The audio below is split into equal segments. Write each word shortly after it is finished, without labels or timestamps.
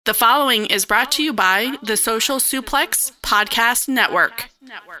The following is brought to you by the Social Suplex Podcast Network.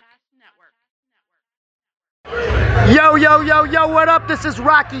 Yo, what up? This is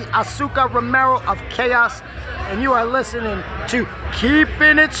Rocky Asuka Romero of Chaos, and you are listening to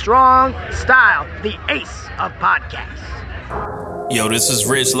Keepin' It Strong Style, the ace of podcasts. Yo, this is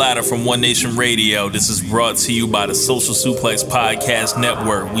Rich Latta from One Nation Radio. This is brought to you by the Social Suplex Podcast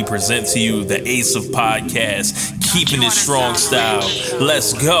Network. We present to you the ace of podcasts, Keeping It Strong Style.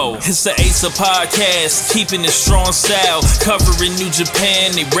 Let's go. It's the ace of podcasts, Keeping It Strong Style. Covering New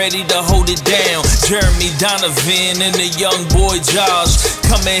Japan, they ready to hold it down. Jeremy Donovan and the young boy Josh.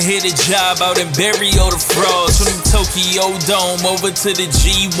 Come and hit a job out and bury all the frauds. From the Tokyo Dome over to the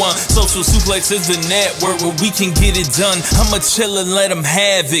G1. Social Suplex is the network where we can get it done. I'ma chill and let them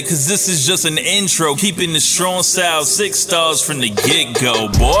have it, cause this is just an intro. Keeping the strong style, 6 stars from the get-go,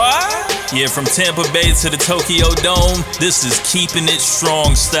 boy. Yeah, from Tampa Bay to the Tokyo Dome, this is Keeping It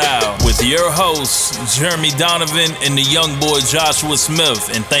Strong Style with your hosts, Jeremy Donovan and the young boy Joshua Smith.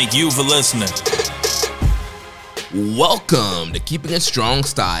 And thank you for listening. Welcome to Keeping It Strong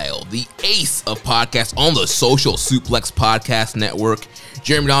Style, the ace of podcasts on the Social Suplex Podcast Network.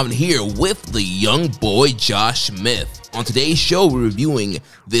 Jeremy Donovan here with the young boy Josh Smith. On today's show, we're reviewing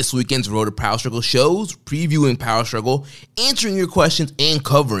this weekend's Road to Power Struggle shows, previewing Power Struggle, answering your questions, and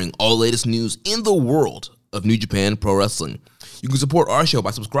covering all the latest news in the world of New Japan Pro Wrestling. You can support our show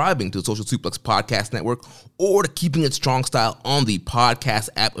by subscribing to the Social Suplex Podcast Network or to Keeping It Strong Style on the podcast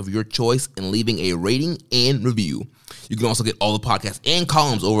app of your choice and leaving a rating and review. You can also get all the podcasts and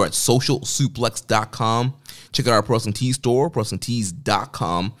columns over at socialsuplex.com. Check out our Pro Wrestling Tees store,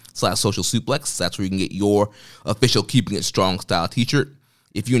 ProWrestlingTees.com/socialsuplex. That's where you can get your official Keeping It Strong Style t-shirt.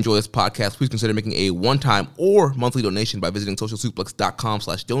 If you enjoy this podcast, please consider making a one-time or monthly donation by visiting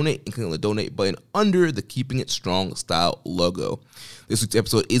socialsuplex.com/donate and clicking on the donate button under the Keeping It Strong Style logo. This week's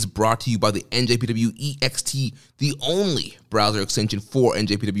episode is brought to you by the NJPW EXT, the only browser extension for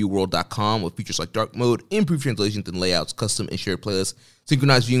NJPWworld.com with features like dark mode, improved translations and layouts, custom and shared playlists,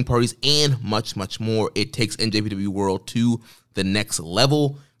 synchronized viewing parties, and much, much more. It takes NJPW World to the next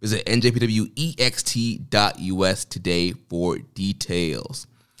level. Visit njpwext.us today for details.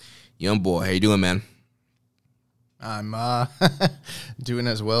 Young boy, how you doing, man? I'm doing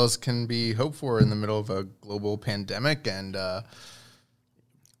as well as can be hoped for in the middle of a global pandemic and,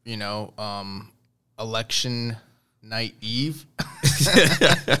 election night eve.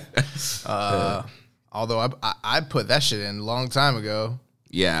 Although I put that shit in a long time ago.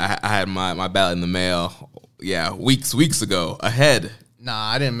 Yeah, I had my ballot in the mail, weeks ago, ahead.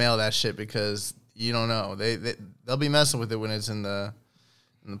 Nah, I didn't mail that shit because you don't know. They'll be messing with it when it's in the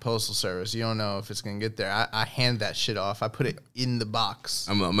postal service. You don't know if it's gonna get there. I hand that shit off. I put it in the box.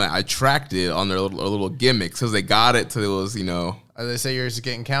 I tracked it on their little gimmicks because they got it till it was, They say yours is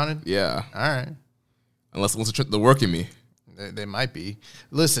getting counted? Yeah. All right. Unless they're working me. They might be.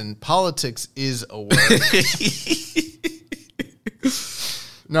 Listen, politics is a work.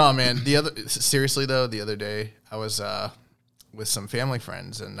 No, man. The other day I was with some family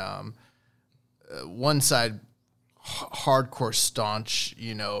friends, and one side hardcore staunch,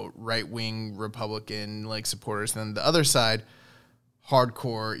 right-wing Republican like supporters, and then the other side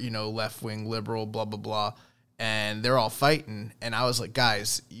hardcore, left-wing liberal, blah blah blah, and they're all fighting. And I was like,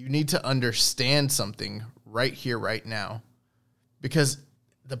 guys, you need to understand something right here, right now, because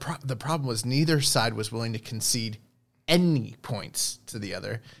the problem was neither side was willing to concede any points to the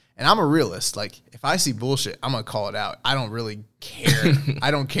other. And I'm a realist. Like, if I see bullshit, I'm going to call it out. I don't really care. I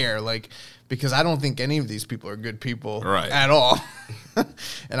don't care, because I don't think any of these people are good people at all.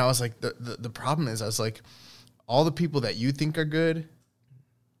 And I was like, the problem is, I was like, all the people that you think are good,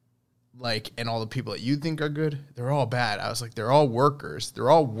 and all the people that you think are good, they're all bad. I was like, they're all workers.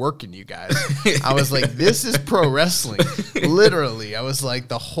 They're all working, you guys. I was like, this is pro wrestling. Literally. I was like,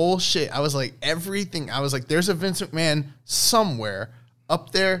 the whole shit. I was like, everything. I was like, there's a Vince McMahon somewhere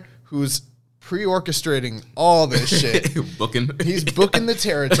up there who's pre-orchestrating all this shit. He's booking the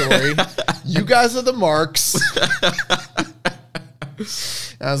territory. You guys are the marks.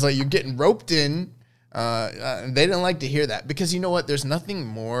 And I was like, you're getting roped in. They didn't like to hear that because you know what? There's nothing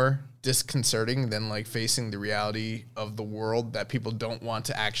more disconcerting than facing the reality of the world that people don't want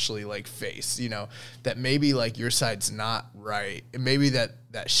to actually face, that maybe your side's not right. And maybe that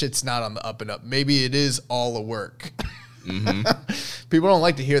shit's not on the up and up. Maybe it is all a work. Mm-hmm. People don't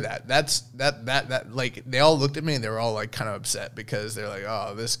like to hear that. That they all looked at me and they were all kind of upset because they're like,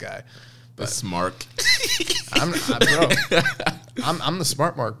 oh, this guy. But the smart. I'm the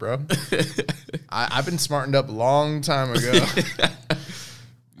smart mark, bro. I've been smartened up a long time ago.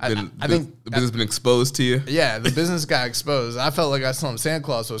 I think the business has been exposed to you. Yeah, the business got exposed. I felt like I told him Santa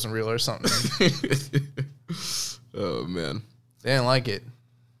Claus wasn't real or something. Oh man, they didn't like it.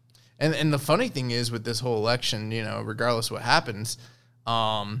 And the funny thing is with this whole election, regardless of what happens,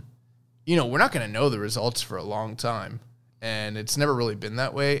 we're not going to know the results for a long time. And it's never really been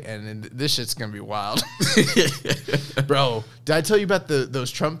that way. And this shit's going to be wild. Bro, did I tell you about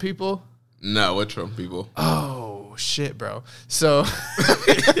those Trump people? No, what Trump people? Oh, shit, bro. So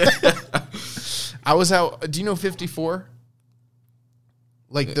I was out. Do you know 54?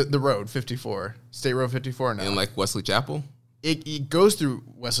 Like the road 54, State Road 54 now. In like Wesley Chapel? It goes through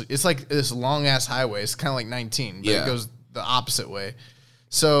Wesley. It's like this long ass highway. It's kind of like 19, but it goes the opposite way.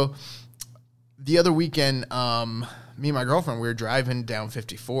 So the other weekend, me and my girlfriend, we were driving down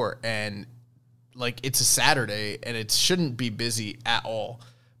 54, and like it's a Saturday, and it shouldn't be busy at all,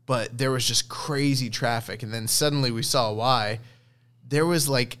 but there was just crazy traffic. And then suddenly we saw why. There was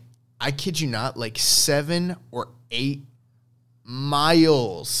like, I kid you not, like 7 or 8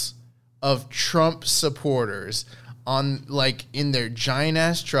 miles of Trump supporters on like in their giant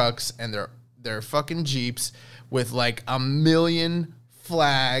ass trucks and their fucking Jeeps with like a million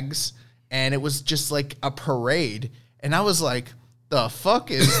flags, and it was just like a parade. And I was like, the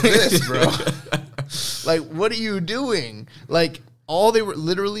fuck is this, bro? Like, what are you doing? Like, all they were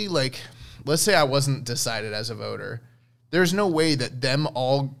literally like, let's say I wasn't decided as a voter. There's no way that them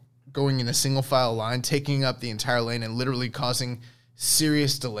all going in a single file line, taking up the entire lane and literally causing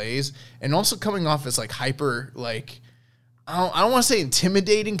serious delays, and also coming off as like hyper, like, I don't want to say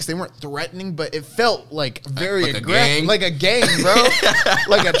intimidating because they weren't threatening, but it felt like very like aggressive, like a gang, bro,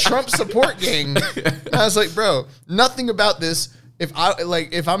 like a Trump support gang. And I was like, bro, nothing about this. If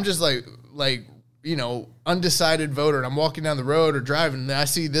I'm just like undecided voter, and I'm walking down the road or driving, and I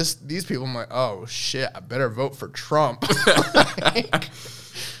see these people, I'm like, oh shit, I better vote for Trump. Like,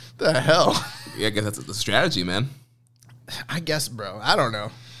 the hell? Yeah, I guess that's the strategy, man. I guess, bro. I don't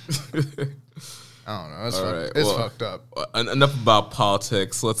know. It's fucked up. Enough about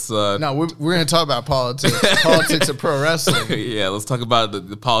politics. Let's. No, we're going to talk about politics. Politics of pro wrestling. Yeah, let's talk about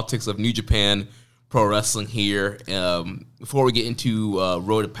the politics of New Japan Pro Wrestling here. Before we get into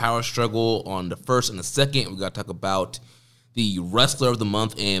Road to Power Struggle on the 1st and the 2nd, we got to talk about the Wrestler of the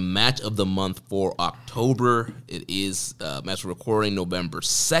Month and Match of the Month for October. It is match recording November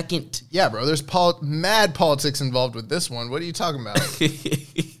 2nd. Yeah, bro. There's mad politics involved with this one. What are you talking about?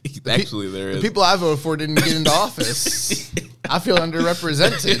 Actually, there is. The people I voted for didn't get into office. I feel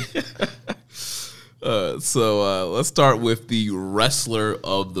underrepresented. So let's start with the Wrestler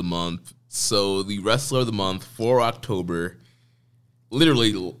of the Month. So the Wrestler of the Month for October,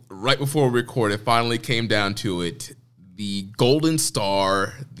 literally right before we recorded, finally came down to it. The Golden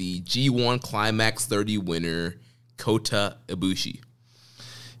Star, the G1 Climax 30 winner, Kota Ibushi.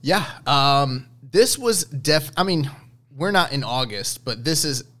 Yeah, this was we're not in August, but this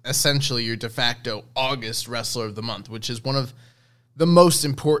is essentially your de facto August Wrestler of the Month, which is one of the most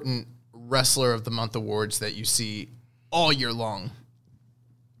important Wrestler of the Month awards that you see all year long.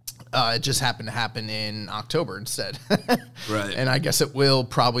 It just happened to happen in October instead. Right. And I guess it will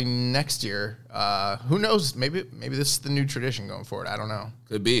probably next year. Who knows? Maybe this is the new tradition going forward. I don't know.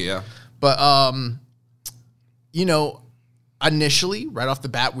 Could be, yeah. But, initially, right off the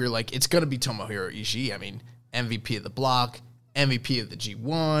bat, we were like, it's going to be Tomohiro Ishii. I mean, MVP of the block, MVP of the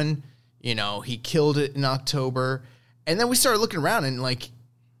G1. He killed it in October. And then we started looking around, and, like,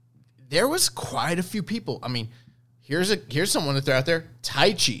 there was quite a few people. I mean, here's someone to throw out there.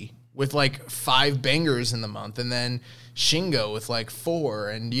 Taichi with like 5 bangers in the month, and then Shingo with like 4,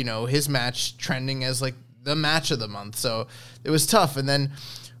 and his match trending as like the match of the month. So it was tough. And then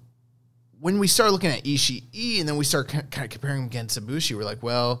when we started looking at Ishii, and then we start kind of comparing him against Ibushi, we're like,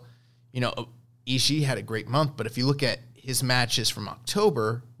 well, Ishii had a great month, but if you look at his matches from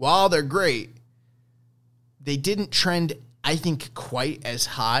October, while they're great, they didn't trend, I think, quite as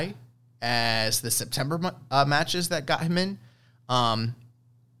high as the September matches that got him in.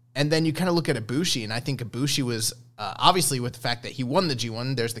 And then you kind of look at Ibushi, and I think Ibushi was, obviously with the fact that he won the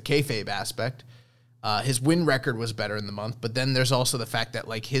G1, there's the kayfabe aspect. His win record was better in the month, but then there's also the fact that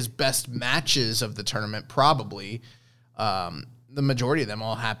like his best matches of the tournament, probably, the majority of them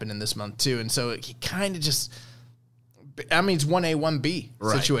all happened in this month too. And so he kind of just, it's 1A, 1B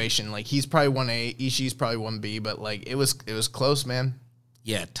situation. Like he's probably 1A, Ishii's probably 1B, but like it was close, man.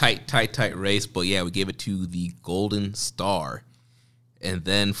 Yeah, tight race, but yeah, we gave it to the Golden Star. And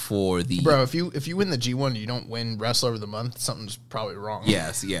then for the... Bro, if you win the G1 and you don't win Wrestler of the Month, something's probably wrong.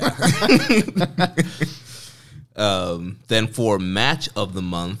 Yes, yeah. Then for Match of the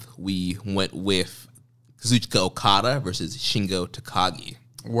Month, we went with Kazuchika Okada versus Shingo Takagi.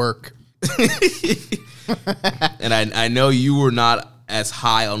 Work. And I know you were not as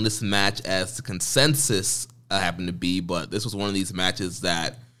high on this match as the consensus happened to be, but this was one of these matches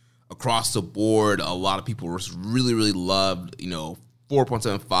that across the board, a lot of people really, really loved.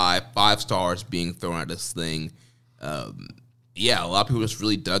 4.75, 5 stars being thrown at this thing. A lot of people just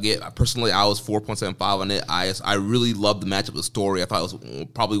really dug it. Personally, I was 4.75 on it. I really loved the matchup, the story. I thought it was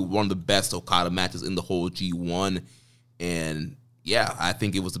probably one of the best Okada matches in the whole G1. And yeah, I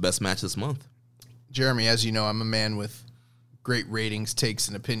think it was the best match this month. Jeremy, as you know, I'm a man with great ratings, takes,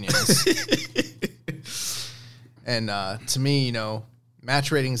 and opinions. And to me,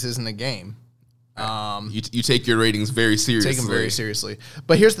 match ratings isn't a game. You take your ratings very seriously. Take them very seriously.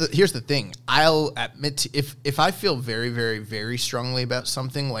 But here's the thing. I'll admit if I feel very, very, very strongly about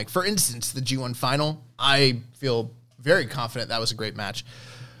something, like for instance the G1 final, I feel very confident that was a great match.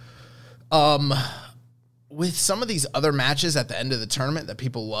 With some of these other matches at the end of the tournament that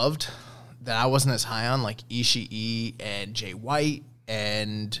people loved, that I wasn't as high on, like Ishii and Jay White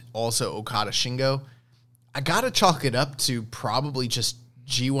and also Okada Shingo, I gotta chalk it up to probably just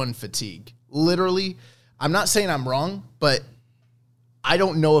G1 fatigue. Literally, I'm not saying I'm wrong, but I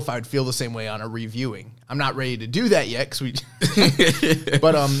don't know if I would feel the same way on a reviewing. I'm not ready to do that yet,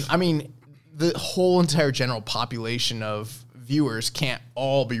 but I mean, the whole entire general population of viewers can't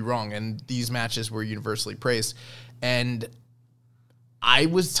all be wrong, and these matches were universally praised. And I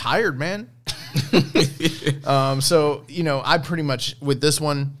was tired, man. So, I pretty much, with this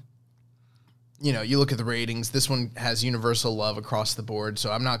one, you look at the ratings, this one has universal love across the board,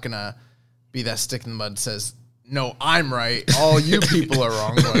 so I'm not going to be that stick in the mud that says, no, I'm right, all you people are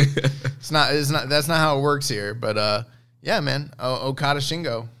wrong. Like, that's not how it works here. But, yeah, man, Okada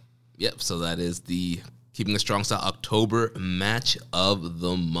Shingo. Yep, so that is the Keeping It Strong Style October match of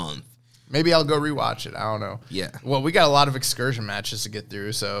the month. Maybe I'll go rewatch it. I don't know. Yeah. Well, we got a lot of excursion matches to get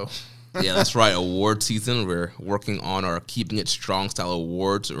through, so. Yeah, that's right. Award season. We're working on our Keeping It Strong Style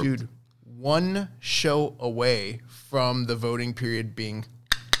awards. Dude, one show away from the voting period being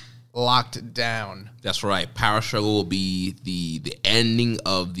locked down. That's right. Power Struggle will be the ending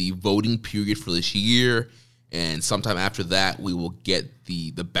of the voting period for this year. And sometime after that, we will get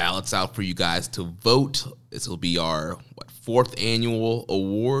the ballots out for you guys to vote. This will be our, 4th annual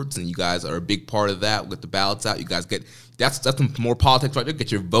awards, and you guys are a big part of that. With the ballots out, you guys get, that's more politics right there.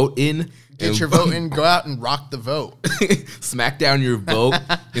 Get your vote in. Get your vote in. Go out and rock the vote. Smack down your vote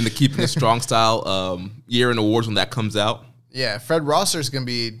in the Keeping It Strong Style year in awards when that comes out. Yeah, Fred Rosser's going to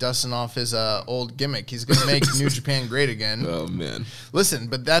be dusting off his old gimmick. He's going to make New Japan great again. Oh, man. Listen,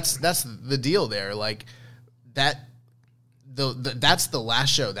 but that's the deal there. Like, that's the last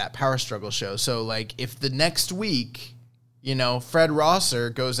show, that Power Struggle show. So, like, if the next week, Fred Rosser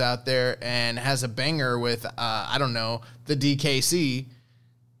goes out there and has a banger with, I don't know, the DKC,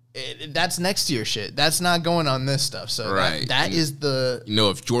 that's next year shit. That's not going on this stuff. So right. that is the...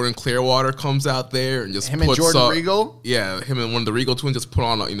 if Jordan Clearwater comes out there and just him and Jordan Regal? Yeah, him and one of the Regal twins just put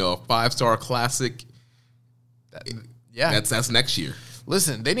on, a 5-star classic. Yeah. That's next year.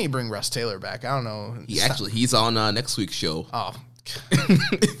 Listen, they need to bring Russ Taylor back. I don't know. He's on next week's show. Oh,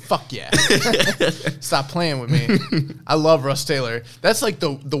 fuck yeah. Stop playing with me. I love Russ Taylor. That's like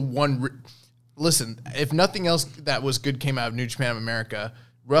the one... Listen, if nothing else that was good came out of New Japan America,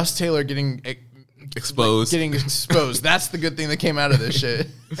 Russ Taylor getting exposed. That's the good thing that came out of this shit.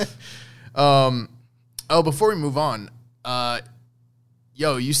 Before we move on,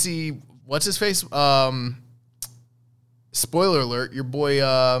 you see, what's his face? Spoiler alert, your boy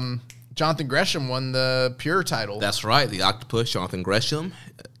Jonathan Gresham won the Pure title. That's right, the Octopus, Jonathan Gresham.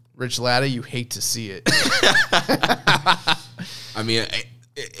 Rich Latta, you hate to see it. I mean,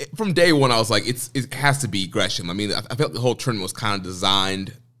 from day one, I was like, it has to be Gresham. I mean, I felt the whole tournament was kind of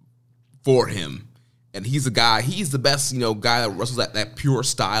designed for him. And he's the best, guy that wrestles that pure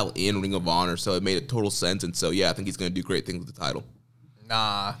style in Ring of Honor. So it made total sense. And so, yeah, I think he's going to do great things with the title.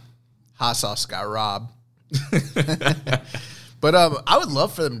 Nah, Hot Sauce got robbed. But I would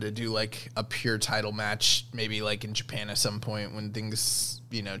love for them to do like a pure title match, maybe like in Japan at some point when things,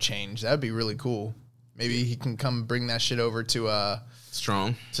 change. That'd be really cool. Maybe he can come bring that shit over to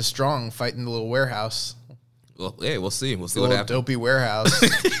Strong. To Strong, fight in the little warehouse. Well, yeah, we'll see. We'll see what happens. Dopey warehouse.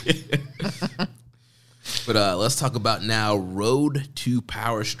 But let's talk about now Road to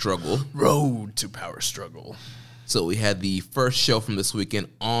Power Struggle. Road to Power Struggle. So we had the first show from this weekend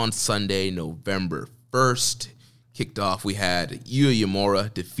on Sunday, November 1st. Kicked off, we had Yuya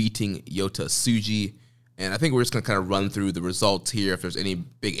Uemura defeating Yota Tsuji. And I think we're just going to kind of run through the results here. If there's any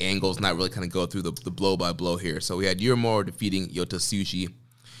big angles, not really kind of go through the blow-by-blow here. So we had Uemura defeating Yota Tsuji.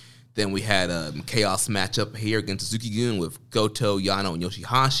 Then we had a Chaos matchup here against Suzuki-gun with Goto, Yano, and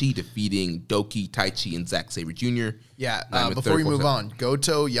Yoshihashi defeating Doki, Taichi, and Zack Sabre Jr. Yeah, before we move on,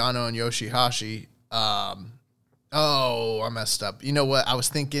 Goto, Yano, and Yoshihashi. I messed up. You know what? I was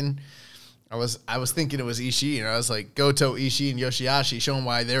thinking it was Ishii, and I was like, Goto, Ishii, and Yoshihashi, showing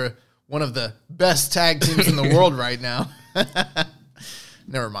why they're one of the best tag teams in the world right now.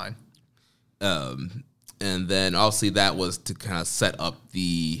 Never mind. And then obviously that was to kind of set up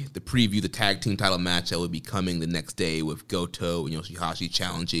the preview, the tag team title match that would be coming the next day with Goto and Yoshihashi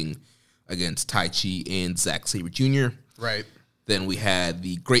challenging against Taichi and Zack Sabre Jr. Right. Then we had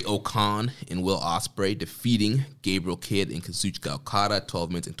the Great Okan and Will Ospreay defeating Gabriel Kidd and Kazuchika Okada, 12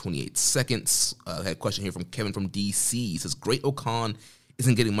 minutes and 28 seconds. I had a question here from Kevin from DC. He says, Great Okan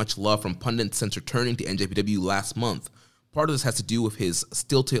isn't getting much love from pundits since returning to NJPW last month. Part of this has to do with his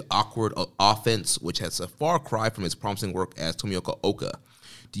stilted, awkward offense, which has a far cry from his promising work as Tomioka Oka.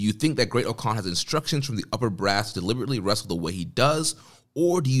 Do you think that Great Okan has instructions from the upper brass to deliberately wrestle the way he does,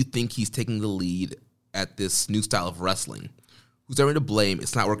 or do you think he's taking the lead at this new style of wrestling? Who's ever to blame?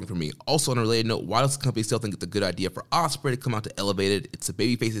 It's not working for me. Also, on a related note, why does the company still think it's a good idea for Ospreay to come out to elevate it? It's the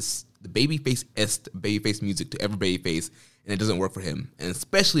babyface music to every babyface, and it doesn't work for him, and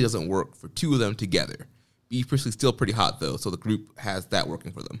especially doesn't work for two of them together. Beef Priestley's still pretty hot, though, so the group has that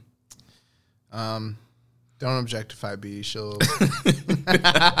working for them. Don't objectify B. She'll...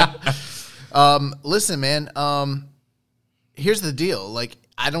 Listen, man, here's the deal. Like,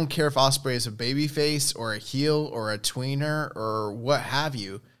 I don't care if Ospreay is a babyface or a heel or a tweener or what have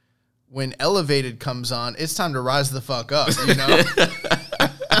you. When Elevated comes on, it's time to rise the fuck up, you know?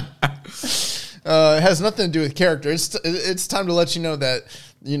 It has nothing to do with character. It's time to let you know that,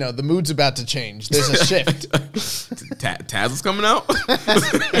 you know, the mood's about to change. There's a shift. Taz is coming out?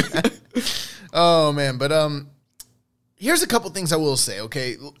 Oh, man. But here's a couple things I will say,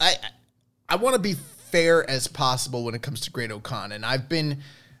 okay? I want to be fair as possible when it comes to Great Okan, and I've been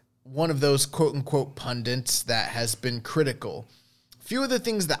one of those quote-unquote pundits that has been critical. A few of the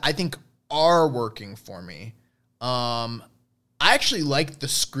things that I think are working for me, I actually like the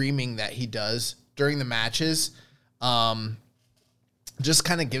screaming that he does during the matches. Just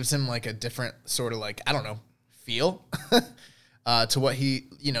kind of gives him like a different sort of like, I don't know, feel to what he,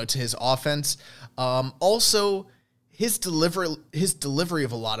 you know, to his offense. Also, his delivery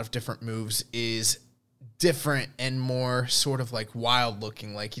of a lot of different moves is different and more sort of like wild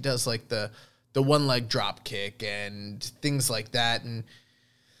looking. Like he does like the one leg drop kick and things like that. And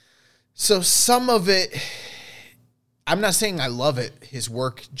so some of it, I'm not saying I love it, his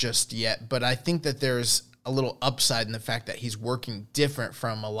work just yet, but I think that there's a little upside in the fact that he's working different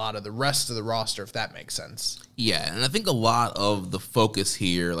from a lot of the rest of the roster, if that makes sense. Yeah, and I think a lot of the focus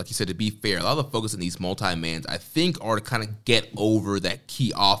here, like you said, to be fair, a lot of the focus in these multi-mans, I think, are to kind of get over that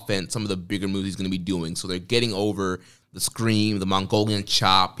key offense, some of the bigger moves he's going to be doing. So they're getting over the scream, the Mongolian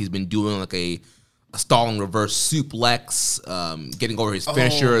chop. He's been doing like a stalling reverse suplex, getting over his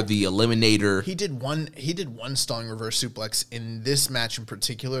finisher, the eliminator. He did one stalling reverse suplex in this match in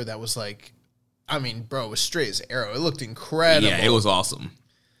particular that was like, I mean, bro, it was straight as an arrow. It looked incredible. Yeah, it was awesome.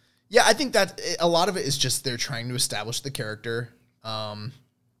 Yeah, I think that a lot of it is just they're trying to establish the character.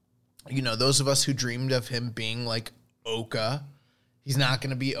 You know, those of us who dreamed of him being like Oka, he's not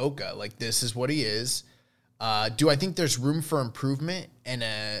going to be Oka. Like, this is what he is. Do I think there's room for improvement and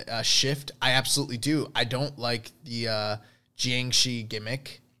a shift? I absolutely do. I don't like the Jiangxi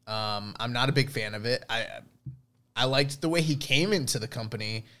gimmick. I'm not a big fan of it. I liked the way he came into the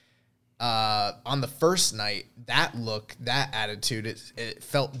company on the first night. That look, that attitude, it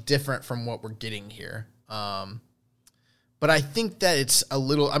felt different from what we're getting here. But I think that it's a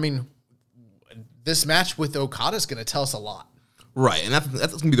little, I mean, this match with Okada is going to tell us a lot. Right, and that's going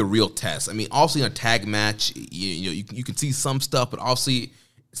to be the real test. I mean, obviously in a tag match, you can see some stuff, but obviously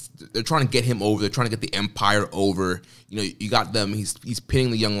they're trying to get him over. They're trying to get the Empire over. You know, you got them. He's pinning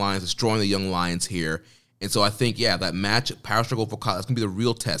the Young Lions, destroying the Young Lions here. And so I think, yeah, that match, Power Struggle for Okada, that's going to be the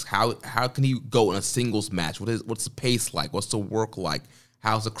real test. How can he go in a singles match? What's the pace like? What's the work like?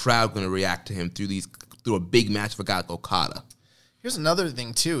 How's the crowd going to react to him through a big match for a guy like Okada? Here's another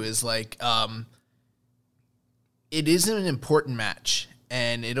thing, too, is like it is an important match,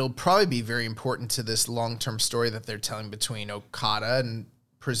 and it'll probably be very important to this long-term story that they're telling between Okada and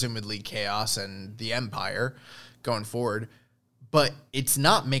presumably Chaos and the Empire going forward. But it's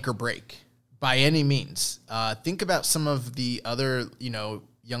not make or break by any means. Think about some of the other,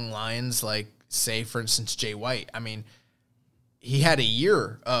 Young Lions, like, say, for instance, Jay White. I mean, he had a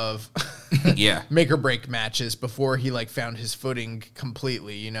year of make or break matches before he, like, found his footing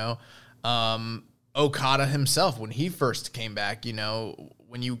completely, Okada himself, when he first came back, you know,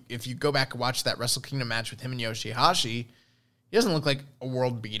 if you go back and watch that Wrestle Kingdom match with him and Yoshihashi, he doesn't look like a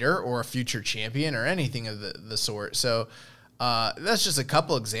world beater or a future champion or anything of the sort. So that's just a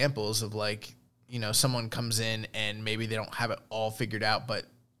couple examples of like, you know, someone comes in and maybe they don't have it all figured out, but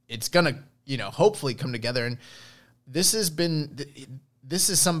it's going to, you know, hopefully come together. And this is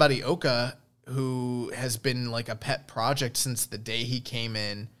somebody, Oka, who has been like a pet project since the day he came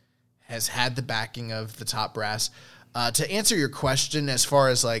in, has had the backing of the top brass. To answer your question, as far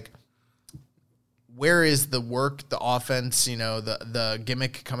as like, where is the work, the offense, you know, the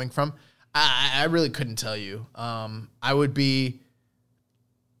gimmick coming from? I really couldn't tell you. I would be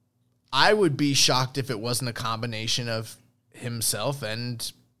shocked if it wasn't a combination of himself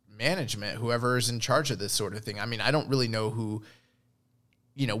and management, whoever is in charge of this sort of thing. I mean, I don't really know who,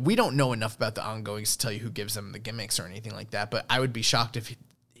 you know, we don't know enough about the ongoings to tell you who gives them the gimmicks or anything like that, but I would be shocked if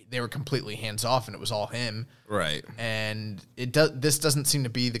they were completely hands off and it was all him. Right. And this doesn't seem to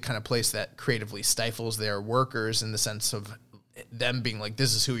be the kind of place that creatively stifles their workers in the sense of them being like,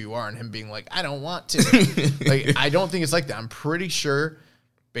 this is who you are, and him being like, I don't want to. Like, I don't think it's like that. I'm pretty sure,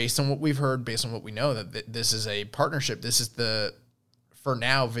 based on what we've heard, based on what we know, that this is a partnership. This is the, for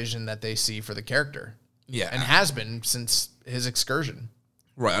now, vision that they see for the character. Yeah. And has been since his excursion.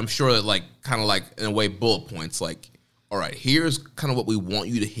 Right. I'm sure that, like, kind of like, in a way, bullet points, like, all right, here's kind of what we want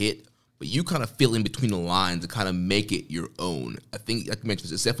you to hit, but you kind of fill in between the lines and kind of make it your own. I think, like you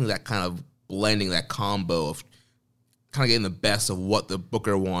mentioned, it's definitely that kind of blending, that combo of kind of getting the best of what the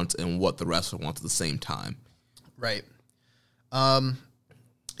booker wants and what the wrestler wants at the same time. Right.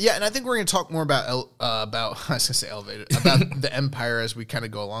 Yeah, and I think we're going to talk more about I was going to say elevated, about the Empire as we kind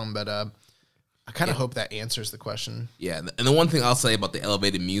of go along, but I kind of hope that answers the question. Yeah, and the one thing I'll say about the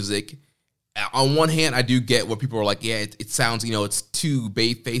elevated music, on one hand, I do get where people are like, yeah, it sounds, you know, it's too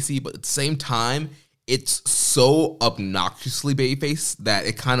babyfacey, but at the same time, it's so obnoxiously babyface that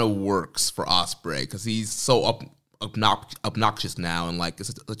it kind of works for Ospreay because he's so obnoxious now and like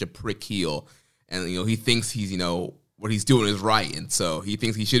it's such a prick heel, and you know he thinks he's, you know, what he's doing is right, and so he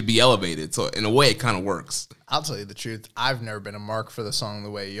thinks he should be elevated. So in a way, it kind of works. I'll tell you the truth, I've never been a mark for the song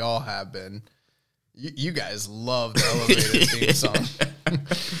the way y'all have been. You guys love the elevated theme song.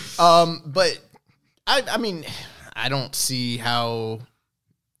 But I mean, I don't see how,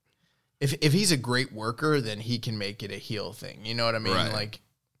 if he's a great worker, then he can make it a heel thing. You know what I mean? Right. Like,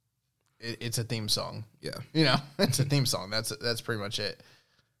 it's a theme song. Yeah. You know, it's a theme song. That's pretty much it.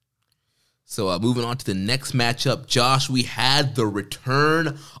 So moving on to the next matchup, Josh, we had the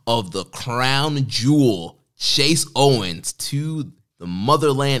return of the crown jewel, Chase Owens, to the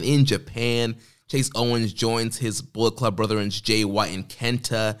motherland in Japan. Chase Owens joins his Bullet Club brethrens Jay White and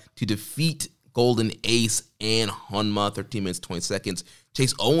Kenta to defeat Golden Ace and Honma, 13 minutes, 20 seconds.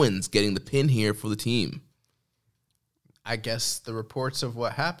 Chase Owens getting the pin here for the team. I guess the reports of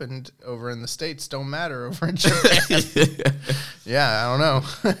what happened over in the States don't matter over in Japan. Yeah, I don't know.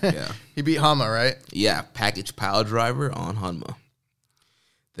 Yeah. He beat Honma, right? Yeah, package pile driver on Honma.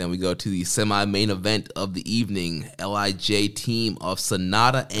 Then we go to the semi-main event of the evening. LIJ team of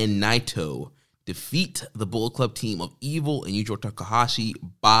Sonata and Naito defeat the Bullet Club team of Evil and Yujiro Takahashi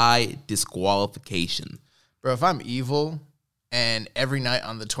by disqualification. Bro, if I'm Evil and every night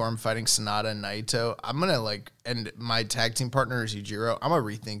on the tour I'm fighting Sonata and Naito, I'm going to like, and my tag team partner is Yujiro, I'm going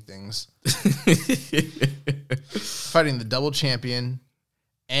to rethink things. Fighting the double champion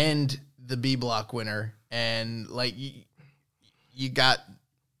and the B block winner. And like, you got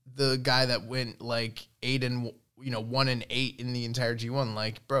the guy that went like 1-8 in the entire G1.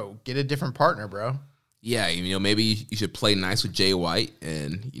 Like, bro, get a different partner, bro. Yeah, you know, maybe you should play nice with Jay White,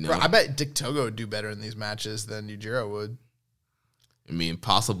 and you know, bro, I bet Dick Togo would do better in these matches than Yujiro would. I mean,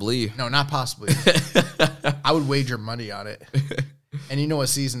 possibly. No, not possibly. I would wager money on it. And you know what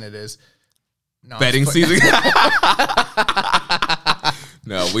season it is? No, betting season.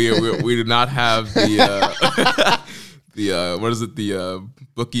 No, we do not have the what is it, the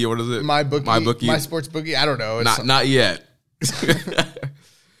bookie, or what is it? My bookie, my sports bookie. I don't know. It's not yet.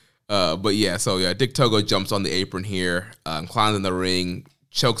 But yeah, so yeah, Dick Togo jumps on the apron here, climbs in the ring,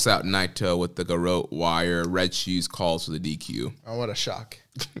 chokes out Naito with the garrote wire. Red Shoes calls for the DQ. Oh, what a shock!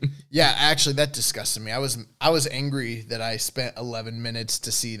 Yeah, actually, that disgusted me. I was angry that I spent 11 minutes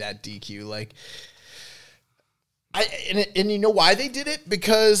to see that DQ. Like, and you know why they did it?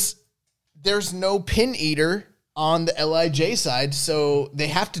 Because there's no pin eater on the LIJ side, so they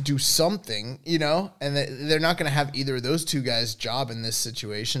have to do something, you know, and they're not going to have either of those two guys job in this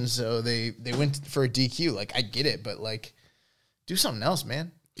situation, so they went for a DQ. Like, I get it, but like, do something else,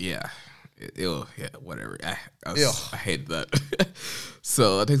 man. Yeah, Ew, yeah, whatever. I hate that.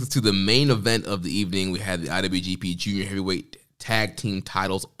 So that takes us to the main event of the evening. We had the IWGP Junior Heavyweight Tag Team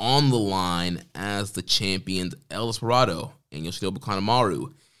titles on the line as the champions El Desperado and Yoshinobu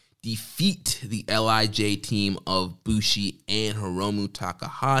Kanemaru defeat the LIJ team of Bushi and Hiromu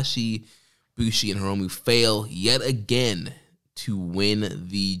Takahashi. Bushi and Hiromu fail yet again to win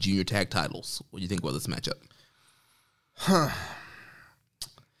the junior tag titles. What do you think about this matchup?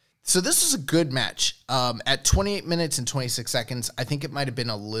 So this is a good match. At 28 minutes and 26 seconds, I think it might have been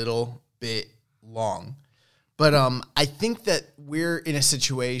a little bit long. But I think that we're in a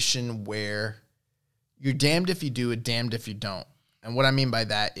situation where you're damned if you do and damned if you don't. And what I mean by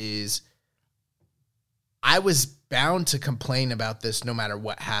that is I was bound to complain about this no matter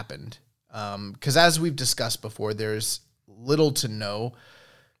what happened. Because as we've discussed before, there's little to no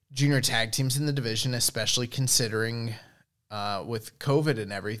junior tag teams in the division, especially considering with COVID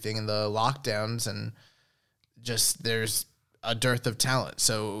and everything and the lockdowns, and just there's a dearth of talent.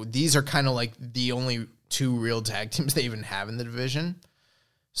 So these are kind of like the only two real tag teams they even have in the division.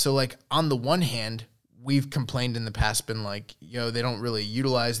 So like on the one hand, we've complained in the past, been like, they don't really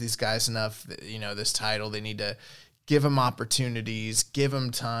utilize these guys enough. This title, they need to give them opportunities, give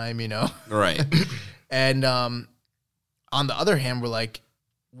them time, Right. And on the other hand, we're like,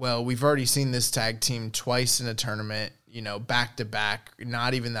 well, we've already seen this tag team twice in a tournament, back to back,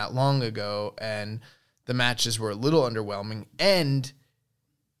 not even that long ago. And the matches were a little underwhelming. And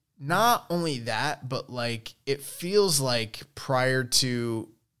not only that, but like, it feels like prior to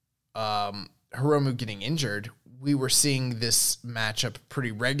Hiromu getting injured, we were seeing this matchup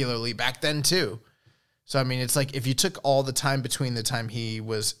pretty regularly back then too. So, I mean, it's like if you took all the time between the time he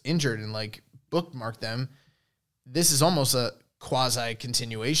was injured and like bookmarked them, this is almost a quasi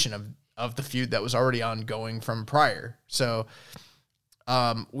continuation of the feud that was already ongoing from prior. So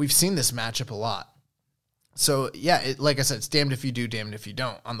we've seen this matchup a lot. So yeah, like I said, it's damned if you do, damned if you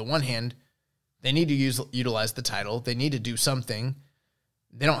don't. On the one hand, they need to utilize the title. They need to do something.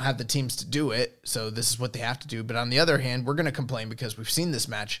 They don't have the teams to do it, so this is what they have to do. But on the other hand, we're going to complain because we've seen this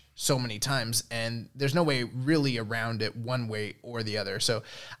match so many times, and there's no way really around it one way or the other. So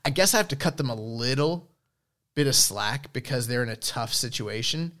I guess I have to cut them a little bit of slack because they're in a tough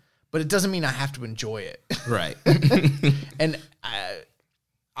situation, but it doesn't mean I have to enjoy it. Right. And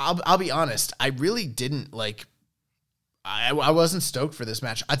I'll be honest, I really didn't like. I wasn't stoked for this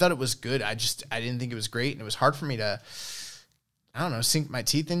match. I thought it was good. I didn't think it was great, and it was hard for me to, sink my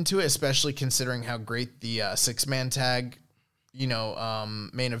teeth into it, especially considering how great the 6-man tag,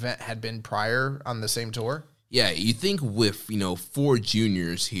 main event had been prior on the same tour. Yeah, you think with, 4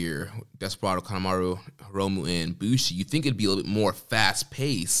 juniors here, Desperado, Kanemaru, Hiromu, and Bushi, you think it'd be a little bit more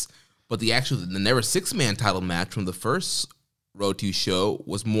fast-paced, but the Never 6-man title match from the first Road 2 show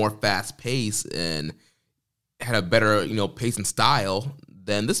was more fast-paced and had a better, pace and style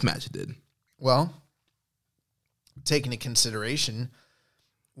than this match did. Well, take into consideration,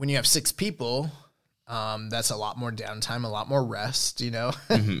 when you have 6 people, that's a lot more downtime, a lot more rest,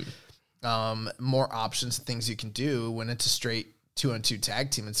 Mm-hmm. More options, things you can do. When it's a straight 2-on-2 tag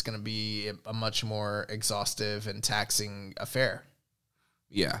team, it's going to be a much more exhaustive and taxing affair.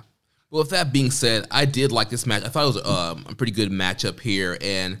 Yeah. Well, with that being said, I did like this match. I thought it was a pretty good matchup here.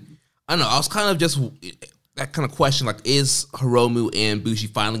 And I don't know, I was kind of just that kind of question, like, is Hiromu and Bushi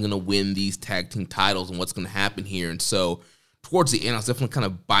finally going to win these tag team titles and what's going to happen here? And so towards the end, I was definitely kind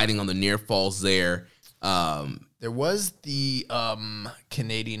of biting on the near falls there. There was the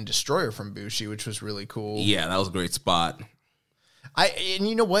Canadian Destroyer from Bushi, which was really cool. Yeah, that was a great spot. And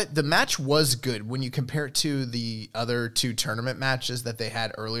you know what? The match was good when you compare it to the other 2 tournament matches that they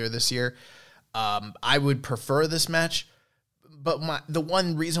had earlier this year. I would prefer this match, but the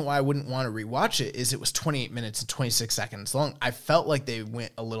one reason why I wouldn't want to rewatch it is it was 28 minutes and 26 seconds long. I felt like they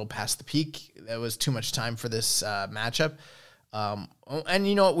went a little past the peak. That was too much time for this matchup. And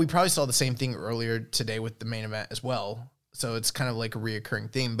you know what? We probably saw the same thing earlier today with the main event as well. So it's kind of like a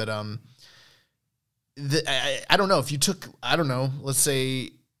reoccurring theme. But I don't know if you took, let's say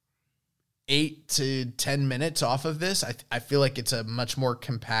 8 to 10 minutes off of this. I feel like it's a much more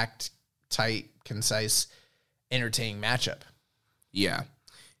compact, tight, concise, entertaining matchup. Yeah.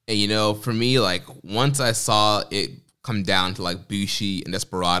 And, for me, like, once I saw it come down to, like, Bushi and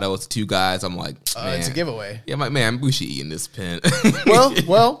Desperado, it's 2 guys, I'm like, man. It's a giveaway. Yeah, I'm like, man, Bushi eating this pin.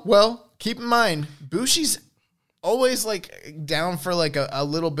 Well, keep in mind, Bushi's always, like, down for, like, a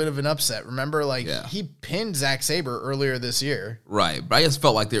little bit of an upset. Remember, like, he pinned Zack Sabre earlier this year. Right. But I just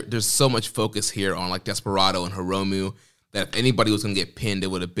felt like there's so much focus here on, like, Desperado and Hiromu that if anybody was going to get pinned, it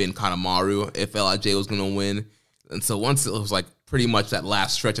would have been Kanemaru if LIJ was going to win. And so once it was, like, pretty much that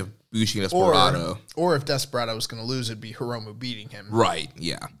last stretch of Bushi and Desperado. Or if Desperado was going to lose, it'd be Hiromu beating him. Right,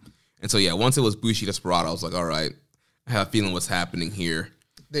 yeah. And so, yeah, once it was Bushi Desperado, I was like, all right, I have a feeling what's happening here.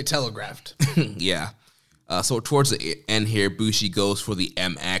 They telegraphed. Yeah. So towards the end here, Bushi goes for the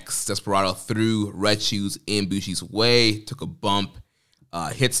MX. Desperado threw Red Shoes in Bushi's way, took a bump,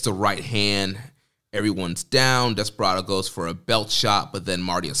 hits the right hand. Everyone's down. Desperado goes for a belt shot, but then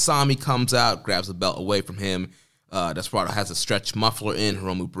Marty Asami comes out, grabs the belt away from him. Desperado has a stretch muffler in.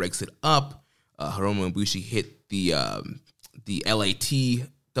 Hiromu breaks it up. Hiromu and Bushi hit the LAT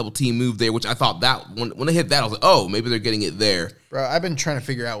double team move there, which I thought that when they hit that, I was like, oh, maybe they're getting it there. Bro, I've been trying to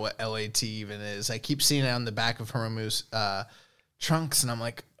figure out what LAT even is. I keep seeing it on the back of Hiromu's trunks, and I'm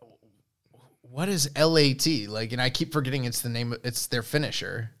like, what is LAT? Like, and I keep forgetting it's the name. It's their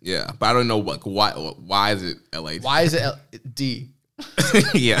finisher. Yeah, but I don't know why is it LAT? Why is it D?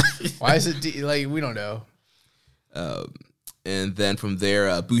 Yeah. Why is it D? Like, we don't know. And then from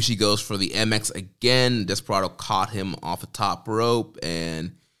there, Bushi goes for the MX again. Desperado caught him off the top rope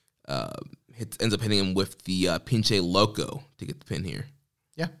and ends up hitting him with the Pinche Loco to get the pin here.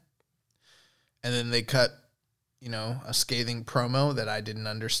 Yeah. And then they cut, a scathing promo that I didn't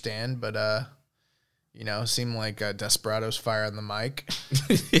understand, but, seemed like Desperado's fire on the mic.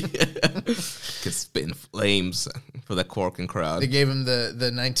 Gets spitting flames for the Corkin crowd. They gave him the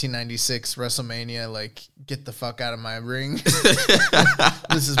 1996 WrestleMania, like, get the fuck out of my ring.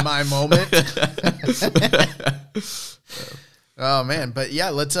 This is my moment. Oh, man. But, yeah,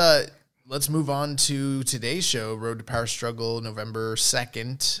 let's move on to today's show, Road to Power Struggle, November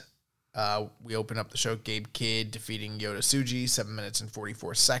 2nd. We open up the show, Gabe Kidd defeating Yota Tsuji, 7 minutes and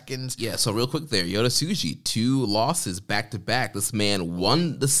 44 seconds. Yeah, so real quick there, Yota Tsuji, 2 losses back-to-back. This man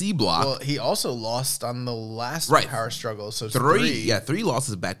won the C block. Well, he also lost on the last Power Struggle, so 3. Yeah, 3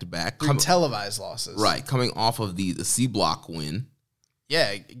 losses back-to-back. 3 televised losses. Right, coming off of the C block win.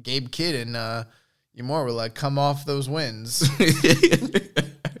 Yeah, Gabe Kidd and Yamura were like, come off those wins. You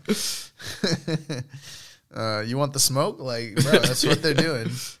want the smoke? Like, bro, that's what they're doing.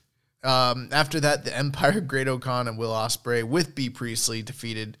 After that, the Empire, Great Okan and Will Ospreay with B. Priestley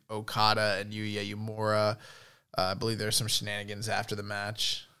defeated Okada and Yuya Uemura. I believe there's some shenanigans after the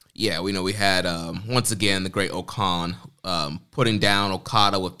match. Yeah, we know we had, once again, the Great Okan putting down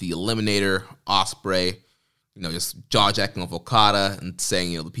Okada with the Eliminator, Ospreay, just jaw-jacking with Okada and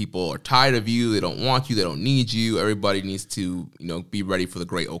saying, the people are tired of you, they don't want you, they don't need you, everybody needs to, be ready for the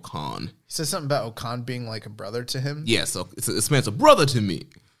Great Okan. He said something about Okan being like a brother to him? Yeah, so this man's a brother to me.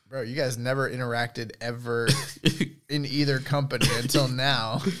 Bro, you guys never interacted ever in either company until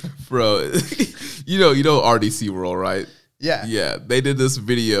now. Bro, you know RDC World, right? Yeah. Yeah, they did this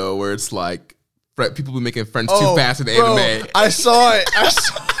video where it's like people be making friends too fast in the anime. I saw it.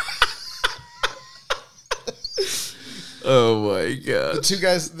 Oh my god.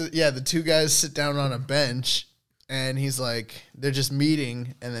 The two guys sit down on a bench and he's like, they're just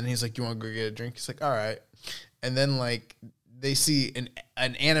meeting, and then he's like, you want to go get a drink? He's like, all right. And then like they see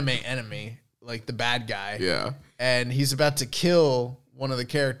an anime enemy, like the bad guy. Yeah. And he's about to kill one of the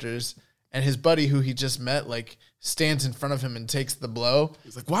characters, and his buddy who he just met, like, stands in front of him and takes the blow.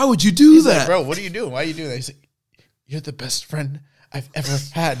 He's like, why would you do that? Like, bro, what are you doing? Why are you doing that? He's like, you're the best friend I've ever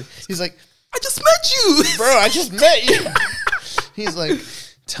had. He's like, I just met you. Bro, I just met you. He's like,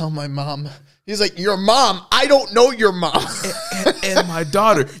 tell my mom. He's like, your mom? I don't know your mom. and my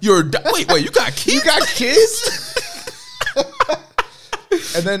daughter. Wait, you got kids? You got kids?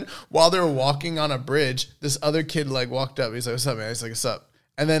 And then while they were walking on a bridge, this other kid like walked up. He's like, what's up, man? He's like, what's up?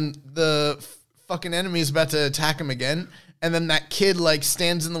 And then the fucking enemy is about to attack him again. And then that kid like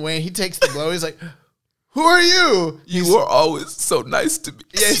stands in the way. He takes the blow. He's like, who are you? You were always so nice to me.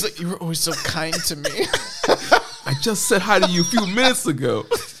 Yeah, he's like, you were always so kind to me. I just said hi to you a few minutes ago.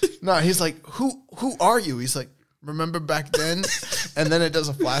 No, he's like, who are you? He's like, remember back then? And then it does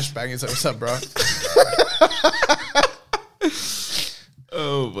a flashback. He's like, what's up, bro?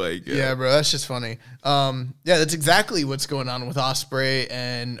 Oh my god. Yeah, bro, that's just funny. Yeah, that's exactly what's going on with Ospreay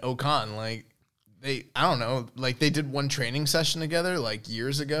and Okan. Like, I don't know, like they did one training session together like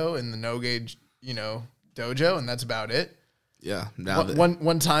years ago in the No Gauge, dojo, and that's about it. Yeah.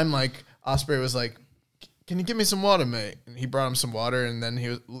 One time, like Ospreay was like, "Can you give me some water, mate?" And he brought him some water, and then he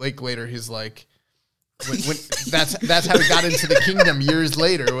was like later he's like, when that's how he got into the kingdom years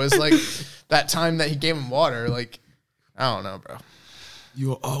later, was like that time that he gave him water. Like, I don't know, bro.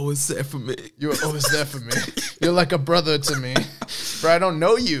 You were always there for me. You were always there for me. You're like a brother to me. Bro, I don't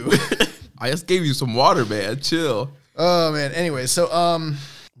know you. I just gave you some water, man. Chill. Oh, man. Anyway, so,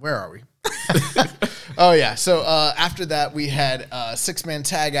 where are we? Oh, yeah. So, after that, we had 6-man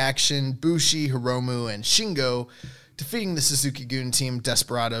tag action. Bushi, Hiromu, and Shingo defeating the Suzuki-gun team,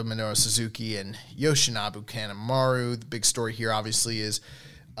 Desperado, Minoru Suzuki, and Yoshinobu Kanemaru. The big story here, obviously, is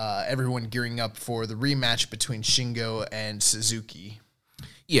everyone gearing up for the rematch between Shingo and Suzuki.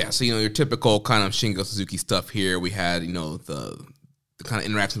 Yeah, so, your typical kind of Shingo Suzuki stuff here. We had, the kind of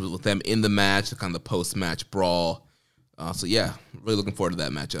interactions with them in the match, the kind of the post-match brawl. So, yeah, really looking forward to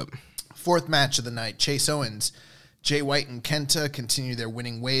that matchup. Fourth match of the night, Chase Owens, Jay White, and Kenta continue their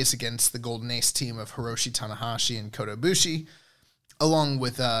winning ways against the Golden Ace team of Hiroshi Tanahashi and Kota Ibushi, along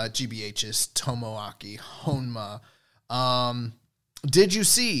with GBH's Tomoaki Honma. Did you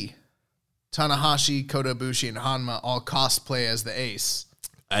see Tanahashi, Kota Ibushi, and Honma all cosplay as the Ace?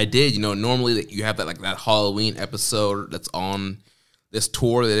 I did. Normally you have that Halloween episode that's on this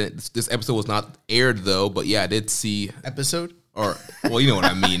tour. This episode was not aired though, but yeah, I did see episode. Or well, you know what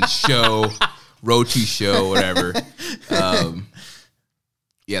I mean. Show, Road to show, whatever.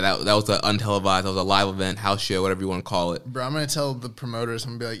 Yeah, that was an untelevised. That was a live event, house show, whatever you want to call it. Bro, I'm gonna tell the promoters.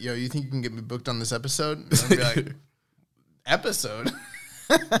 I'm gonna be like, "Yo, you think you can get me booked on this episode?" And I'm gonna be like, "Episode."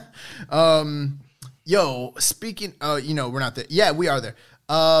 Yo, speaking. We're not there. Yeah, we are there.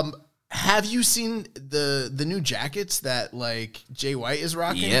 Have you seen the new jackets that Jay White is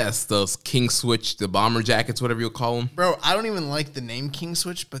rocking? Yes, those King Switch, the bomber jackets, whatever you call them. Bro, I don't even like the name King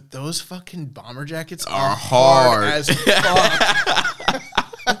Switch, but those fucking bomber jackets are hard as fuck.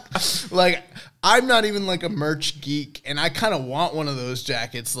 I'm not even a merch geek, and I kind of want one of those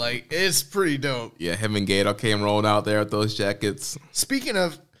jackets. It's pretty dope. Yeah, him and Gator came rolling out there with those jackets. Speaking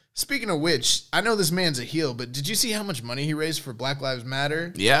of which, I know this man's a heel, but did you see how much money he raised for Black Lives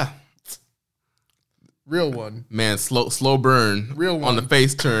Matter? Yeah. Real one. Man, slow burn. Real one. On the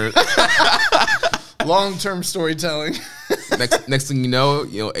face turn. Long-term storytelling. Next thing you know,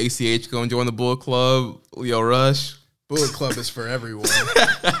 ACH going to join the Bullet Club. Leo Rush. Bullet Club is for everyone.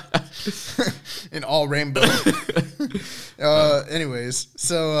 In all rainbow. Anyways,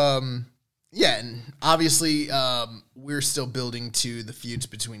 so, yeah, and obviously we're still building to the feuds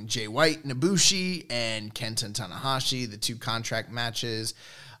between Jay White and Ibushi and Kenta and Tanahashi, the two contract matches.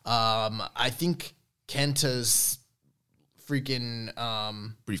 I think Kenta's freaking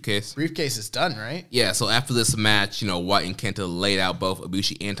briefcase is done, right? Yeah, so after this match, White and Kenta laid out both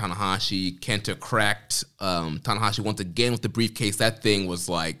Ibushi and Tanahashi. Kenta cracked Tanahashi once again with the briefcase. That thing was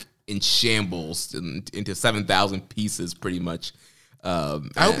in shambles into 7,000 pieces pretty much. I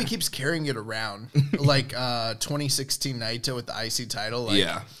hope he keeps carrying it around 2016 Naito with the IC title.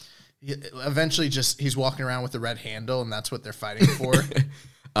 Yeah. Eventually he's walking around with the red handle, and that's what they're fighting for.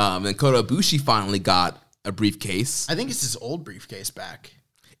 Then Kota Ibushi finally got a briefcase. I think it's his old briefcase back.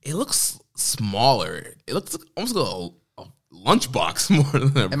 It looks smaller. It looks almost like a lunchbox more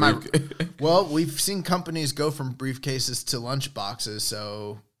than a briefcase. Well, we've seen companies go from briefcases to lunchboxes,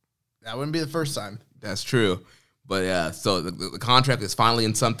 so that wouldn't be the first time. That's true. But yeah, so the contract is finally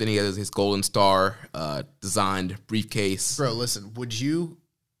in something. He has his Golden Star designed briefcase. Bro, listen,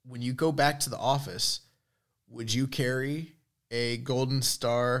 when you go back to the office, would you carry a Golden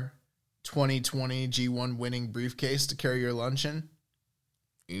Star 2020 G1 winning briefcase to carry your lunch in?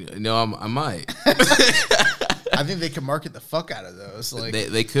 I might. I think they could market the fuck out of those.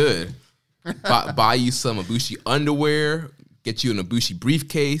 They could. Buy you some Ibushi underwear, get you an Ibushi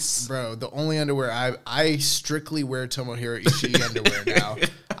briefcase. Bro, the only underwear I strictly wear Tomohiro Ishii underwear now.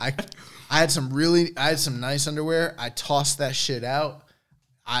 I had some nice underwear. I tossed that shit out.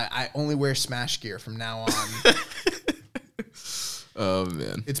 I only wear Smash gear from now on. Oh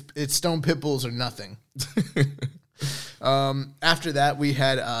man, it's Stone Pitbulls or nothing. After that, we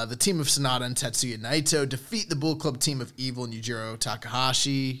had the team of Sonata and Tetsuya Naito defeat the Bullet Club team of Evil and Yujiro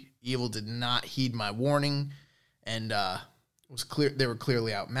Takahashi. Evil did not heed my warning, and was clear they were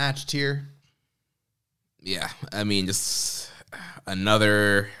clearly outmatched here. Yeah, I mean, just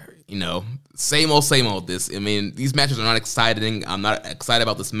another, same old. These matches are not exciting. I'm not excited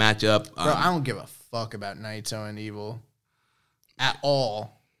about this matchup. Bro, I don't give a fuck about Naito and Evil at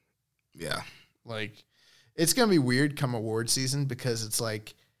all. Yeah. It's going to be weird come award season because it's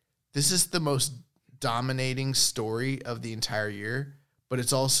this is the most dominating story of the entire year, but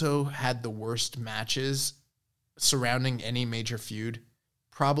it's also had the worst matches surrounding any major feud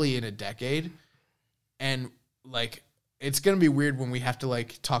probably in a decade. And it's going to be weird when we have to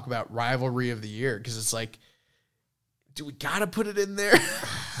talk about rivalry of the year because it's do we got to put it in there?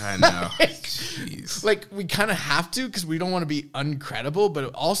 I know. Jeez. We kind of have to because we don't want to be uncredible,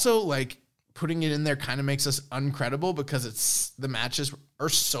 but also putting it in there kind of makes us uncredible because the matches are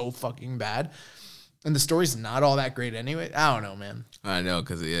so fucking bad. And the story's not all that great anyway. I don't know, man. I know,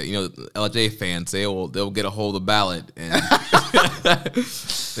 because LJ fans, they'll get a hold of the ballot and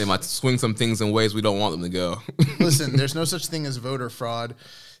They might swing some things in ways we don't want them to go. Listen, there's no such thing as voter fraud.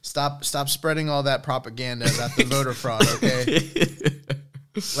 Stop spreading all that propaganda about the voter fraud, okay?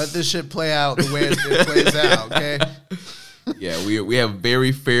 Let this shit play out the way it plays out, okay? Yeah, we have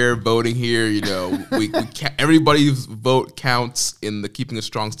very fair voting here. You know, everybody's vote counts in the Keeping It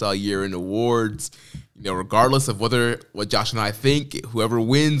Strong Style Year-End Awards. You know, regardless of what Josh and I think, whoever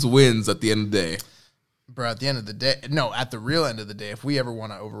wins at the end of the day. Bro, at the end of the day, no, at the real end of the day, if we ever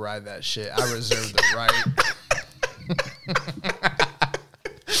want to override that shit, I reserve the right.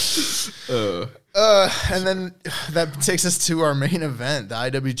 And then that takes us to our main event, the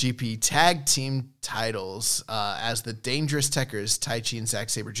IWGP Tag Team titles, as the Dangerous Tekkers, Taichi and Zack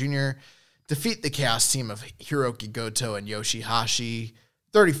Sabre Jr., defeat the Chaos team of Hiroki Goto and Yoshihashi,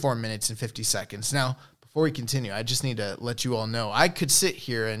 34 minutes and 50 seconds. Now, before we continue, I just need to let you all know, I could sit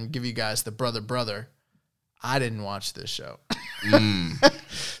here and give you guys the brother. I didn't watch this show.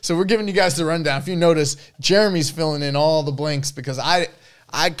 So we're giving you guys the rundown. If you notice, Jeremy's filling in all the blanks because I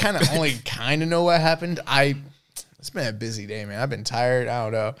kind of only kind of know what happened. It's been a busy day, man. I've been tired. I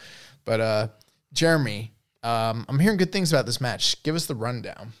don't know. But Jeremy, I'm hearing good things about this match. Give us the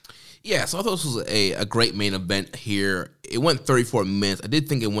rundown. Yeah, so I thought this was a great main event here. It went 34 minutes. I did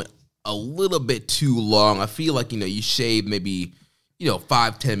think it went a little bit too long. I feel like, you shave maybe,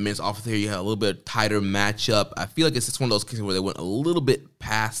 5-10 minutes off of there. You had a little bit tighter matchup. I feel like it's just one of those cases where they went a little bit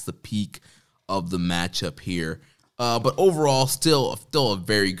past the peak of the matchup here. But overall, still a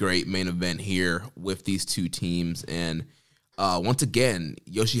very great main event here with these two teams. And once again,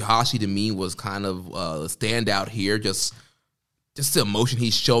 Yoshihashi to me was kind of a standout here. Just the emotion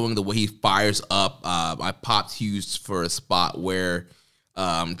he's showing, the way he fires up. I popped Hughes for a spot where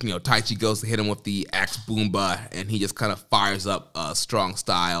Taichi goes to hit him with the Axe Boomba, and he just kind of fires up strong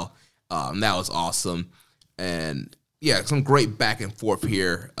style. That was awesome. And yeah, some great back and forth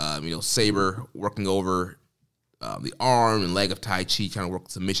here. Sabre working over the arm and leg of Taichi, trying to work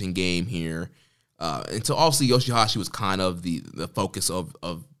the submission game here. And so obviously Yoshihashi was kind of the focus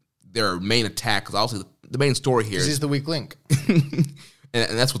of their main attack, because obviously the main story here. He's the weak link.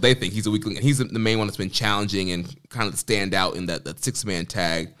 And that's what they think. He's a weak link. And he's the main one that's been challenging and kind of stand out in that six-man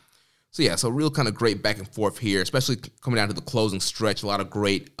tag. So yeah, so real kind of great back and forth here, especially coming down to the closing stretch. A lot of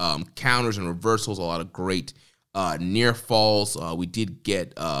great counters and reversals, a lot of great near falls. We did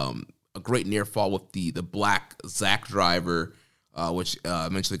get a great near fall with the black Zack driver, which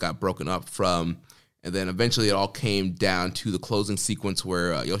eventually got broken up from. And then eventually it all came down to the closing sequence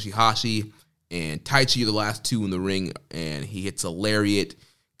where Yoshihashi and Taichi are the last two in the ring, and he hits a lariat,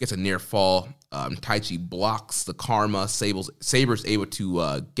 gets a near fall. Taichi blocks the karma. Sabre's able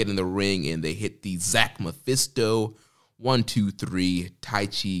to get in the ring, and they hit the Zack Mephisto. 1, 2, 3.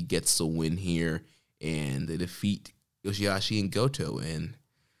 Taichi gets the win here, and they defeat Yoshihashi and Goto. And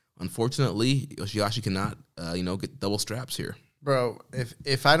unfortunately, Yoshihashi cannot, get double straps here. Bro,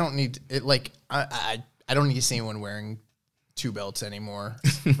 if I don't need it, I don't need to see anyone wearing 2 belts anymore.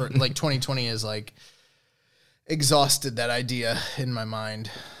 For 2020 is exhausted that idea in my mind.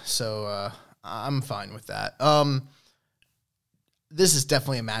 So I'm fine with that. This is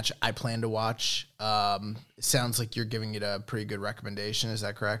definitely a match I plan to watch. It sounds like you're giving it a pretty good recommendation. Is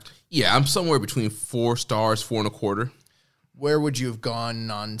that correct? Yeah, I'm somewhere between 4 stars, 4.25. Where would you have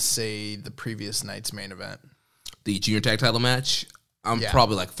gone on, say, the previous night's main event? The junior tag title match, I'm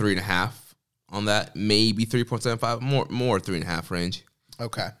probably 3.5 on that. Maybe 3.75, more 3.5 range.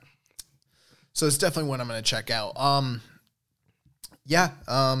 Okay. So it's definitely one I'm going to check out.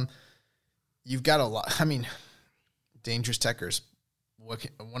 You've got a lot. I mean, Dangerous Tekkers,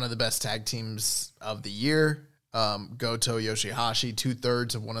 one of the best tag teams of the year. Goto, Yoshihashi,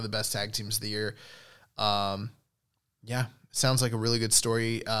 2/3 of one of the best tag teams of the year. Sounds like a really good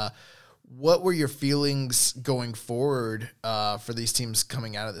story. What were your feelings going forward for these teams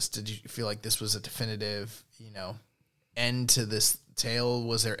coming out of this? Did you feel like this was a definitive, end to this tale?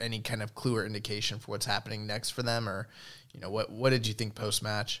 Was there any kind of clue or indication for what's happening next for them? Or, what did you think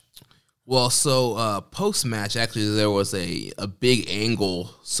post-match? Well, so post-match, actually, there was a big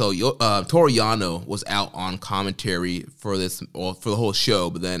angle. So Toru Yano was out on commentary for the whole show,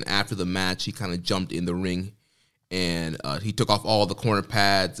 but then after the match, he kind of jumped in the ring. And he took off all the corner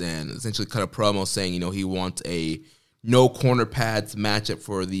pads and essentially cut a promo saying, he wants a no corner pads matchup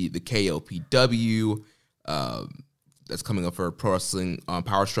for the KOPW. That's coming up for Pro Wrestling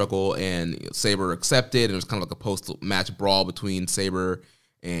Power Struggle. And Sabre accepted. And it was kind of like a post-match brawl between Sabre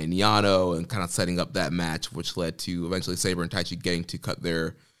and Yano and kind of setting up that match, which led to eventually Sabre and Taichi getting to cut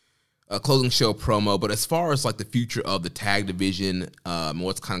their a closing show promo. But as far as like the future of the tag division,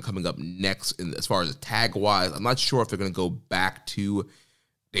 what's kind of coming up next, as far as tag wise, I'm not sure if they're going to go back to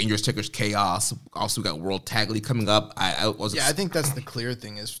Dangerous Tekkers Chaos. Also, we got World Tag League coming up. I think that's the clear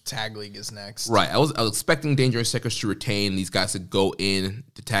thing is Tag League is next. Right. I was expecting Dangerous Tekkers to retain, these guys to go in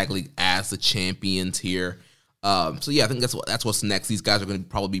to Tag League as the champions here. I think that's what's next. These guys are going to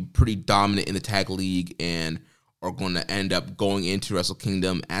probably be pretty dominant in the Tag League and are going to end up going into Wrestle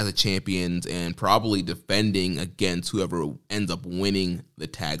Kingdom as the champions and probably defending against whoever ends up winning the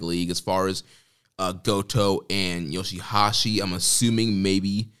Tag League. As far as Goto and Yoshihashi, I'm assuming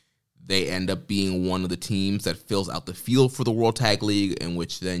maybe they end up being one of the teams that fills out the field for the World Tag League, in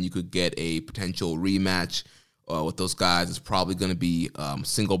which then you could get a potential rematch with those guys. It's probably going to be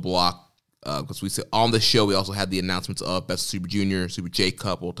single block, because we said on the show we also had the announcements of Best of Super Junior, Super J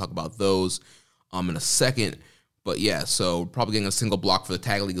Cup. We'll talk about those in a second. But yeah, so probably getting a single block for the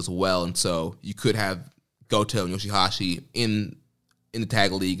Tag League as well. And so you could have Goto and Yoshihashi in the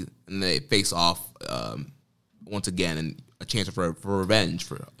Tag League, and they face off once again, and a chance for revenge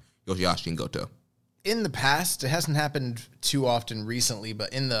for Yoshihashi and Goto. In the past, it hasn't happened too often recently,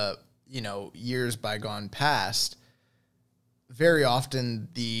 but in the years bygone past, very often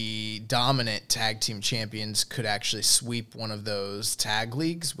the dominant tag team champions could actually sweep one of those tag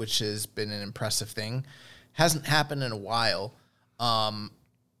leagues, which has been an impressive thing. Hasn't happened in a while. I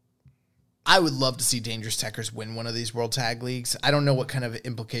would love to see Dangerous Tekkers win one of these World Tag Leagues. I don't know what kind of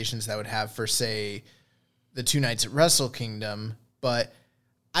implications that would have for, say, the 2 nights at Wrestle Kingdom, but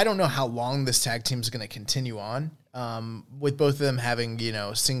I don't know how long this tag team is going to continue on. With both of them having,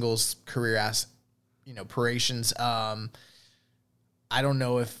 singles career parations. I don't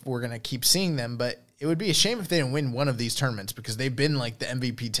know if we're going to keep seeing them, but it would be a shame if they didn't win one of these tournaments, because they've been like the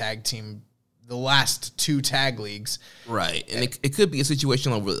MVP tag team the last 2 tag leagues. Right. And it could be a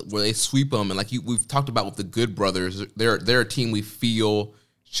situation where they sweep them. And like we've talked about with the Good Brothers, they're a team we feel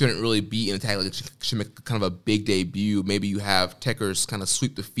shouldn't really be in a tag league, should make kind of a big debut. Maybe you have Tekkers kind of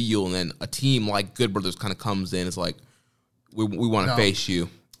sweep the field, and then a team like Good Brothers kind of comes in. It's like, we want to face you.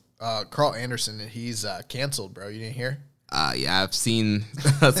 Carl Anderson, he's canceled, bro. You didn't hear? Yeah, I've seen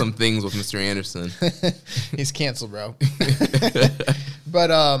some things with Mr. Anderson. He's canceled, bro. But,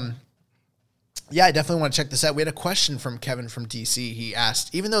 yeah, I definitely want to check this out. We had a question from Kevin from DC. He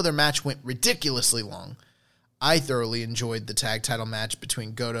asked, even though their match went ridiculously long, I thoroughly enjoyed the tag title match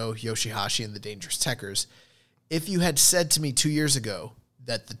between Goto, Yoshihashi, and the Dangerous Tekkers. If you had said to me 2 years ago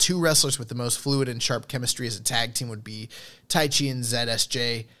that the 2 wrestlers with the most fluid and sharp chemistry as a tag team would be Taichi and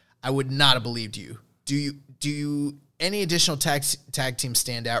ZSJ, I would not have believed you. Do you any additional tag teams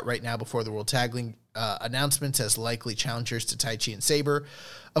stand out right now before the World Tag League announcements as likely challengers to Taichi and Sabre?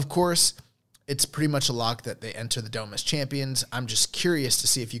 Of course, it's pretty much a lock that they enter the Dome as champions. I'm just curious to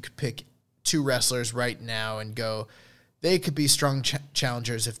see if you could pick 2 wrestlers right now and go, they could be strong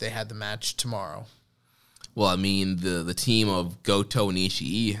challengers if they had the match tomorrow. Well, I mean, the team of Goto and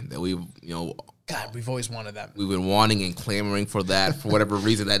Ishii that we've always wanted that. We've been wanting and clamoring for that. For whatever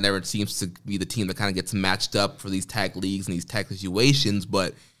reason, that never seems to be the team that kind of gets matched up for these tag leagues and these tag situations.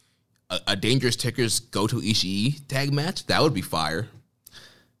 But a Dangerous Tekkers Goto Ishii tag match, that would be fire.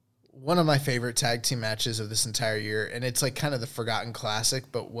 One of my favorite tag team matches of this entire year, and it's like kind of the forgotten classic,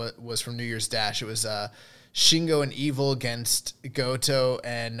 but what was from New Year's Dash. It was Shingo and Evil against Goto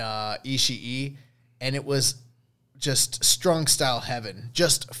and Ishii, and it was just strong style heaven,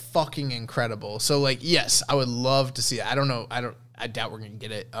 just fucking incredible. So like, yes, I would love to see it. I don't know. I doubt we're gonna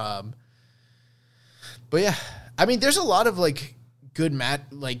get it. But yeah, I mean, there's a lot of like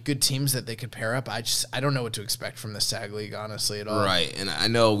good teams that they could pair up. I don't know what to expect from this tag league, honestly, at all. Right, and I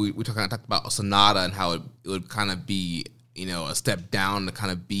know we talked about Sonata and how it would kind of be, a step down to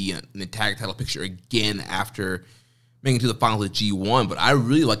kind of be in the tag title picture again after making it to the finals of G1. But I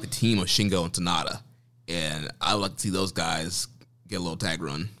really like the team of Shingo and Sonata, and I would like to see those guys get a little tag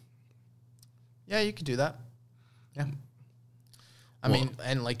run. Yeah, you could do that. Yeah, I mean,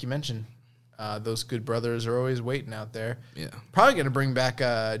 and like you mentioned, those Good Brothers are always waiting out there. Yeah. Probably going to bring back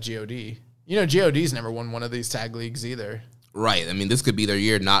GOD. GOD's never won one of these tag leagues either. Right. I mean, this could be their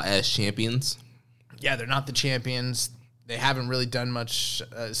year not as champions. Yeah, they're not the champions. They haven't really done much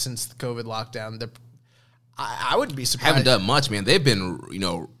since the COVID lockdown. I wouldn't be surprised. Haven't done much, man. They've been,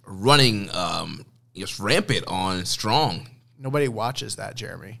 running just rampant on Strong. Nobody watches that,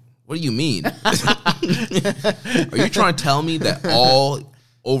 Jeremy. What do you mean? Are you trying to tell me that all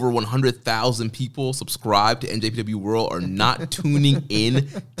over 100,000 people subscribed to NJPW World are not tuning in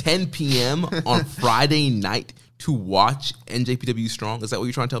 10 p.m. on Friday night to watch NJPW Strong? Is that what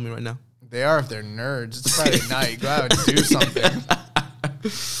you're trying to tell me right now? They are if they're nerds. It's Friday night. Go out and do something.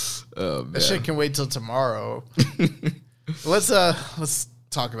 That shit can wait till tomorrow. Let's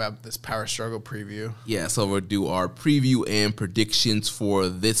talk about this Power Struggle preview. Yeah, so we'll do our preview and predictions for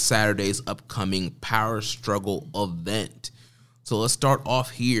this Saturday's upcoming Power Struggle event. So let's start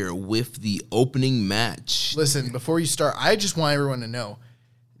off here with the opening match. Listen, before you start, I just want everyone to know,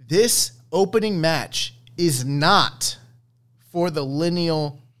 this opening match is not for the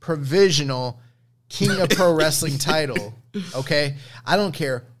lineal provisional King of Pro Wrestling title, okay? I don't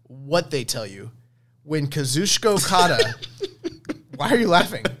care what they tell you. When Kazuchika Okada... Why are you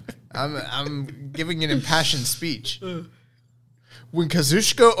laughing? I'm giving an impassioned speech. When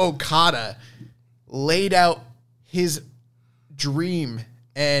Kazuchika Okada laid out his dream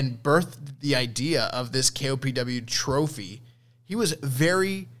and birthed the idea of this KOPW trophy, he was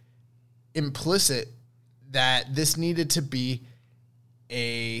very implicit that this needed to be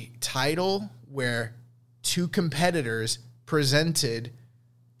a title where two competitors presented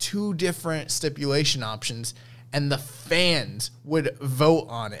two different stipulation options and the fans would vote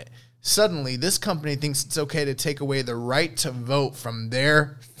on it. Suddenly, this company thinks it's okay to take away the right to vote from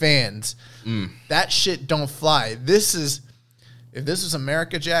their fans. That shit don't fly. If this was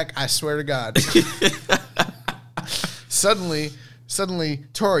America, Jack, I swear to God. Suddenly,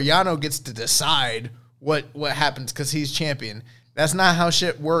 Toru Yano gets to decide what happens because he's champion. That's not how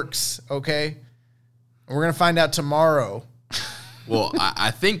shit works, okay? We're going to find out tomorrow. Well,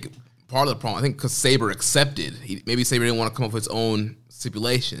 I think... part of the problem, I think, because Sabre accepted. Maybe Sabre didn't want to come up with his own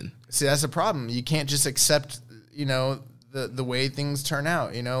stipulation. See, that's the problem. You can't just accept, the way things turn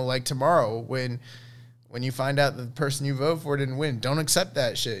out. Like tomorrow when you find out the person you vote for didn't win, don't accept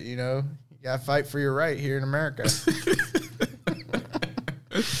that shit. You gotta fight for your right here in America.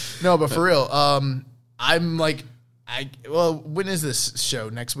 No, but for real, I'm like, when is this show?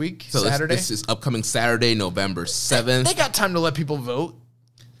 Next week? So Saturday? This is upcoming Saturday, November 7th. They got time to let people vote.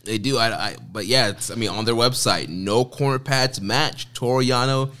 They do, but yeah, on their website, no corner pads match. Toru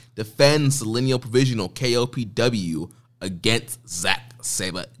Yano defends the lineal provisional KOPW against Zack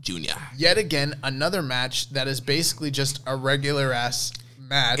Sabre Jr. Yet again, another match that is basically just a regular ass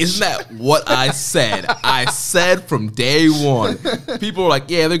match. Isn't that what I said? I said from day one. People were like,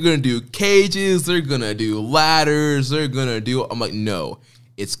 yeah, they're going to do cages, they're going to do ladders, they're going to do... I'm like, no,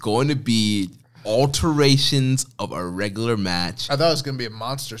 it's going to be... alterations of a regular match. I thought it was going to be a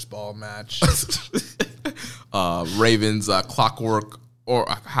Monsters Ball match. Ravens Clockwork or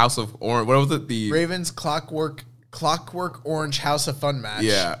House of Orange. What was it? The Ravens Clockwork Orange House of Fun match.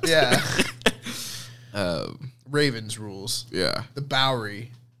 Yeah. Ravens rules. Yeah. The Bowery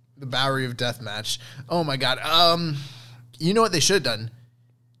of Death match. Oh my God. You know what they should have done?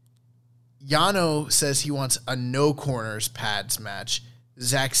 Yano says he wants a no corners pads match.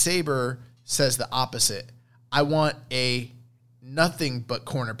 Zack Sabre says the opposite. I want a nothing but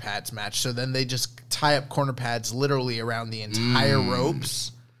corner pads match. So then they just tie up corner pads literally around the entire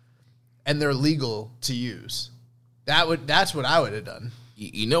ropes, and they're legal to use. That's what I would have done.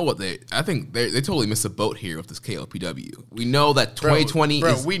 You know what I think they totally missed a boat here with this KOPW. We know that 2020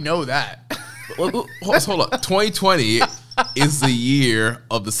 is... we know that. Hold up. 2020 is the year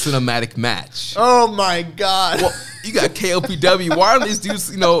of the cinematic match. Oh my God. Well, you got KOPW. Why aren't these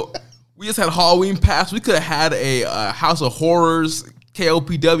dudes, we just had Halloween Pass. We could have had a House of Horrors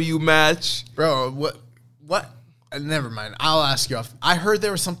KOPW match. Bro, what? Never mind. I'll ask you off. I heard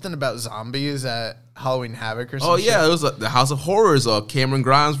there was something about zombies at Halloween Havoc or something. Oh, yeah. It was the House of Horrors, Cameron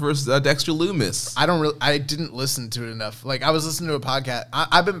Grimes versus Dexter Loomis. I didn't listen to it enough. Like, I was listening to a podcast.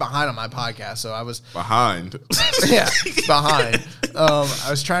 I've been behind on my podcast, so I was... Behind. Yeah, behind. I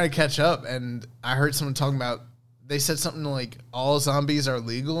was trying to catch up, and I heard someone talking about... They said something like, all zombies are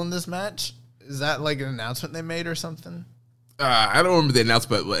legal in this match? Is that like an announcement they made or something? I don't remember the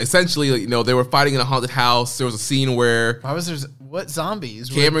announcement, but essentially, they were fighting in a haunted house. There was a scene where... What zombies?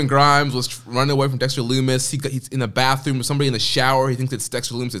 Cameron Grimes was running away from Dexter Loomis. He's in the bathroom with somebody in the shower. He thinks it's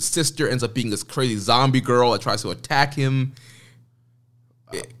Dexter Loomis' sister. Ends up being this crazy zombie girl that tries to attack him.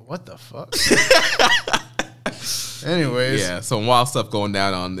 What the fuck? Anyways. Yeah, some wild stuff going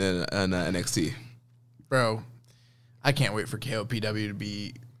down on NXT. Bro, I can't wait for KOPW to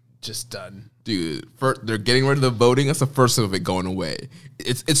be just done. Dude, they're getting rid of the voting. That's the first of it going away.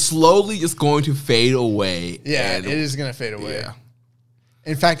 It's slowly just going to fade away. Yeah, it is going to fade away. Yeah.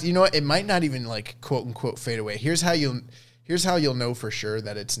 In fact, you know what? It might not even like quote unquote fade away. Here's how you'll know for sure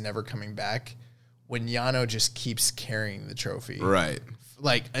that it's never coming back. When Yano just keeps carrying the trophy. Right.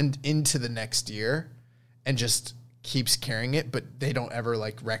 Like into the next year and just keeps carrying it, but they don't ever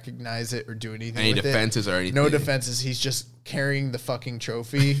like recognize it or do anything Any with defenses it. Or anything. No defenses. He's just carrying the fucking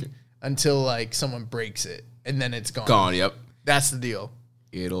trophy until like someone breaks it and then it's gone. Yep. That's the deal.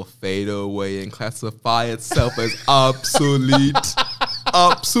 It'll fade away and classify itself as obsolete.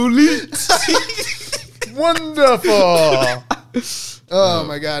 Obsolete. Wonderful. Oh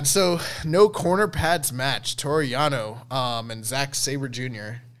my God. So no corner pads match. Toru Yano and Zack Sabre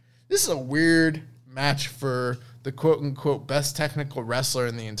Jr. This is a weird match for the quote unquote best technical wrestler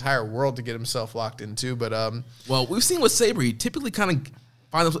in the entire world to get himself locked into. But well, we've seen with Sabre, he typically kind of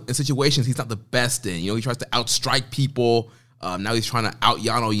finds himself in situations he's not the best in. You know, he tries to outstrike people. Now he's trying to out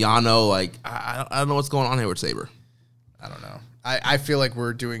Yano. Like, I don't know what's going on here with Sabre. I don't know. I feel like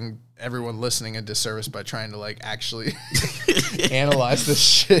we're doing everyone listening a disservice by trying to like actually analyze this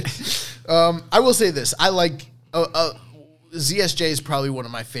shit. I will say this. I like ZSJ is probably one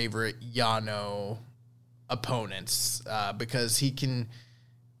of my favorite Yano opponents because he can,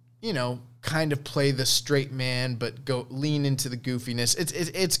 you know, kind of play the straight man but go lean into the goofiness.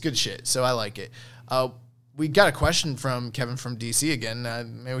 It's good shit. So I like it. We got a question from Kevin from DC again.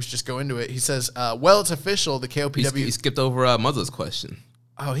 Maybe we should just go into it. He says, well, it's official. The KOPW... He skipped over Muzza's question.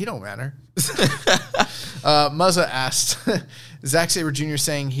 Oh, he don't matter. Muzza asked, Zack Sabre Jr.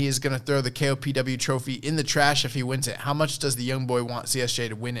 saying he is going to throw the KOPW trophy in the trash if he wins it. How much does the young boy want CSJ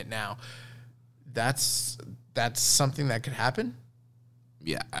to win it now? That's something that could happen?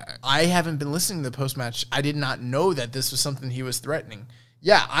 Yeah. I haven't been listening to the post-match. I did not know that this was something he was threatening.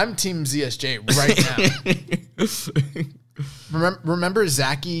 Yeah, I'm Team ZSJ right now. Remember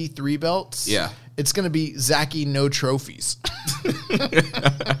Zacky 3 belts? Yeah. It's going to be Zacky no trophies.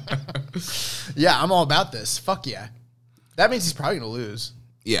 Yeah, I'm all about this. Fuck yeah. That means he's probably going to lose.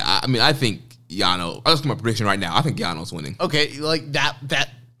 Yeah, I mean, I think Yano... I'll just do my prediction right now. I think Yano's winning. Okay, like that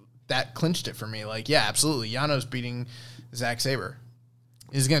clinched it for me. Like, yeah, absolutely. Yano's beating Zack Sabre.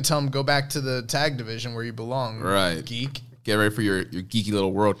 He's going to tell him, go back to the tag division where you belong, right, geek. Get ready for your geeky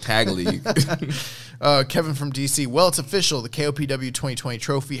little world tag league. Kevin from DC. Well, it's official. The KOPW 2020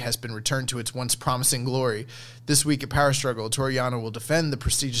 trophy has been returned to its once promising glory. This week at Power Struggle, Toru Yano will defend the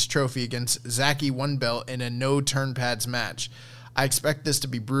prestigious trophy against Zacky 1 belt in a no turn pads match. I expect this to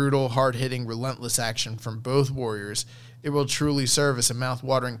be brutal, hard-hitting, relentless action from both warriors. It will truly serve as a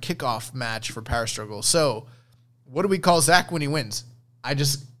mouth-watering kickoff match for Power Struggle. So, what do we call Zack when he wins?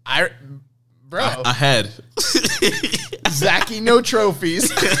 Bro. Ahead. Zacky, no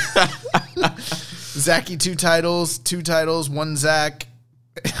trophies. Zacky, 2 titles, 1 Zack.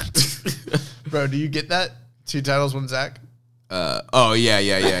 Bro, do you get that? 2 titles, 1 Zack? Yeah. Oh,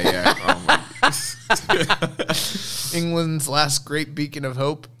 England's last great beacon of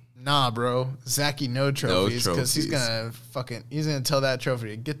hope. Nah, bro. Zacky, no trophies. Because he's gonna tell that trophy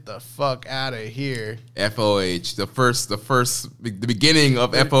to get the fuck out of here. FOH. The beginning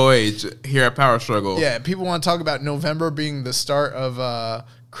of FOH here at Power Struggle. Yeah, people want to talk about November being the start of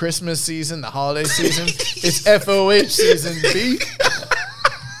Christmas season, the holiday season. It's FOH season, B.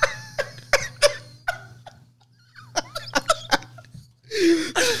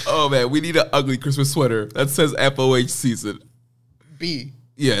 Oh, man, we need an ugly Christmas sweater that says FOH season. B.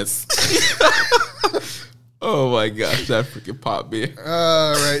 Yes. Oh, my gosh, that freaking popped me.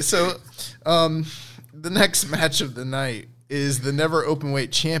 All right, so the next match of the night is the Never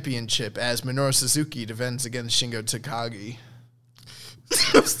Openweight Championship as Minoru Suzuki defends against Shingo Takagi.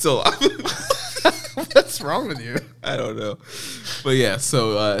 I'm still... What's wrong with you? I don't know. But yeah,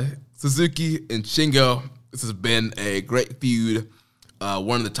 so Suzuki and Shingo, this has been a great feud.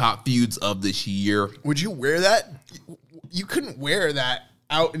 One of the top feuds of this year. Would you wear that? You couldn't wear that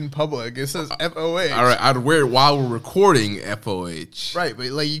out in public. It says FOH. All right, I'd wear it while we're recording FOH. Right, but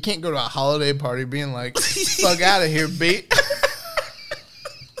like you can't go to a holiday party being like, fuck out of here, bait.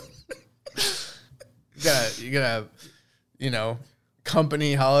 You gotta,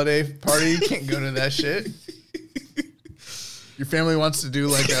 company holiday party. You can't go to that shit. Your family wants to do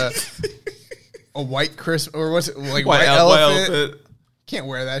like a white Christmas, or what's it, like white elephant. Can't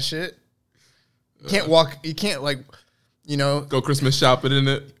wear that shit. You can't walk. You can't go Christmas shopping in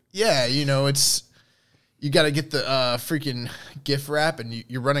it. Yeah, it's you got to get the freaking gift wrap, and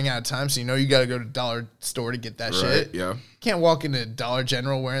you're running out of time, so you got to go to dollar store to get that shit. Yeah, can't walk into Dollar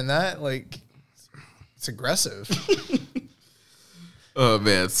General wearing that. Like, it's aggressive. Oh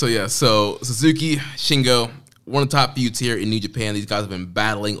man, so Suzuki, Shingo, one of the top feuds here in New Japan. These guys have been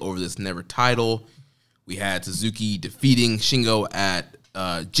battling over this Never title. We had Suzuki defeating Shingo at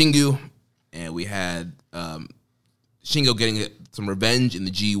Jingu, and we had Shingo getting some revenge in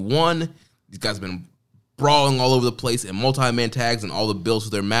the G1. These guys have been brawling all over the place in multi-man tags and all the builds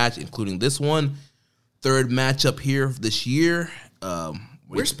for their match, including this one. Third matchup here this year.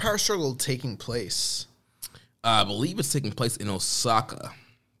 Where's Power Struggle taking place? I believe it's taking place in Osaka.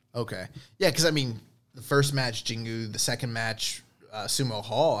 Okay. Yeah, because, the first match, Jingu, the second match, Sumo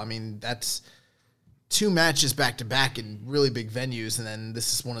Hall. I mean, that's 2 matches back-to-back in really big venues, and then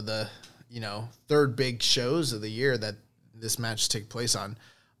this is one of the, third big shows of the year that this match take place on.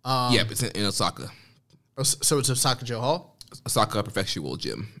 It's in Osaka. So it's Osaka Joe Hall? Osaka Prefectural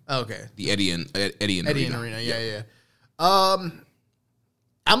Gym. Oh, okay. The Eddie Arena. Yeah.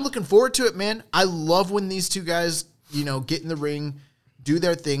 I'm looking forward to it, man. I love when these two guys, get in the ring, do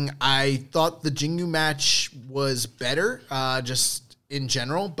their thing. I thought the Jingu match was better, just in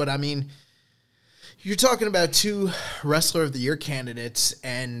general. But, I mean, you're talking about 2 Wrestler of the Year candidates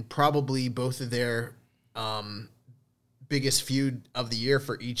and probably both of their biggest feud of the year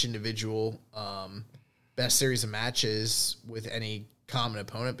for each individual best series of matches with any common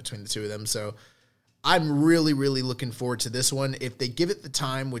opponent between the 2 of them. So I'm really, really looking forward to this one. If they give it the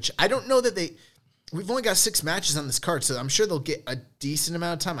time, which I don't know that we've only got 6 matches on this card, so I'm sure they'll get a decent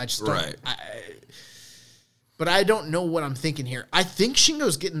amount of time. I just don't. Right. But I don't know what I'm thinking here. I think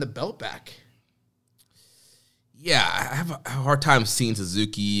Shingo's getting the belt back. Yeah, I have a hard time seeing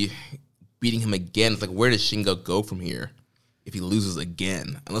Suzuki beating him again. It's like, where does Shingo go from here if he loses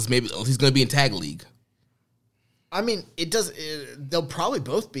again? Unless he's going to be in Tag League. I mean, they'll probably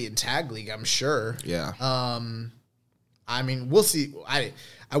both be in Tag League, I'm sure. Yeah. I mean, we'll see.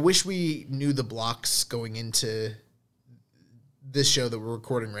 I wish we knew the blocks going into this show that we're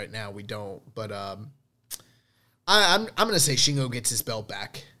recording right now. We don't, but I'm going to say Shingo gets his belt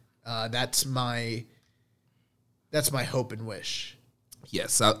back. That's my hope and wish.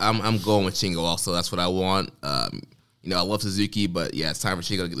 Yes, I'm going with Shingo also. That's what I want. I love Suzuki, but yeah, it's time for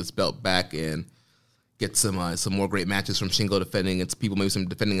Shingo to get this belt back and get some more great matches from Shingo defending against people, maybe some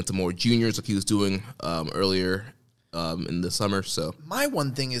defending against some more juniors like he was doing earlier in the summer. So my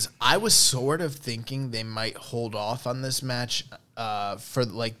one thing is I was sort of thinking they might hold off on this match for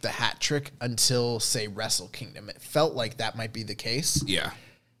like the hat trick until, say, Wrestle Kingdom. It felt like that might be the case. Yeah.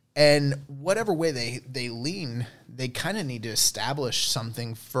 And whatever way they lean, they kind of need to establish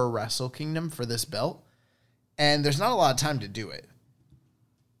something for Wrestle Kingdom for this belt. And there's not a lot of time to do it.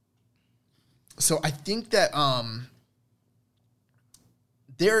 So I think that I'm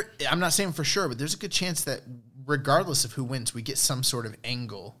not saying for sure, but there's a good chance that regardless of who wins, we get some sort of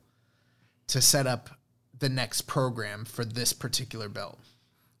angle to set up the next program for this particular belt.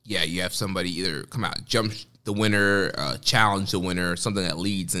 Yeah, you have somebody either come out, jump the winner, challenge the winner, something that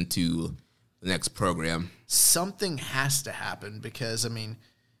leads into the next program. Something has to happen because, I mean,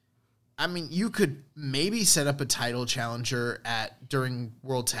 you could maybe set up a title challenger during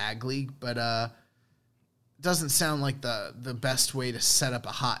World Tag League, but it doesn't sound like the best way to set up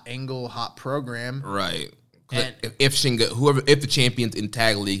a hot program. Right. And if the champion's in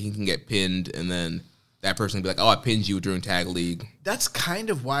Tag League, he can get pinned, and then that person can be like, "Oh, I pinned you during Tag League." That's kind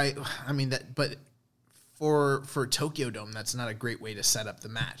of why. I mean that, but for Tokyo Dome, that's not a great way to set up the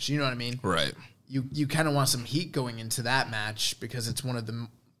match. You know what I mean? Right. You kind of want some heat going into that match because it's one of the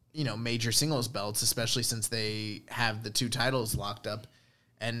major singles belts, especially since they have the 2 titles locked up,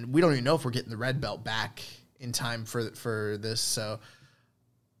 and we don't even know if we're getting the red belt back in time for this. So,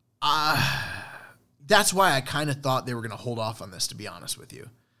 that's why I kind of thought they were going to hold off on this, to be honest with you.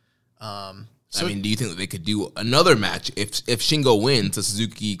 Do you think that they could do another match if Shingo wins? Does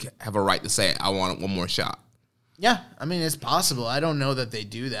Suzuki have a right to say, "I want one more shot"? Yeah, I mean it's possible. I don't know that they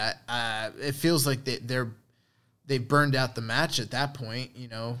do that. It feels like they've burned out the match at that point,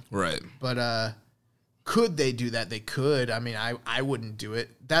 Right. But could they do that? They could. I mean, I wouldn't do it.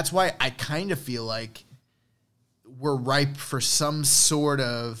 That's why I kind of feel like we're ripe for some sort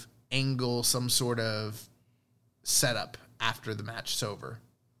of angle, some sort of setup after the match is over.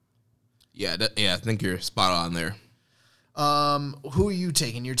 Yeah, I think you're spot on there. Who are you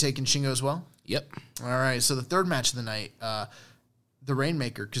taking? You're taking Shingo as well? Yep. All right, so the third match of the night, the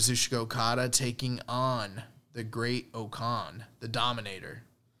Rainmaker, Kazuchika Okada, taking on the Great Okan, the Dominator.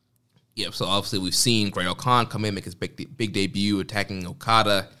 Yep, so obviously we've seen Great Okan come in, make his big debut, attacking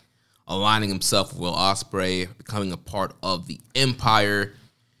Okada, aligning himself with Will Ospreay, becoming a part of the Empire.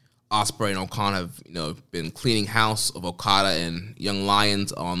 Ospreay and Okan have, been cleaning house of Okada and Young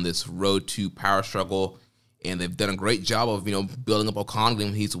Lions on this road to power struggle, and they've done a great job of, building up Okan,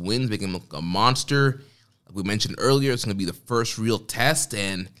 getting him his wins, making him look a monster. Like we mentioned earlier, it's going to be the first real test,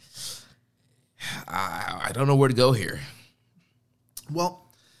 and I don't know where to go here. Well,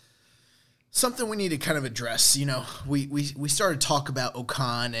 something we need to kind of address. We started to talk about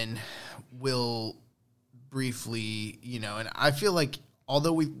Okan and Will briefly, and I feel like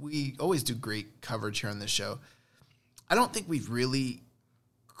although we always do great coverage here on this show, I don't think we've really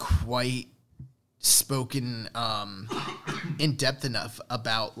quite spoken in depth enough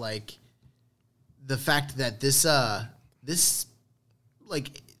about like the fact that this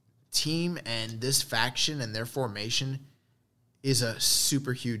team and this faction and their formation is a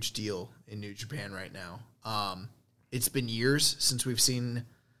super huge deal in New Japan right now. It's been years since we've seen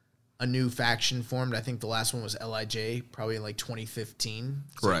a new faction formed. I think the last one was LIJ, probably in 2015.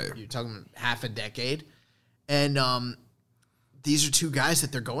 So right. You're talking half a decade. And these are two guys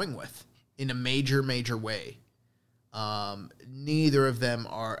that they're going with in a major, major way. Neither of them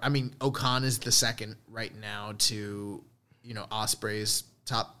are... I mean, Okan is the second right now to, Ospreay's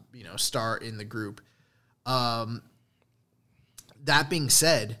top, star in the group. That being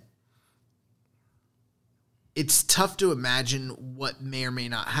said, it's tough to imagine what may or may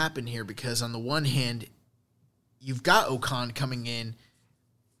not happen here because on the one hand, you've got Okan coming in.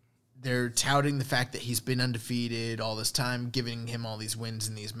 They're touting the fact that he's been undefeated all this time, giving him all these wins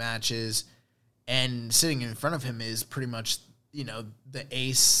in these matches. And sitting in front of him is pretty much, the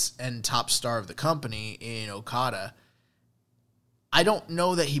ace and top star of the company in Okada. I don't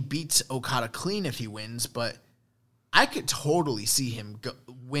know that he beats Okada clean if he wins, but I could totally see him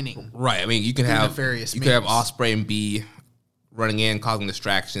winning. Right. I mean, you could have Ospreay and B running in, causing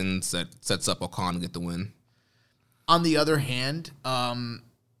distractions that sets up Okan to get the win. On the other hand,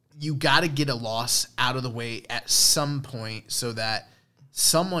 you got to get a loss out of the way at some point so that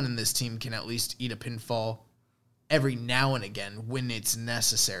someone in this team can at least eat a pinfall every now and again when it's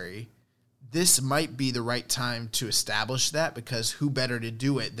necessary. This might be the right time to establish that because who better to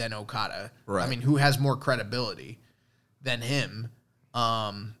do it than Okada? Right. I mean, who has more credibility than him?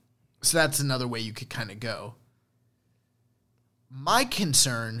 So that's another way you could kind of go. My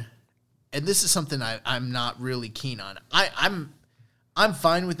concern, and this is something I'm not really keen on. I'm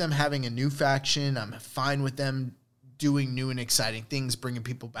fine with them having a new faction. I'm fine with them doing new and exciting things, bringing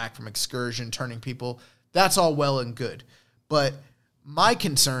people back from excursion, turning people. That's all well and good. But my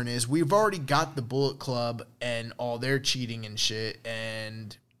concern is we've already got the Bullet Club and all their cheating and shit,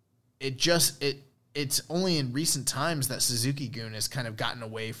 and it's only in recent times that Suzuki-gun has kind of gotten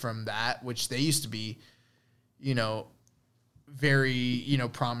away from that, which they used to be, very,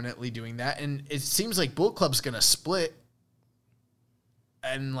 prominently doing that. And it seems like Bullet Club's going to split,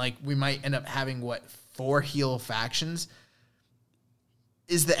 and we might end up having 4 heel factions.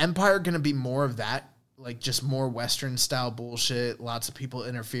 Is the Empire going to be more of that? Just more Western style bullshit, lots of people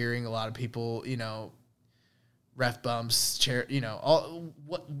interfering, a lot of people, ref bumps,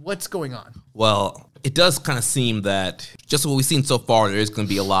 what's going on? Well, it does kind of seem that just what we've seen so far, there is going to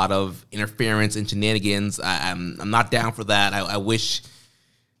be a lot of interference and shenanigans. I'm not down for that. I wish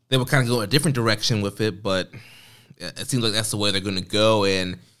they would kind of go a different direction with it, but it seems like that's the way they're going to go.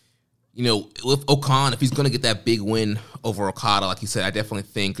 And with Okan, if he's going to get that big win over Okada, like you said, I definitely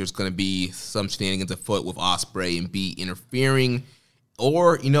think there's going to be some shenanigans afoot with Ospreay and B interfering.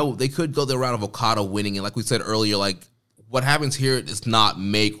 Or, they could go the route of Okada winning. And like we said earlier, what happens here does not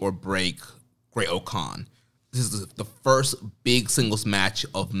make or break Great Okan. This is the first big singles match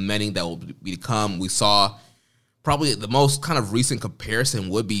of many that will be to come. We saw probably the most kind of recent comparison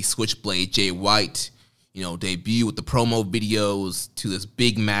would be Switchblade Jay White, debut with the promo videos to this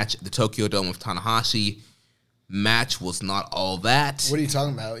big match at the Tokyo Dome with Tanahashi. Match was not all that. What are you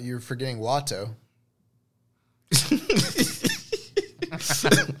talking about? You're forgetting Watto.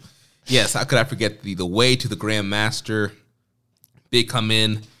 Yes, how could I forget the way to the Grandmaster? Big come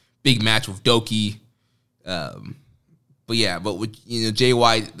in, big match with Doki. But with Jay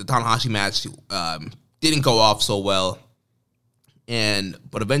White, the Tanahashi match didn't go off so well,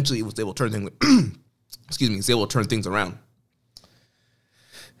 but eventually it was able to turn things. He's able to turn things around.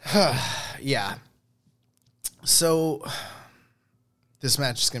 Yeah. So this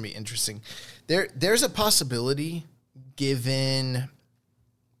match is going to be interesting. There's a possibility, given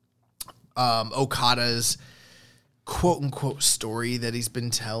Okada's quote-unquote story that he's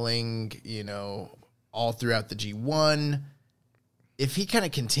been telling, all throughout the G1, if he kind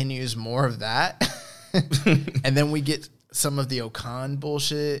of continues more of that, and then we get some of the Okan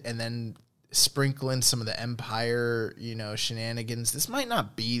bullshit, and then sprinkle in some of the Empire, shenanigans. This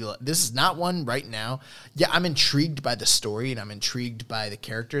is not one right now. Yeah, I'm intrigued by the story and I'm intrigued by the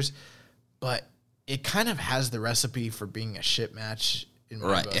characters, but it kind of has the recipe for being a shit match in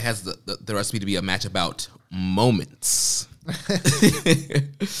my book. It has the recipe to be a match about moments.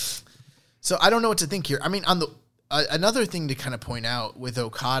 So I don't know what to think here. I mean, on the another thing to kind of point out with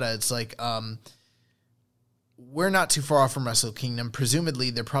Okada, it's we're not too far off from Wrestle Kingdom.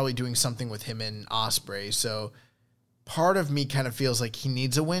 Presumably, they're probably doing something with him and Ospreay. So part of me kind of feels like he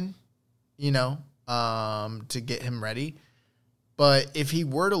needs a win, to get him ready. But if he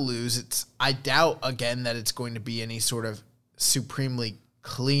were to lose, I doubt, again, that it's going to be any sort of supremely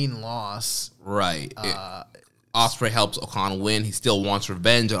clean loss. Right. Ospreay helps Okan win. He still wants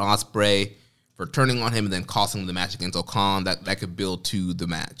revenge on Ospreay for turning on him and then costing him the match against Okan. That could build to the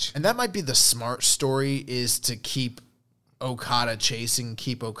match. And that might be the smart story, is to keep Okada chasing,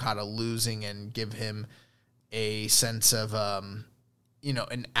 keep Okada losing, and give him a sense of,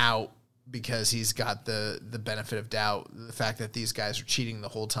 an out, because he's got the benefit of doubt, the fact that these guys are cheating the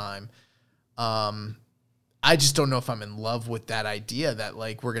whole time. I just don't know if I'm in love with that idea that,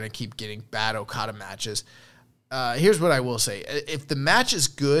 like, we're going to keep getting bad Okada matches. Here's what I will say. If the match is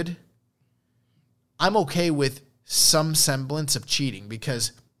good, I'm okay with some semblance of cheating,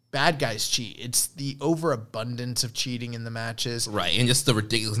 because bad guys cheat. It's the overabundance of cheating in the matches. Right, and just the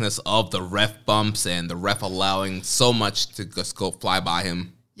ridiculousness of the ref bumps and the ref allowing so much to just go fly by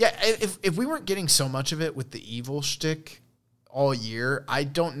him. Yeah, if we weren't getting so much of it with the evil shtick all year, I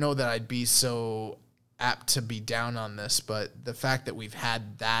don't know that I'd be so apt to be down on this, but the fact that we've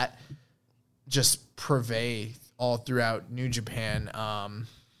had that just pervade all throughout New Japan, I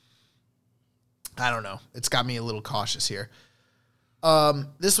don't know. It's got me a little cautious here.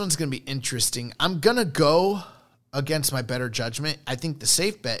 This one's going to be interesting. I'm going to go against my better judgment. I think the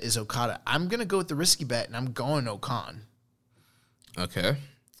safe bet is Okada. I'm going to go with the risky bet, and I'm going Okan. Okay.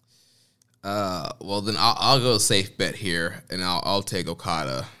 Well, then I'll go safe bet here, and I'll take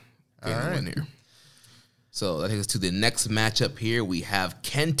Okada getting the win here. So that takes us to the next matchup here. We have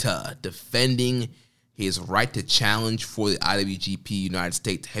Kenta defending his right to challenge for the IWGP United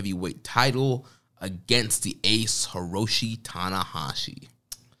States Heavyweight title against the ace Hiroshi Tanahashi.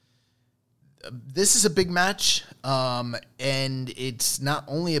 This is a big match, and it's not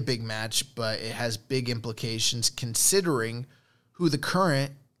only a big match, but it has big implications considering who the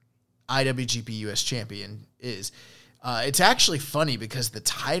current IWGP US champion is. It's actually funny because the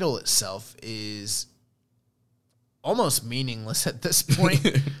title itself is almost meaningless at this point.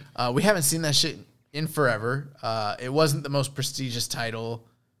 We haven't seen that shit in forever. It wasn't the most prestigious title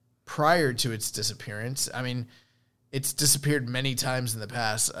prior to its disappearance. I mean, it's disappeared many times in the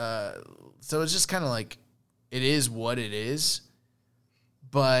past. So it's just kind of like, it is what it is.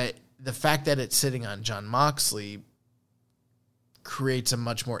 But the fact that it's sitting on Jon Moxley creates a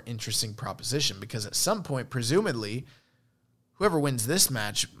much more interesting proposition, because at some point, presumably, whoever wins this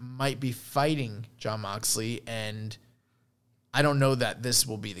match might be fighting Jon Moxley, and I don't know that this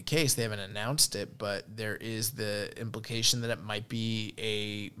will be the case. They haven't announced it, but there is the implication that it might be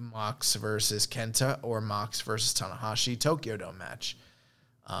a Mox versus Kenta or Mox versus Tanahashi Tokyo Dome match.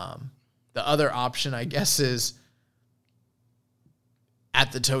 The other option, I guess, is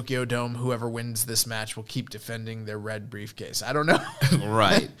at the Tokyo Dome, whoever wins this match will keep defending their red briefcase. I don't know.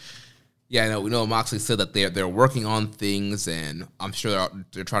 Right. Yeah, I know. We know Moxley said that they're working on things, and I'm sure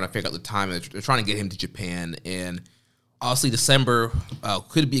they're trying to figure out the time. They're trying to get him to Japan, and obviously December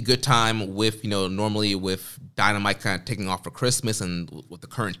could be a good time with, normally with Dynamite kind of taking off for Christmas, and with the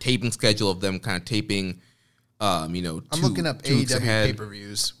current taping schedule of them kind of taping, I'm looking up AEW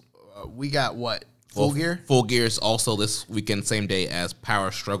pay-per-views. We got what? Full Gear? Full Gear is also this weekend, same day as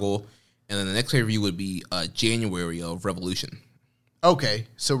Power Struggle. And then the next pay-per-view would be January of Revolution. Okay,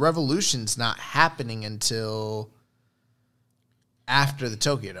 so Revolution's not happening until after the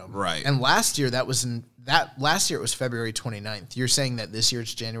Tokyo Dome. Right. And last year it was February 29th. You're saying that this year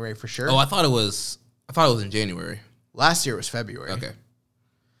it's January for sure? Oh, I thought it was in January. Last year it was February. Okay.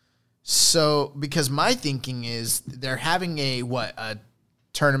 So, because my thinking is they're having a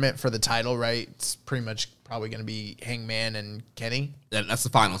tournament for the title, right? It's pretty much probably going to be Hangman and Kenny. That's the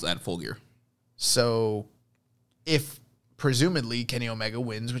finals at Full Gear. So, if presumably Kenny Omega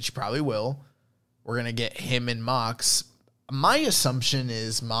wins, which he probably will, we're going to get him and Mox. My assumption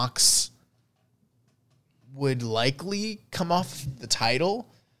is Mox would likely come off the title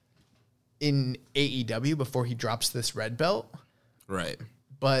in AEW before he drops this red belt. Right.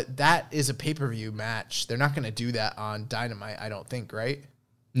 But that is a pay-per-view match. They're not going to do that on Dynamite, I don't think, right?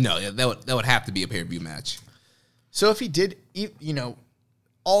 No, that would have to be a pay-per-view match. So if he did,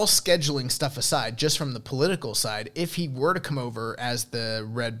 all scheduling stuff aside, just from the political side, if he were to come over as the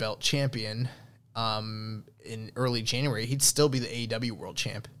red belt champion in early January, he'd still be the AEW world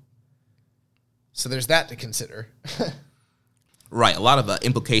champ. So there's that to consider. Right, a lot of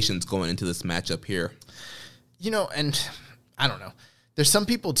implications going into this matchup here. And I don't know. There's some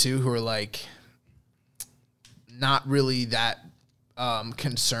people, too, who are, like, not really that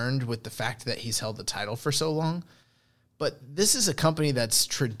concerned with the fact that he's held the title for so long. But this is a company that's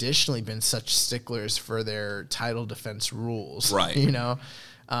traditionally been such sticklers for their title defense rules. Right.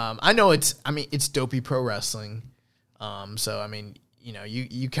 I know it's dopey pro wrestling. So,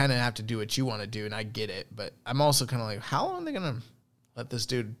 you kind of have to do what you want to do, and I get it. But I'm also kind of like, how long are they going to let this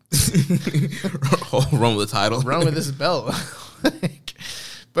dude run with the title. run with this belt.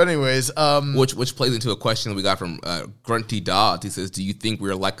 But anyways, which plays into a question that we got from Grunty Dodds. He says, "Do you think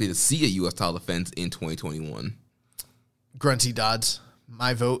we're likely to see a U.S. title defense in 2021?" Grunty Dodds,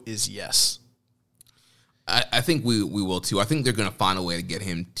 my vote is yes. I think we will too. I think they're going to find a way to get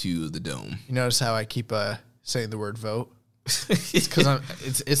him to the Dome. You notice how I keep saying the word vote? It's because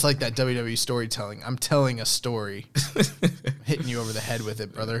it's like that WWE storytelling. I'm telling a story, hitting you over the head with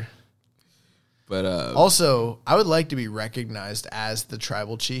it, brother. But also, I would like to be recognized as the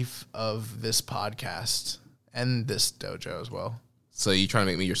tribal chief of this podcast and this dojo as well. So you trying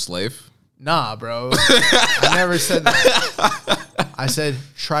to make me your slave? Nah, bro. I never said that. I said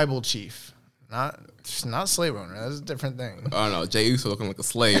tribal chief, not slave owner. That's a different thing. Oh no, Jey Uso looking like a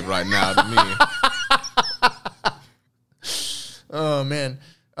slave right now to me. Oh man,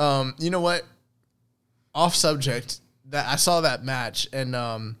 you know what? Off subject. That I saw that match and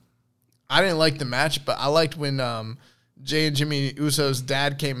I didn't like the match, but I liked when Jey and Jimmy Uso's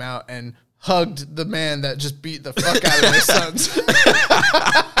dad came out and hugged the man that just beat the fuck out of his sons.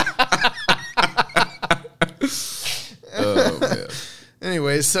 Oh man.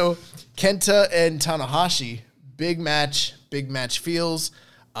 Anyways, so Kenta and Tanahashi, big match feels.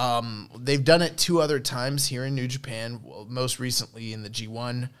 They've done it 2 other times here in New Japan, well, most recently in the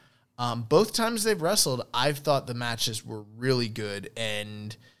G1. Both times they've wrestled, I've thought the matches were really good,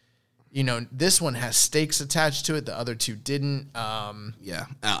 and you know, this one has stakes attached to it. The other 2 didn't. Yeah,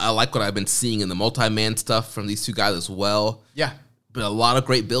 I like what I've been seeing in the multi-man stuff from these 2 guys as well. Yeah. But a lot of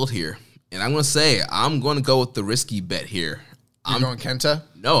great build here. And I'm going to say, I'm going to go with the risky bet here. I'm going Kenta?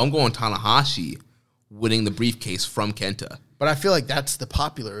 No, I'm going Tanahashi winning the briefcase from Kenta. But I feel like that's the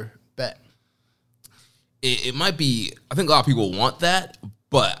popular bet. It might be, I think a lot of people want that,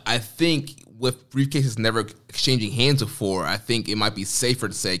 but I think with briefcases never exchanging hands before, I think it might be safer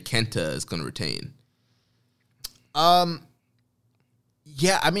to say Kenta is going to retain.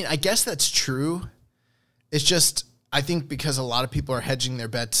 Yeah, I mean, I guess that's true. It's just, I think because a lot of people are hedging their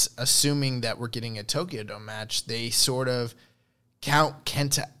bets, assuming that we're getting a Tokyo Dome match, they sort of count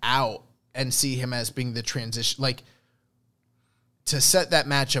Kenta out and see him as being the transition. Like, to set that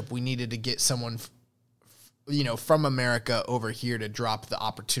matchup, we needed to get someone from America over here to drop the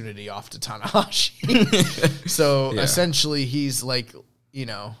opportunity off to Tanahashi. So yeah. Essentially he's like,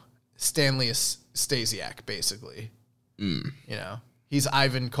 Stanley Stasiak, basically. He's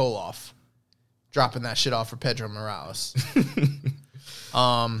Ivan Koloff dropping that shit off for Pedro Morales.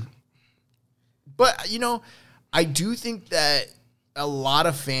 But, I do think that a lot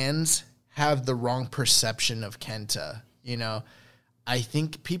of fans have the wrong perception of Kenta. I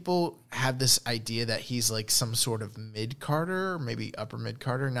think people have this idea that he's like some sort of mid-carder, maybe upper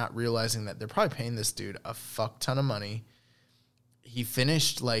mid-carder, not realizing that they're probably paying this dude a fuck ton of money. He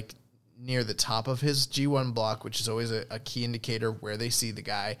finished like near the top of his G1 block, which is always a key indicator where they see the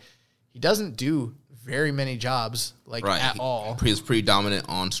guy. He doesn't do very many jobs at all. He's pretty dominant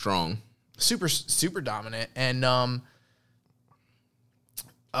on strong. Super, super dominant. And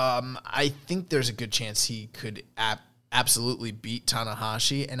I think there's a good chance he could absolutely beat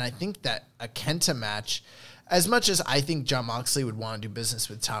Tanahashi. And I think that a Kenta match, as much as I think Jon Moxley would want to do business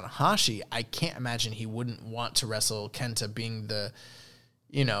with Tanahashi, I can't imagine he wouldn't want to wrestle Kenta, being the,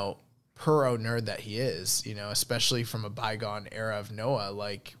 pro nerd that he is, especially from a bygone era of Noah,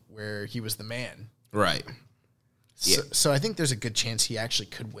 like where he was the man. Right. So I think there's a good chance he actually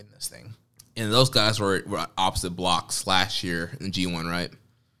could win this thing. And those guys were opposite blocks last year in G1, right?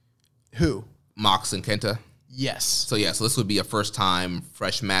 Who? Mox and Kenta. Yes. So this would be a first-time,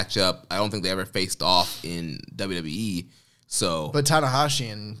 fresh matchup. I don't think they ever faced off in WWE. But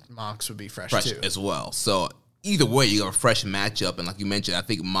Tanahashi and Mox would be fresh too. As well. So either way, you have a fresh matchup. And like you mentioned, I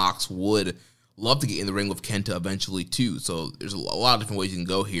think Mox would love to get in the ring with Kenta eventually too. So there's a lot of different ways you can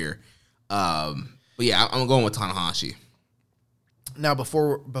go here. But yeah, I'm going with Tanahashi. Now,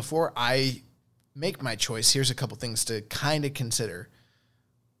 before I make my choice, here's a couple things to kind of consider.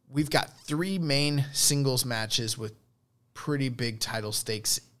 We've got 3 main singles matches with pretty big title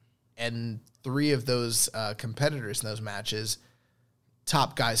stakes, and 3 of those competitors in those matches,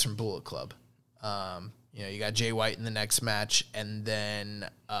 top guys from Bullet Club. You got Jay White in the next match, and then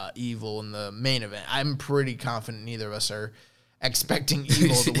Evil in the main event. I'm pretty confident neither of us are expecting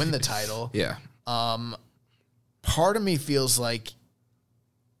Evil to win the title. Yeah. Part of me feels like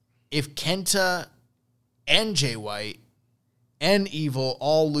if Kenta and Jay White and Evil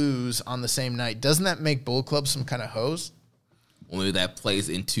all lose on the same night, doesn't that make Bullet Club some kind of hose? Only that plays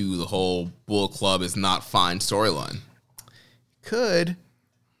into the whole Bullet Club is not fine storyline. Could,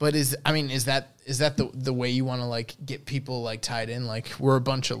 But is that the way you want to like get people like tied in? Like we're a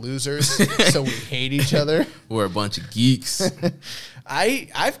bunch of losers, so we hate each other. We're a bunch of geeks.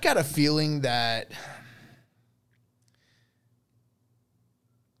 I've got a feeling that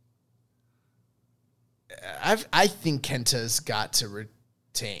I think Kenta's got to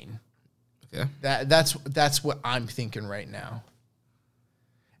retain. Okay. That's what I'm thinking right now.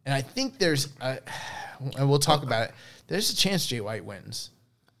 And I think and we'll talk about it. There's a chance Jay White wins.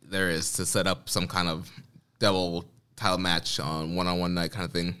 There is, to set up some kind of double title match on one-on-one night kind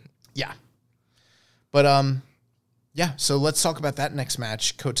of thing. Yeah. But, yeah, so let's talk about that next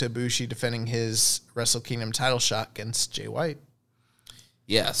match. Kota Ibushi defending his Wrestle Kingdom title shot against Jay White.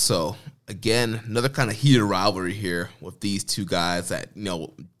 Yeah, so, again, another kind of heated rivalry here with these two guys that,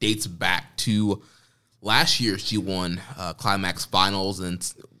 dates back to last year's G1 Climax Finals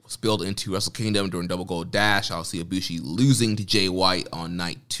and spilled into Wrestle Kingdom during Double Gold Dash. Obviously, Ibushi losing to Jay White on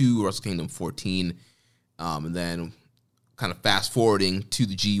night 2, Wrestle Kingdom 14. And then kind of fast forwarding to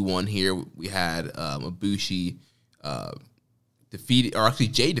the G1 here, we had Ibushi defeated, or actually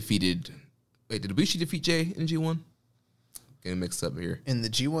Jay defeated. Wait, did Ibushi defeat Jay in G1? Getting mixed up here. In the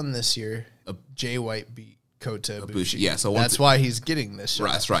G1 this year, Jay White beat Kota Ibushi. Yeah, so that's why he's getting this shot.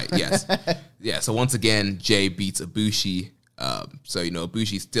 Right, that's right, yes. Yeah, so once again, Jay beats Ibushi. So,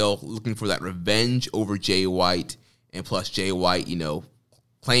 Ibushi's still looking for that revenge over Jay White. And plus Jay White,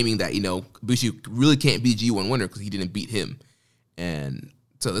 claiming that, Ibushi really can't be G1 winner because he didn't beat him. And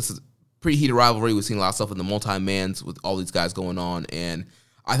so this is a pretty heated rivalry. We've seen a lot of stuff in the multi-mans with all these guys going on. And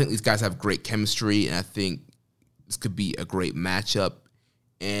I think these guys have great chemistry. And I think this could be a great matchup.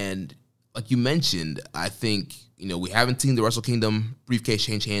 And like you mentioned, I think, we haven't seen the Wrestle Kingdom briefcase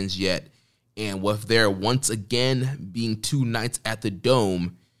change hands yet. And with there once again being 2 nights at the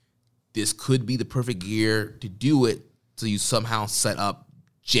Dome, this could be the perfect year to do it. So you somehow set up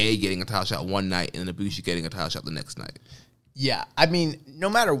Jay getting a title shot one night and then Ibushi getting a title shot the next night. Yeah, I mean, no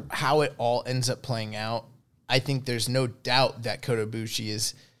matter how it all ends up playing out, I think there's no doubt that Kota Ibushi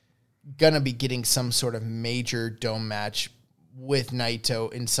is going to be getting some sort of major Dome match with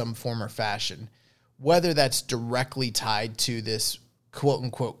Naito in some form or fashion. Whether that's directly tied to this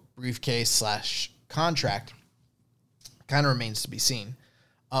quote-unquote briefcase / contract kind of remains to be seen.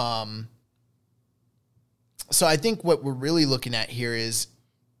 So I think what we're really looking at here is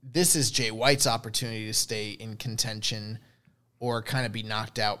this is Jay White's opportunity to stay in contention or kind of be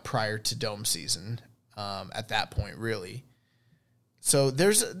knocked out prior to Dome season at that point, really. So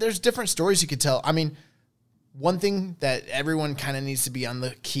there's different stories you could tell. I mean, one thing that everyone kind of needs to be on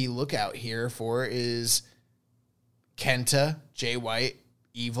the key lookout here for is Kenta, Jay White,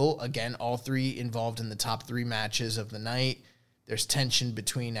 Evil. Again, all 3 involved in the top 3 matches of the night. There's tension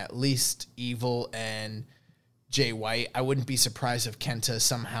between at least Evil and Jay White. I wouldn't be surprised if Kenta is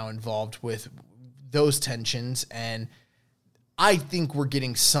somehow involved with those tensions. And I think we're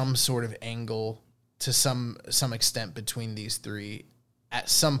getting some sort of angle to some extent between these 3 at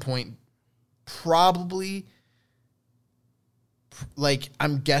some point. Probably, like,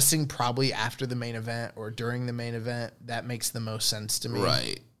 I'm guessing probably after the main event or during the main event. That makes the most sense to me.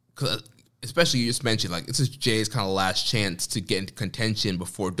 Right. 'Cause especially you just mentioned, like, this is Jay's kind of last chance to get into contention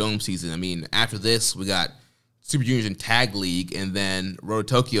before Dome season. I mean, after this, we got Super Juniors and Tag League, and then Road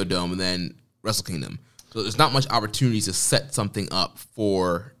to Tokyo Dome, and then Wrestle Kingdom. So there's not much opportunity to set something up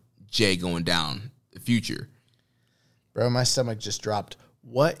for Jay going down the future. Bro, my stomach just dropped.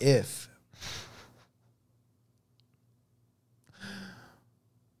 What if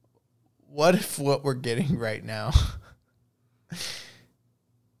what we're getting right now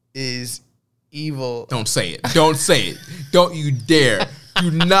is Evil? Don't say it. Don't say it. Don't you dare.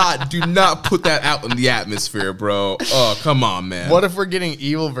 Do not put that out in the atmosphere, bro. Oh, come on, man. What if we're getting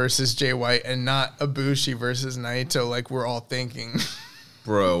Evil versus Jay White and not Ibushi versus Naito like we're all thinking?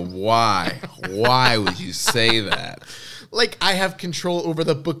 Bro, why? Why would you say that? Like, I have control over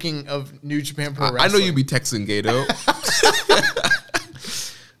the booking of New Japan Pro Wrestling. I know you'd be texting Gato.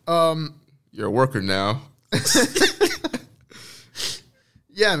 You're a worker now.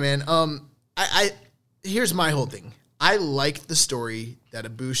 Yeah, man. I here's my whole thing. I like the story that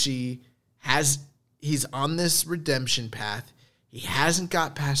Ibushi has. He's on this redemption path. He hasn't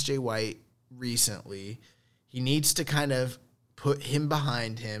got past Jay White recently. He needs to kind of put him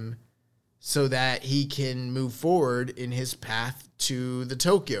behind him so that he can move forward in his path to the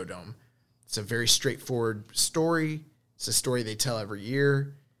Tokyo Dome. It's a very straightforward story. It's a story they tell every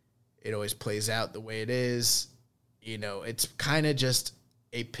year. It always plays out the way it is. It's kind of just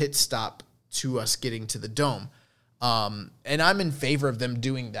a pit stop to us getting to the Dome. And I'm in favor of them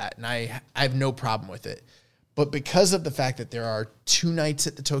doing that, and I have no problem with it. But because of the fact that there are 2 nights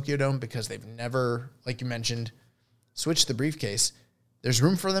at the Tokyo Dome, because they've never, like you mentioned, switched the briefcase, there's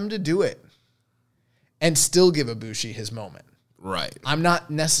room for them to do it and still give Ibushi his moment. Right. I'm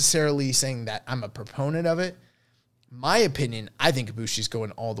not necessarily saying that I'm a proponent of it. My opinion, I think Ibushi's going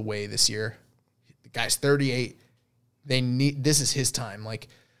all the way this year. The guy's 38. This is his time. Like,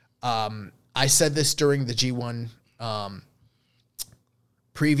 I said this during the G1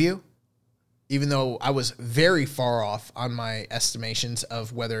 preview, even though I was very far off on my estimations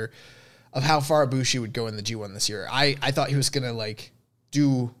of how far Ibushi would go in the G1 this year. I thought he was gonna like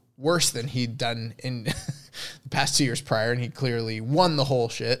do worse than he'd done in the past 2 years prior, and he clearly won the whole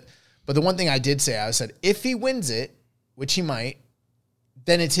shit. But the one thing I did say, I said, if he wins it, which he might,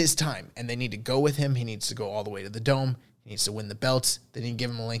 then it's his time, and they need to go with him. He needs to go all the way to the Dome. He needs to win the belts. They need to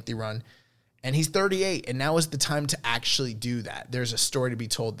give him a lengthy run. And he's 38, and now is the time to actually do that. There's a story to be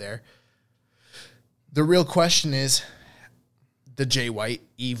told there. The real question is the Jay White,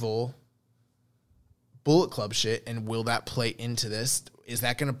 Evil, Bullet Club shit, and will that play into this? Is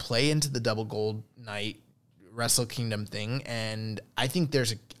that going to play into the Double Gold Night Wrestle Kingdom thing? And I think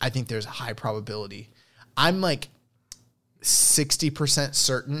there's a high probability. I'm like 60%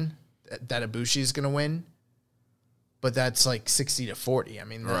 certain that Ibushi is going to win, but that's like 60-40. I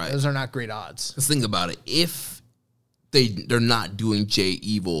mean, those are not great odds. Let's think about it. If they're not doing Jay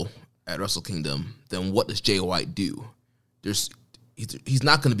Evil at Wrestle Kingdom, then what does Jay White do? He's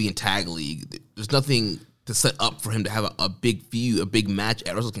not going to be in Tag League. There's nothing to set up for him to have a big feud, a big match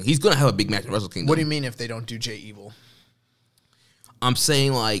at Wrestle Kingdom. He's going to have a big match at Wrestle Kingdom. What do you mean if they don't do Jay Evil? I'm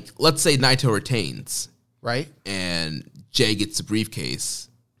saying, like, let's say Naito retains, right? And Jay gets the briefcase,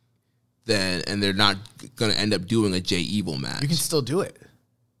 and they're not going to end up doing a Jay Evil match. You can still do it.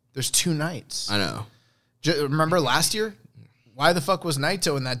 There's 2 nights. I know. Remember last year? Why the fuck was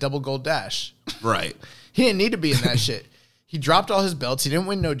Naito in that Double Gold Dash? Right. He didn't need to be in that shit. He dropped all his belts. He didn't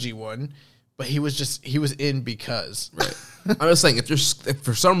win no G1, but he was in because. Right. I'm just saying, if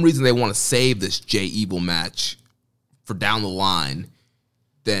for some reason they want to save this Jay Evil match for down the line,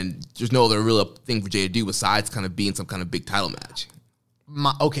 then there's no other real thing for Jay to do besides kind of being some kind of big title match.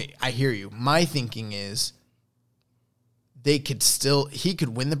 Okay, I hear you. My thinking is he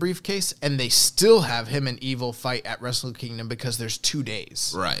could win the briefcase and they still have him and Evil fight at Wrestle Kingdom because there's 2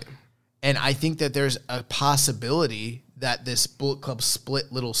 days. Right. And I think that there's a possibility that this Bullet Club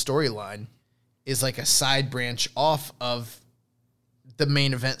split little storyline is like a side branch off of the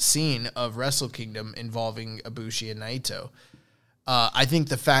main event scene of Wrestle Kingdom involving Ibushi and Naito. I think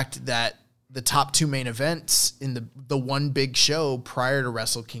the fact that the top 2 main events in the one big show prior to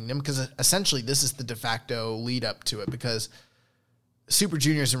Wrestle Kingdom, because essentially this is the de facto lead up to it, because Super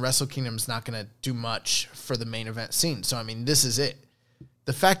Juniors and Wrestle Kingdom is not going to do much for the main event scene. So, I mean, this is it.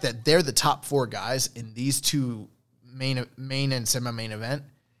 The fact that they're the top 4 guys in these 2 main and semi-main event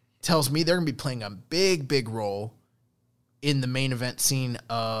tells me they're going to be playing a big, big role in the main event scene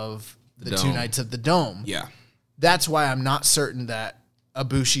of the 2 nights of the Dome. Yeah. That's why I'm not certain that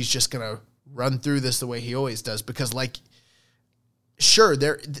Ibushi's just going to run through this the way he always does, because, like, sure,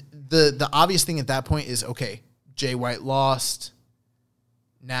 the obvious thing at that point is, okay, Jay White lost.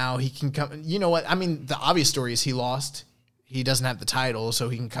 Now he can come. You know what? I mean, the obvious story is he lost. He doesn't have the title, so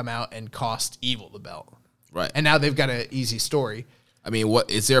he can come out and cost Evil the belt. Right. And now they've got an easy story. I mean, what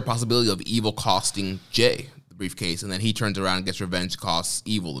is there a possibility of Evil costing Jay the briefcase, and then he turns around and gets revenge, costs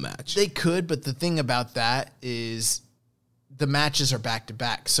Evil the match? They could, but the thing about that is the matches are back to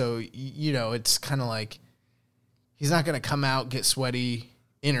back. So, you know, it's kind of like he's not going to come out, get sweaty,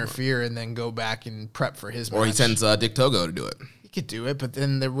 interfere, and then go back and prep for his match. Or he sends Dick Togo to do it. He could do it, but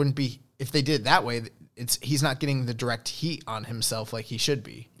then there wouldn't be, if they did it that way, he's not getting the direct heat on himself like he should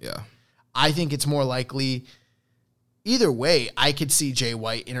be. Yeah. I think it's more likely, either way, I could see Jay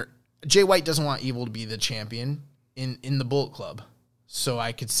White. Jay White doesn't want Evil to be the champion in the Bullet Club. So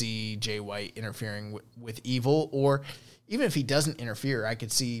I could see Jay White interfering with Evil, or even if he doesn't interfere, I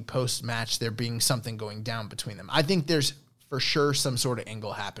could see post-match there being something going down between them. I think there's for sure some sort of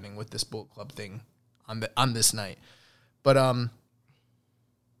angle happening with this Bullet Club thing on this night. But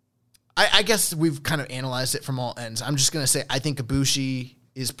I guess we've kind of analyzed it from all ends. I'm just going to say I think Ibushi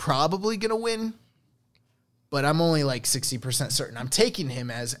is probably going to win, but I'm only like 60% certain. I'm taking him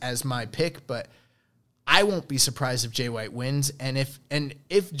as my pick, but I won't be surprised if Jay White wins. And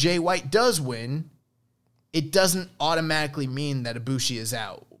if Jay White does win, it doesn't automatically mean that Ibushi is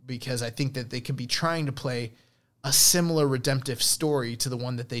out, because I think that they could be trying to play a similar redemptive story to the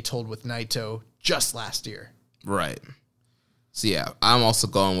one that they told with Naito just last year. Right. So, yeah, I'm also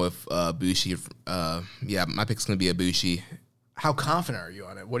going with Ibushi. Yeah, my pick's going to be Ibushi. How confident are you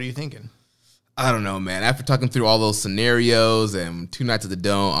on it? What are you thinking? I don't know, man. After talking through all those scenarios and 2 nights at the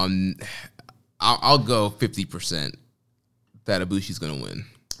Dome, I'll go 50% that Ibushi's going to win.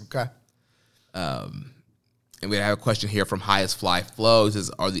 Okay. And we have a question here from Highest Fly Flow. It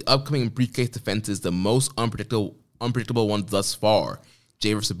says, are the upcoming briefcase defenses the most unpredictable ones thus far?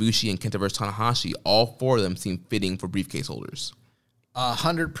 Jay versus Ibushi and Kenta versus Tanahashi. All 4 of them seem fitting for briefcase holders.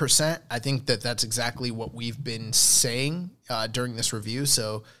 100%. I think that's exactly what we've been saying during this review.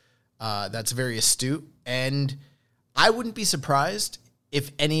 So that's very astute. And I wouldn't be surprised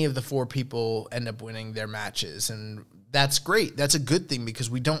if any of the 4 people end up winning their matches. And that's great. That's a good thing because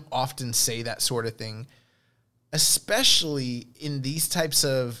we don't often say that sort of thing, especially in these types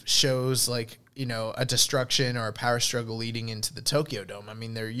of shows like, you know, a Destruction or a Power Struggle leading into the Tokyo Dome. I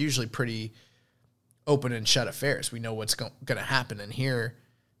mean, they're usually pretty open and shut affairs. We know what's going to happen. And here,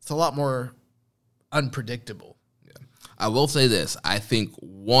 it's a lot more unpredictable. Yeah. I will say this. I think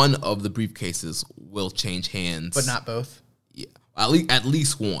one of the briefcases will change hands. But not both? Yeah. At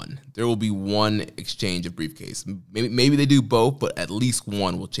least one. There will be one exchange of briefcase. Maybe they do both, but at least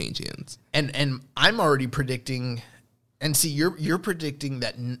one will change hands. And I'm already predicting, and see, you're predicting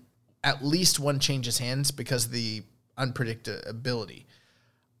that at least one changes hands because of the unpredictability.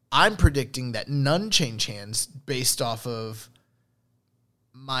 I'm predicting that none change hands based off of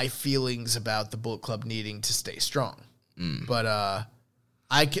my feelings about the Bullet Club needing to stay strong. But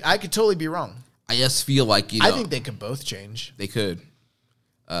I could totally be wrong. I just feel like, I think they could both change. They could.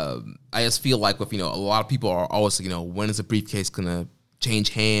 I just feel like with, a lot of people are always, when is a briefcase going to change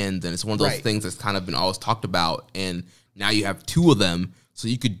hands? And it's one of those things that's kind of been always talked about. And now you have 2 of them. So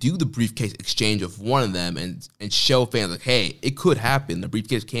you could do the briefcase exchange of one of them and show fans like, hey, it could happen. The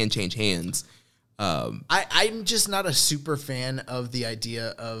briefcase can change hands. I'm just not a super fan of the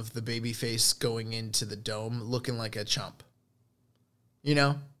idea of the babyface going into the Dome looking like a chump.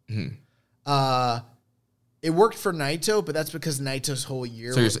 Mm-hmm. It worked for Naito, but that's because Naito's whole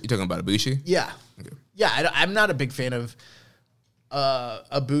year. So you're talking about Ibushi? Yeah. Okay. Yeah, I'm not a big fan of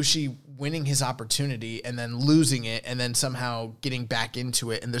Ibushi winning his opportunity and then losing it and then somehow getting back into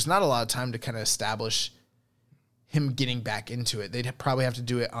it. And there's not a lot of time to kind of establish him getting back into it. They'd probably have to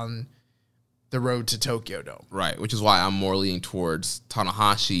do it on the road to Tokyo Dome. Right, which is why I'm more leaning towards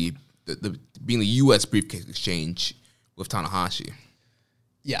Tanahashi, being the U.S. briefcase exchange with Tanahashi.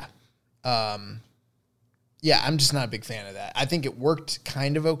 Yeah. Yeah, I'm just not a big fan of that. I think it worked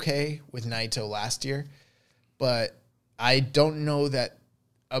kind of okay with Naito last year, but I don't know that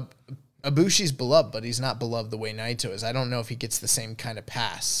Ibushi's beloved, but he's not beloved the way Naito is. I don't know if he gets the same kind of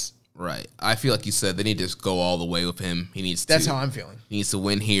pass. Right. I feel like you said they need to just go all the way with him. That's how I'm feeling. He needs to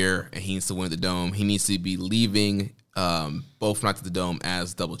win here, and he needs to win at the Dome. He needs to be leaving both nights at the Dome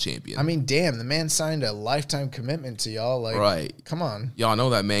as double champion. I mean, damn, the man signed a lifetime commitment to y'all. Like, right. Come on. Y'all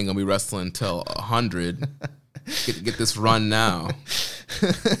know that man going to be wrestling until 100. Get this run now.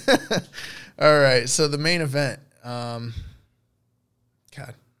 All right, so the main event. The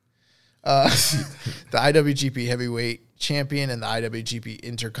IWGP Heavyweight Champion and the IWGP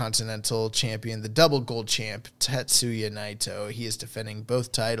Intercontinental Champion, the double gold champ, Tetsuya Naito. He is defending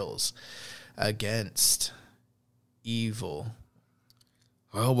both titles against Evil.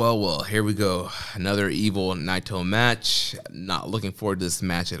 Well, here we go. Another Evil Naito match. Not looking forward to this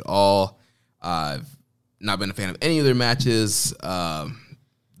match at all. I've not been a fan of any of their matches. The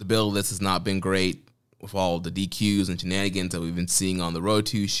build list has not been great with all the DQs and shenanigans that we've been seeing on the Road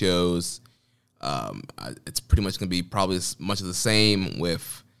 2 shows. It's pretty much going to be probably as much of the same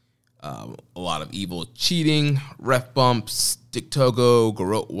with a lot of Evil cheating, ref bumps, Dick Togo,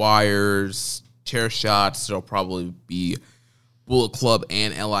 garrote wires, chair shots. There'll probably be Bullet Club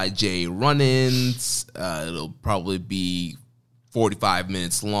and LIJ run-ins. It'll probably be 45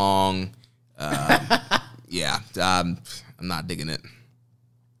 minutes long. Yeah, I'm not digging it.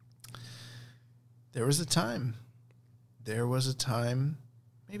 There was a time,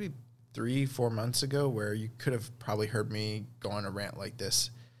 maybe 3-4 months ago, where you could have probably heard me go on a rant like this.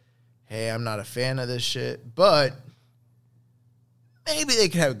 Hey, I'm not a fan of this shit, but maybe they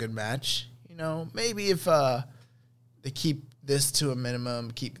could have a good match. Maybe if they keep this to a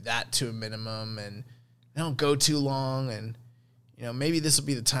minimum, keep that to a minimum, and they don't go too long, and maybe this will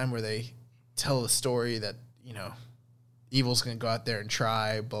be the time where they tell a story that Evil's going to go out there and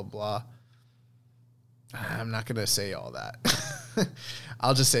try, blah, blah. I'm not going to say all that.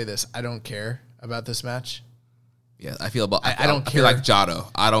 I'll just say this. I don't care about this match. Yeah, I feel about. I don't care. I feel like Jado.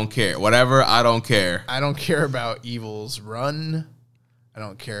 I don't care. Whatever. I don't care. I don't care about Evil's run. I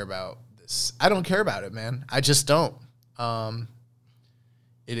don't care about this. I don't care about it, man. I just don't.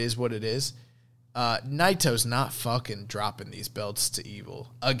 It is what it is. Naito's not fucking dropping these belts to Evil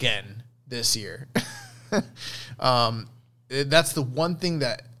again. this year. That's the one thing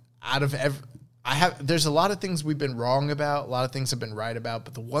that out of there's a lot of things we've been wrong about, a lot of things have been right about,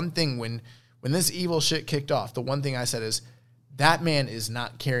 but the one thing when this evil shit kicked off, the one thing I said is that man is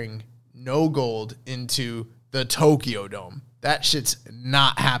not carrying no gold into the Tokyo Dome. That shit's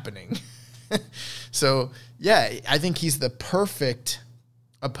not happening. So, yeah, I think he's the perfect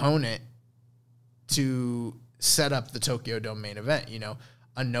opponent to set up the Tokyo Dome main event, you know,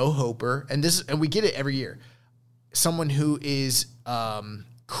 a no-hoper. And we get it every year. Someone who is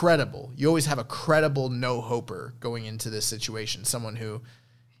credible. You always have a credible no-hoper going into this situation. Someone who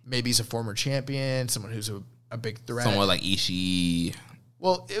maybe is a former champion, someone who's a big threat. Someone like Ishii.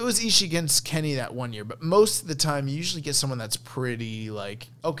 Well, it was Ishii against Kenny that one year, but most of the time you usually get someone that's pretty like,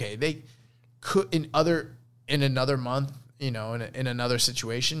 okay, they could in another month, you know, in another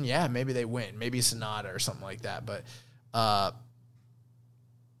situation, yeah, maybe they win. Maybe Sonata or something like that. But,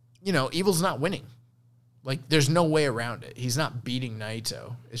 you know, Evil's not winning. Like, there's no way around it. He's not beating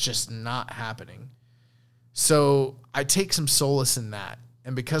Naito. It's just not happening. So I take some solace in that.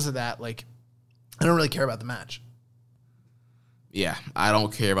 And because of that, like, I don't really care about the match. Yeah, I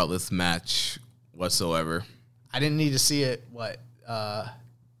don't care about this match whatsoever. I didn't need to see it,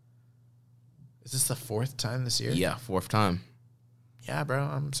 is this the fourth time this year? Yeah, fourth time. Yeah, bro,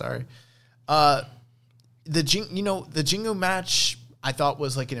 I'm sorry. The Jingo match I thought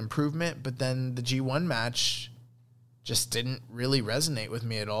was like an improvement, but then the G1 match just didn't really resonate with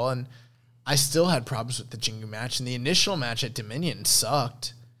me at all, and I still had problems with the Jingo match, and the initial match at Dominion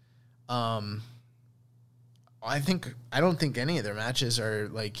sucked. I don't think any of their matches are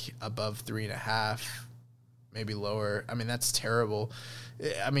like above 3.5, maybe lower. I mean, that's terrible.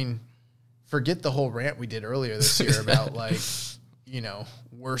 I mean, forget the whole rant we did earlier this year about like, you know,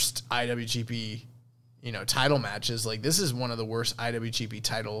 worst IWGP, you know, title matches. Like, this is one of the worst IWGP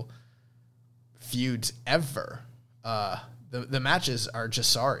title feuds ever. The matches are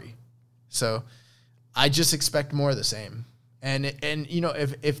just sorry. So I just expect more of the same. And you know,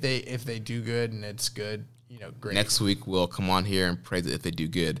 if they do good and it's good, you know, great. Next week we'll come on here and praise it if they do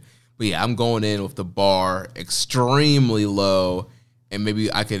good. But yeah, I'm going in with the bar extremely low, and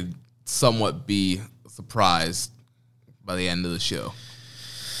maybe I could somewhat be surprised by the end of the show.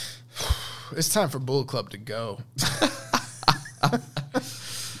 It's time for Bullet Club to go.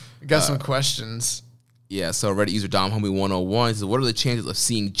 Got some questions. Yeah, so Reddit user Dom Homie 101 says, what are the chances of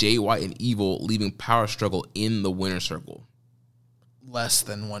seeing Jay White and Evil leaving Power Struggle in the winner's circle? Less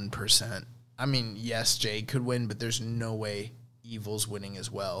than 1%. I mean, yes, Jay could win, but there's no way Evil's winning as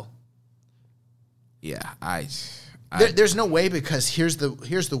well. Yeah, there's no way, because here's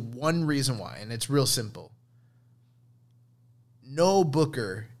the one reason why, and it's real simple. No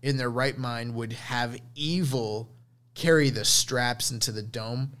booker in their right mind would have Evil carry the straps into the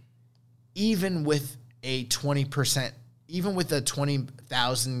Dome, even with a 20%, even with a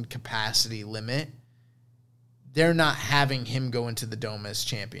 20,000 capacity limit. They're not having him go into the Dome as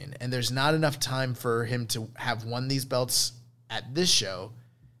champion. And there's not enough time for him to have won these belts at this show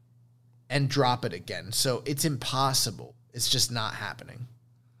and drop it again. So it's impossible. It's just not happening.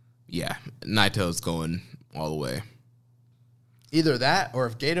 Yeah, Naito's going all the way. Either that, or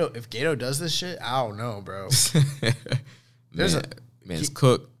if Gato does this shit, I don't know, bro. Man's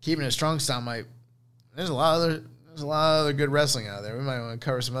cooked. Keeping it strong style might. There's a lot of other good wrestling out there. We might want to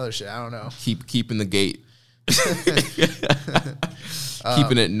cover some other shit. I don't know. Keeping the gate.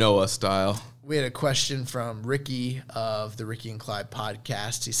 Keeping it Noah style. We had a question from Ricky of the Ricky and Clyde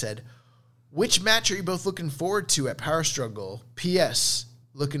podcast. He said, which match are you both looking forward to at Power Struggle? P.S.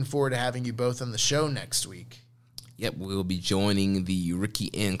 Looking forward to having you both on the show next week. Yep, we'll be joining the Ricky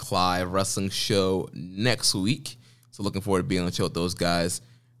and Clyde wrestling show next week. So looking forward to being on the show with those guys.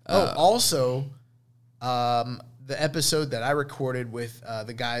 Also, the episode that I recorded with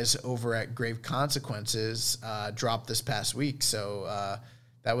the guys over at Grave Consequences dropped this past week. So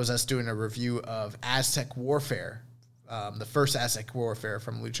that was us doing a review of Aztec Warfare, the first Aztec Warfare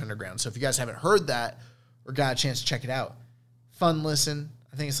from Lucha Underground. So if you guys haven't heard that or got a chance to check it out, fun listen.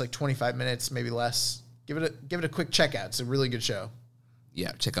 I think it's like 25 minutes, maybe less. Give it a quick check out. It's a really good show.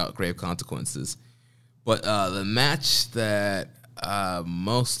 Yeah, check out Grave Consequences. But the match that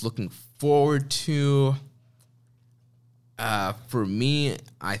most looking forward to, for me,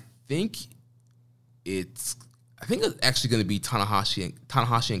 I think it's actually going to be Tanahashi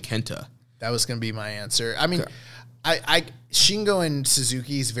and Kenta. That was going to be my answer. I mean, okay. Shingo and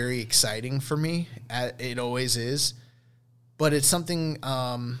Suzuki is very exciting for me. It always is. But it's something,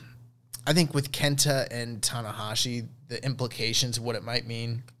 I think with Kenta and Tanahashi, the implications of what it might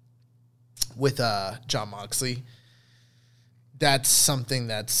mean with Jon Moxley, that's something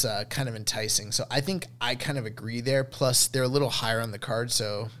that's kind of enticing. So I think I kind of agree there. Plus, they're a little higher on the card,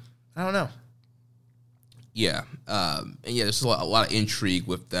 so I don't know. Yeah, and yeah, there's a lot of intrigue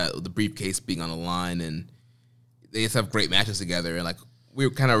with the briefcase being on the line, and they just have great matches together. And like we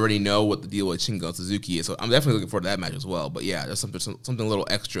kind of already know what the deal with Shingo and Suzuki is, so I'm definitely looking forward to that match as well. But yeah, there's something a little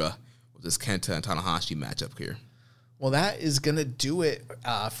extra with this Kenta and Tanahashi matchup here. Well, that is gonna do it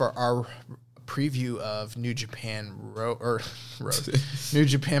for our preview of New Japan New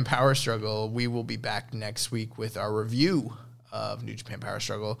Japan Power Struggle. We will be back next week with our review of New Japan Power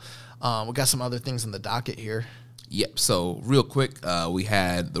Struggle. We got some other things on the docket here. Yep. So real quick, we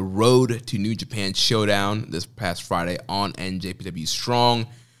had the Road to New Japan Showdown this past Friday on NJPW Strong.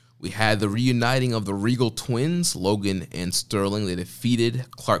 We had the reuniting of the Regal Twins, Logan and Sterling. They defeated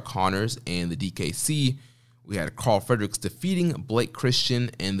Clark Connors and the DKC. We had Carl Fredericks defeating Blake Christian,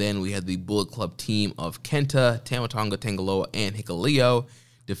 and then we had the Bullet Club team of Kenta, Tamatonga Tangaloa, and Hikuleo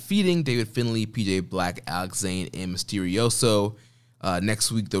defeating David Finlay, PJ Black, Alex Zane, and Mysterioso.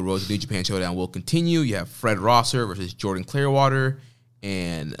 Next week, the Road to New Japan Showdown will continue. You have Fred Rosser versus Jordan Clearwater,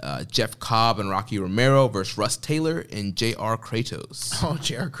 and Jeff Cobb and Rocky Romero versus Russ Taylor and J.R. Kratos. Oh,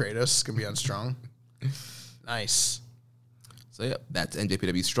 J.R. Kratos is going to be on Strong. Nice. So, yeah, that's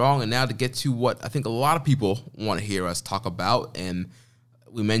NJPW Strong. And now to get to what I think a lot of people want to hear us talk about, and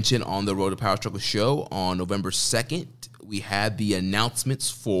we mentioned on the Road to Power Struggle show on November 2nd, we had the announcements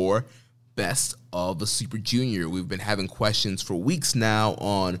for Best of the Super Junior. We've been having questions for weeks now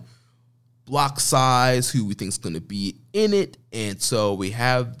on block size, who we think is going to be in it, and so we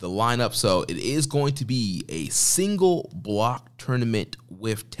have the lineup. So it is going to be a single block tournament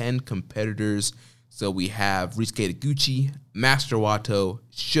with 10 competitors. So we have Ryusuke Taguchi, Master Wato,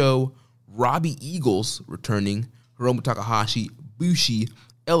 Sho, Robbie Eagles returning, Hiromu Takahashi, Bushi,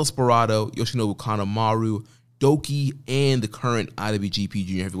 El Esperado, Yoshinobu Kanemaru, Doki, and the current IWGP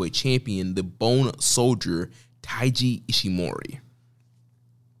Junior Heavyweight Champion, the Bone Soldier, Taiji Ishimori.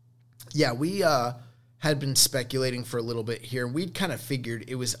 Yeah, we had been speculating for a little bit here, and we'd kind of figured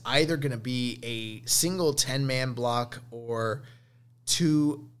it was either going to be a single 10-man block or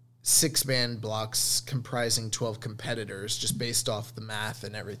 2 6-man blocks comprising 12 competitors, just based off the math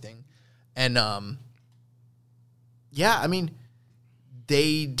and everything. And, yeah, I mean,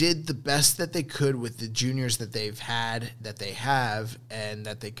 they did the best that they could with the juniors that they have, and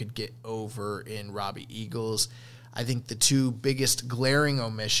that they could get over in Robbie Eagles. I think the two biggest glaring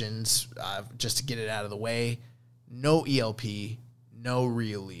omissions, just to get it out of the way, no ELP, no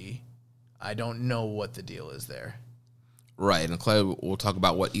Really. I don't know what the deal is there. Right, and Clay will talk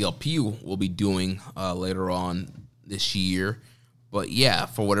about what ELP will be doing later on this year. But yeah,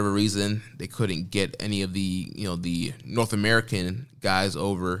 for whatever reason, they couldn't get any of the North American guys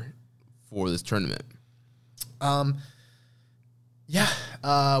over for this tournament.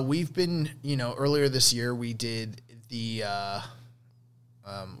 We've been, earlier this year we did the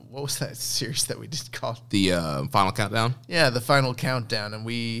what was that series that we did called? The Final Countdown? Yeah, the Final Countdown, and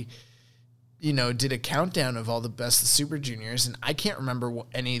we did a countdown of all the best Super Juniors, and I can't remember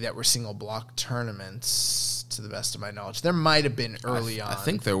any that were single block tournaments, to the best of my knowledge. There might have been early on. I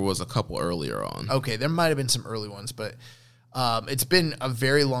think there was a couple earlier on. Okay, there might have been some early ones, but it's been a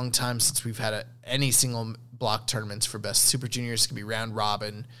very long time since we've had any single block tournaments for best Super Juniors. It can be round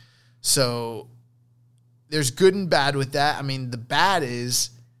robin. So there's good and bad with that. I mean, the bad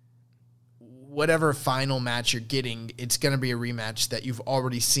is whatever final match you're getting, it's going to be a rematch that you've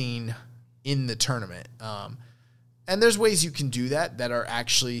already seen in the tournament. And there's ways you can do that are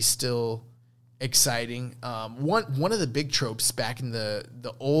actually still exciting. One of the big tropes back in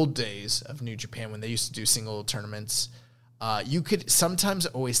the old days of New Japan, when they used to do single tournaments, you could sometimes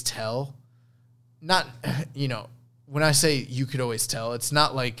always tell, not, when I say you could always tell, it's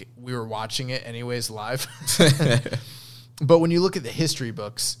not like we were watching it anyways live. But when you look at the history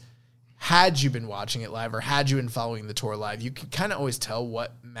books, had you been watching it live or had you been following the tour live, you could kind of always tell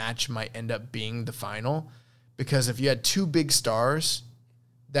what match might end up being the final. Because if you had two big stars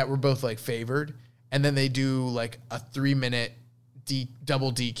that were both like favored, and then they do like a 3-minute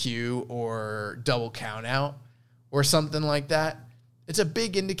double DQ or double count out or something like that, it's a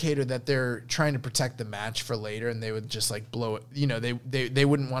big indicator that they're trying to protect the match for later, and they would just like blow it. They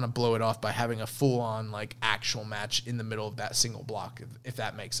wouldn't want to blow it off by having a full on like actual match in the middle of that single block, if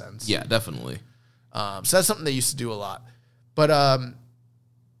that makes sense. Yeah, definitely. So that's something they used to do a lot. But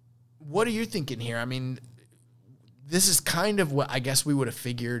what are you thinking here? I mean, this is kind of what I guess we would have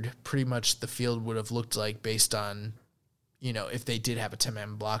figured pretty much the field would have looked like based on, if they did have a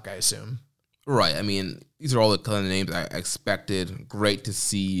 10-man block, I assume. Right. I mean, these are all the kind of names I expected. Great to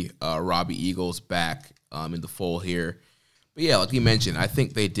see Robbie Eagles back in the fold here. But yeah, like you mentioned, I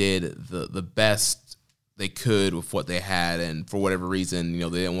think they did the best they could with what they had, and for whatever reason, they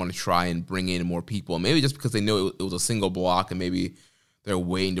didn't want to try and bring in more people. Maybe just because they know it was a single block, and maybe they're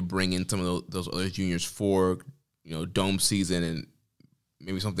waiting to bring in some of those other juniors for dome season and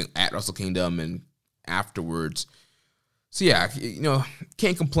maybe something at Wrestle Kingdom and afterwards. So yeah,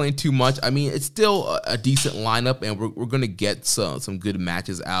 can't complain too much. I mean, it's still a decent lineup, and we're gonna get some good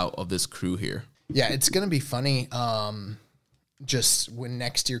matches out of this crew here. Yeah, it's gonna be funny. Just when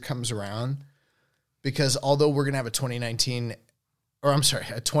next year comes around, because although we're going to have a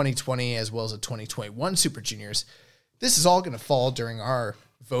 2020 as well as a 2021 Super Juniors, this is all going to fall during our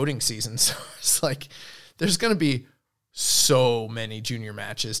voting season. So it's like, there's going to be so many junior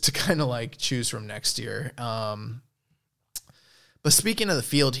matches to kind of like choose from next year. But speaking of the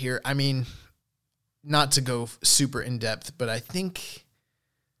field here, I mean, not to go super in depth, but I think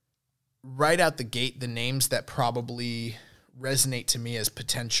right out the gate, the names that probably resonate to me as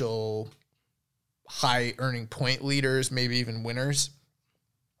potential high earning point leaders, maybe even winners.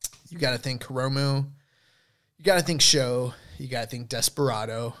 You got to think Hiromu, you got to think Sho, you got to think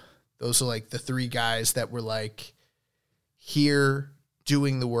Desperado. Those are like the three guys that were like here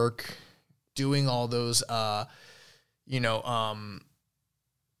doing the work, doing all those,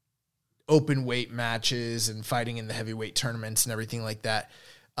 open weight matches and fighting in the heavyweight tournaments and everything like that.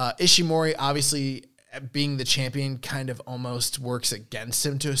 Ishimori, obviously, being the champion kind of almost works against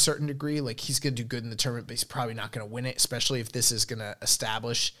him to a certain degree. Like, he's going to do good in the tournament, but he's probably not going to win it, especially if this is going to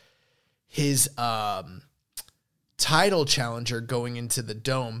establish his title challenger going into the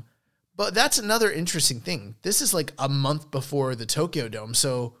Dome. But that's another interesting thing. This is like a month before the Tokyo Dome,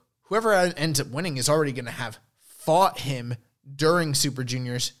 so whoever ends up winning is already going to have fought him during Super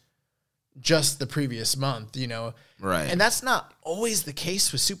Juniors just the previous month, Right. And that's not always the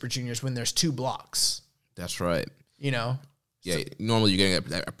case with Super Juniors when there's two blocks. That's right. Yeah, normally you're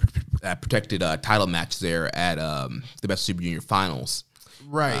getting a protected title match there at the Best Super Junior Finals.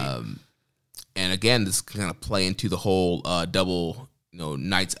 Right. And again, this kind of play into the whole double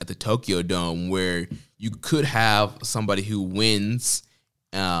nights at the Tokyo Dome, where you could have somebody who wins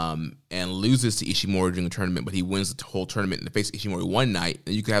and loses to Ishimori during the tournament, but he wins the whole tournament and faces Ishimori one night.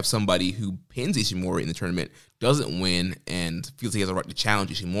 And you could have somebody who pins Ishimori in the tournament, doesn't win, and feels he has a right to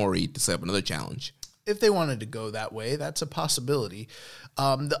challenge Ishimori to set up another challenge. If they wanted to go that way, that's a possibility.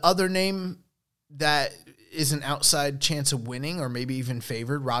 The other name that is an outside chance of winning, or maybe even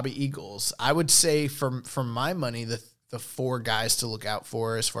favored, Robbie Eagles. I would say, from my money, the four guys to look out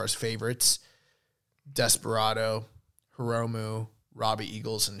for as far as favorites: Desperado, Hiromu, Robbie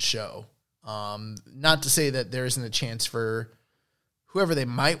Eagles, and Sho. Not to say that there isn't a chance for whoever they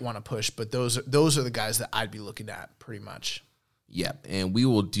might want to push, but those are the guys that I'd be looking at pretty much. Yeah, and we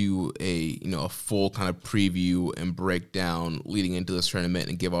will do a full kind of preview and breakdown leading into this tournament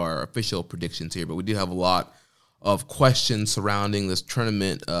and give our official predictions here. But we do have a lot of questions surrounding this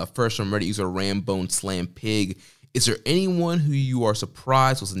tournament. First from Reddit user Rambone Slam Pig. Is there anyone who you are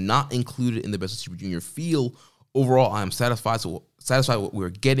surprised was not included in the Best of Super Junior field? Overall, I am satisfied with what we're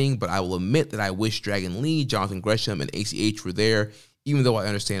getting, but I will admit that I wish Dragon Lee, Jonathan Gresham, and ACH were there, even though I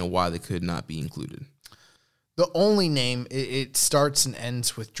understand why they could not be included. The only name, it starts and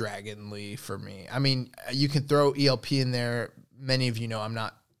ends with Dragon Lee for me. I mean, you can throw ELP in there. Many of you know I'm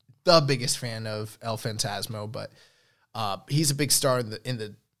not the biggest fan of El Phantasmo, but he's a big star in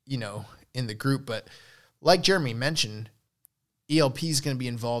the group. But like Jeremy mentioned, ELP is going to be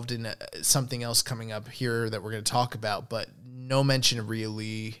involved in something else coming up here that we're going to talk about, but no mention of Rhea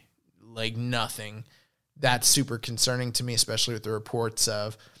Lee, like nothing. That's super concerning to me, especially with the reports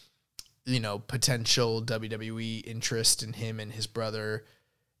of potential WWE interest in him and his brother.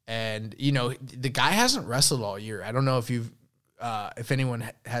 And, the guy hasn't wrestled all year. I don't know if anyone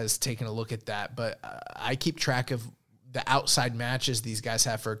has taken a look at that, but I keep track of the outside matches these guys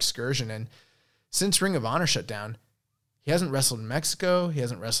have for Excursion. And since Ring of Honor shut down, he hasn't wrestled in Mexico. He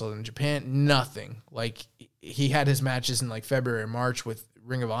hasn't wrestled in Japan. Nothing. Like, he had his matches in like February or March with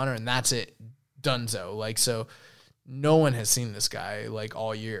Ring of Honor, and that's it. Dunzo. Like, so no one has seen this guy like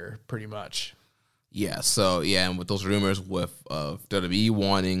all year, pretty much. Yeah. So yeah, and with those rumors with WWE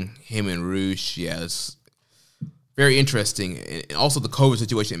wanting him and Roosh, it's very interesting. And also, the COVID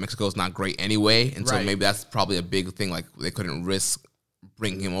situation in Mexico is not great anyway, and so maybe that's probably a big thing. Like, they couldn't risk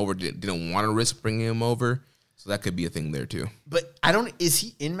bringing him over. Didn't want to risk bringing him over. So that could be a thing there too. But is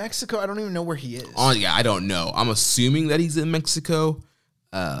he in Mexico? I don't even know where he is. Oh yeah, I don't know. I'm assuming that he's in Mexico.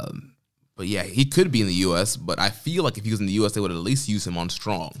 But yeah, he could be in the U.S., but I feel like if he was in the U.S., they would at least use him on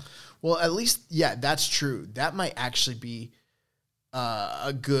Strong. Well, at least, yeah, that's true. That might actually be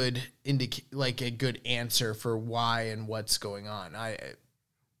a good a good answer for why and what's going on.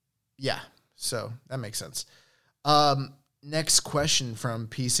 So that makes sense. Next question from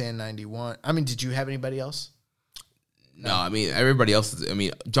PSAN91. I mean, did you have anybody else? No, I mean, everybody else.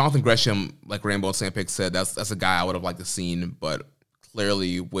 Jonathan Gresham, like Rainbow and Sandpig said, that's a guy I would have liked to seen, but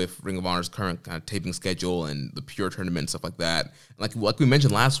clearly with Ring of Honor's current kind of taping schedule and the Pure tournament and stuff like that, like we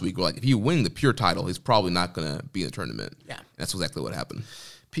mentioned last week, if you win the Pure title, he's probably not going to be in the tournament. Yeah. That's exactly what happened.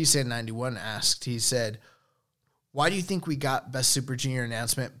 PSAN91 asked, he said, why do you think we got Best Super Junior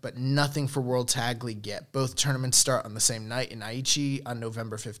announcement, but nothing for World Tag League yet? Both tournaments start on the same night in Aichi on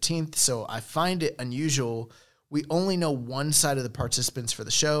November 15th, so I find it unusual. We only know one side of the participants for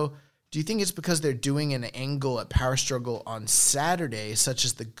the show. Do you think it's because they're doing an angle at Power Struggle on Saturday, such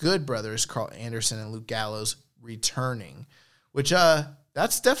as the Good Brothers, Carl Anderson and Luke Gallows, returning? Which,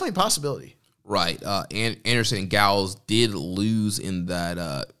 that's definitely a possibility. Right. Anderson and Gallows did lose in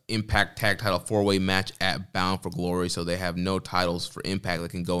that Impact Tag Title 4-way match at Bound for Glory, so they have no titles for Impact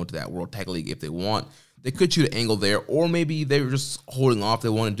that can go into that World Tag League if they want. They could shoot an angle there, or maybe they were just holding off. They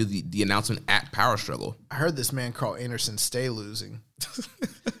want to do the announcement at Power Struggle. I heard this man, Carl Anderson, stay losing.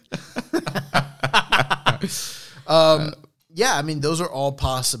 Yeah, I mean, those are all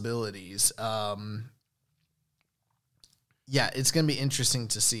possibilities. Yeah, it's going to be interesting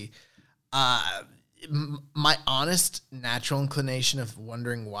to see. My honest natural inclination of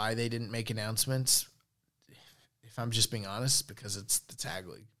wondering why they didn't make announcements, if I'm just being honest, because it's the Tag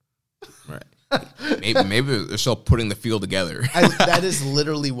League. Right. Maybe they're still putting the field together. That is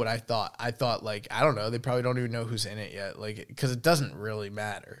literally what I thought. I thought, I don't know, they probably don't even know who's in it yet, because it doesn't really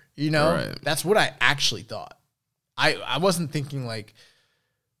matter. Right. That's what I actually thought. I wasn't thinking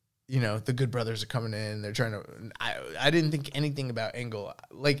the Good Brothers are coming in. They're trying to. I didn't think anything about Angle.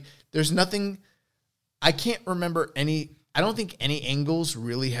 There's nothing. I can't remember any. I don't think any angles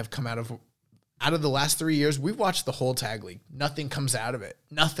really have come out of the last 3 years. We've watched the whole Tag League. Nothing comes out of it.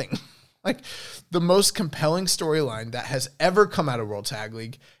 Nothing. The most compelling storyline that has ever come out of World Tag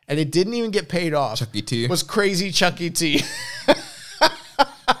League, and it didn't even get paid off. Chucky T was Crazy Chucky T.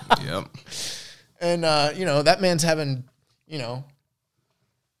 Yep. And that man's having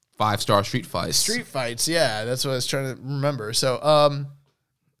 5-star street fights. Street fights, yeah, that's what I was trying to remember. So,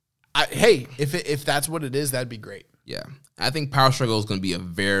 if that's what it is, that'd be great. Yeah, I think Power Struggle is going to be a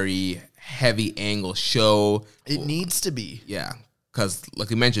very heavy angle show. It needs to be. Yeah, because like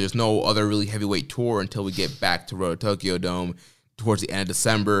we mentioned, there's no other really heavyweight tour until we get back to Road to Tokyo Dome towards the end of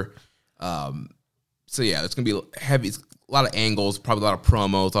December. So yeah, it's going to be heavy. It's a lot of angles, probably a lot of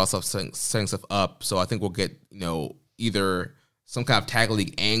promos, a lot of stuff setting stuff up. So I think we'll get either some kind of Tag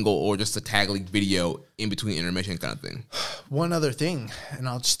League angle or just a Tag League video in between intermission kind of thing. One other thing, and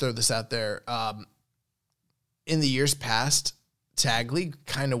I'll just throw this out there. In the years past, Tag League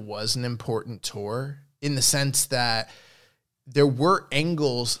kind of was an important tour in the sense that there were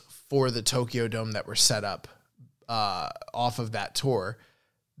angles for the Tokyo Dome that were set up off of that tour.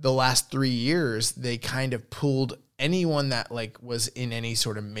 The last 3 years, they kind of pulled anyone that was in any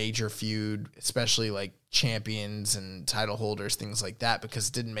sort of major feud, especially champions and title holders, things like that, because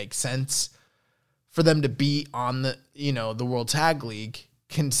it didn't make sense for them to be on the World Tag League,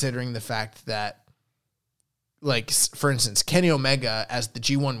 considering the fact that, for instance, Kenny Omega as the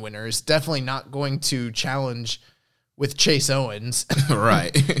G1 winner is definitely not going to challenge with Chase Owens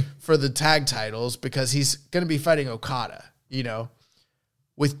right for the tag titles, because he's going to be fighting Okada,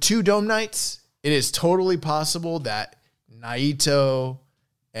 With 2 Dome nights, it is totally possible that Naito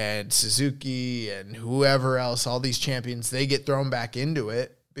and Suzuki and whoever else, all these champions, they get thrown back into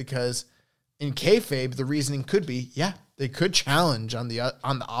it, because in kayfabe, the reasoning could be, yeah, they could challenge on the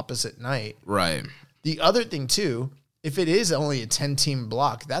opposite night. Right. The other thing, too, if it is only a 10-team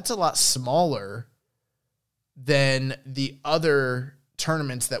block, that's a lot smaller than the other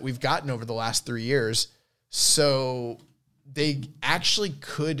tournaments that we've gotten over the last 3 years. So they actually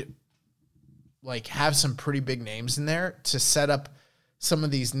could have some pretty big names in there to set up some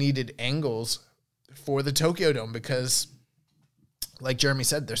of these needed angles for the Tokyo Dome, because like Jeremy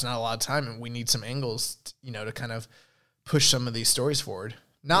said, there's not a lot of time and we need some angles, to kind of push some of these stories forward.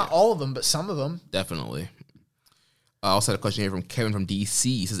 Not all of them, but some of them. Definitely. I also had a question here from Kevin from DC.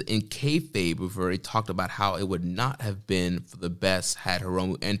 He says, in kayfabe, we've already talked about how it would not have been for the best had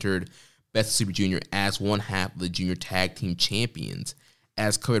Hiromu entered Best Super Junior as one half of the junior tag team champions.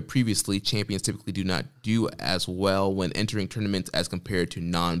 As covered previously, champions typically do not do as well when entering tournaments as compared to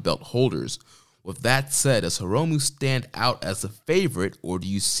non-belt holders. With that said, does Hiromu stand out as a favorite, or do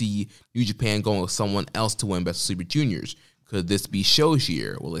you see New Japan going with someone else to win Best Super Juniors? Could this be Show's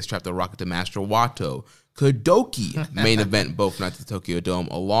year? Will they strap the rocket to Master Wato? Could Doki main event both nights at the Tokyo Dome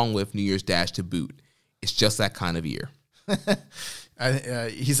along with New Year's Dash to boot? It's just that kind of year.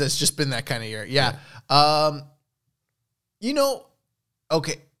 He says, just been that kind of year. Yeah.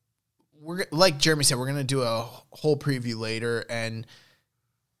 Okay. We're like Jeremy said, we're going to do a whole preview later. And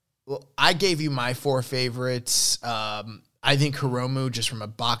I gave you my 4 favorites. I think Hiromu, just from a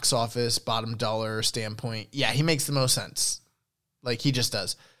box office, bottom dollar standpoint, yeah, he makes the most sense. Like, he just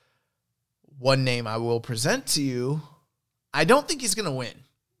does. One name I will present to you, I don't think he's going to win,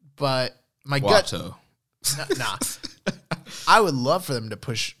 but my Wato. gut... Nah. I would love for them to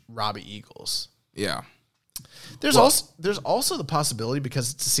push Robbie Eagles. Yeah. There's also the possibility,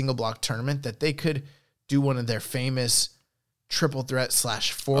 because it's a single block tournament, that they could do one of their famous triple threat /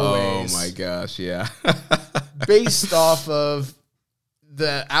 4-ways. Oh my gosh, yeah. Based off of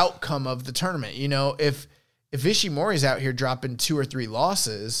the outcome of the tournament. You know, if Ishimori's out here dropping 2 or 3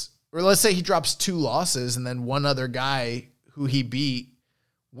 losses, or let's say he drops 2 losses and then one other guy who he beat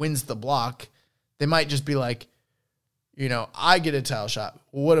wins the block, they might just be like, you know, I get a title shot.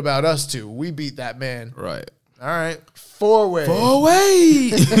 Well, what about us 2? We beat that man. Right. All right. 4-way.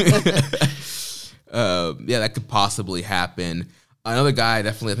 4-way. Yeah, that could possibly happen. Another guy,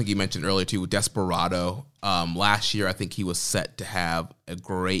 definitely, I think you mentioned earlier too, Desperado. Last year, I think he was set to have a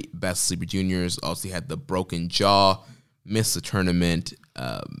great Best Super Juniors. Also, he had the broken jaw, missed the tournament.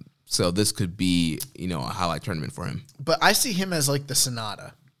 So this could be, you know, a highlight tournament for him. But I see him as like the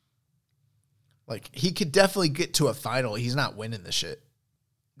Sonata. Like, he could definitely get to a final. He's not winning the shit.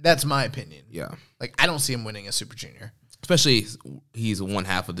 That's my opinion. Yeah. Like, I don't see him winning a Super Junior. Especially, he's one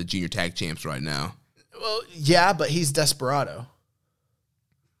half of the junior tag champs right now. Well, yeah, but he's Desperado.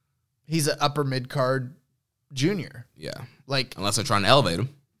 He's an upper mid-card junior. Yeah. Like, unless they're trying to elevate him.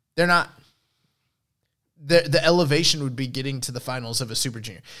 They're not. The elevation would be getting to the finals of a Super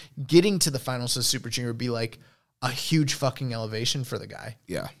Junior. Getting to the finals of Super Junior would be like a huge fucking elevation for the guy.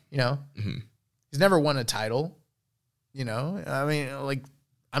 Yeah. You know? Mm-hmm. He's never won a title. You know? I mean, like,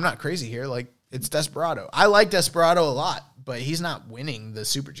 I'm not crazy here. Like, it's Desperado. I like Desperado a lot, but he's not winning the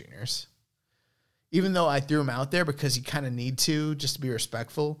Super Juniors. Even though I threw him out there because you kind of need to, just to be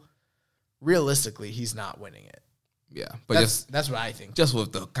respectful, realistically, he's not winning it. Yeah. But that's what I think. Just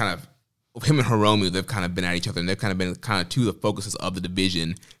with the kind of, with him and Hiromu, they've kind of been at each other, and they've kind of been kind of two of the focuses of the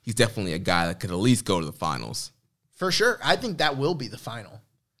division. He's definitely a guy that could at least go to the finals. For sure. I think that will be the final.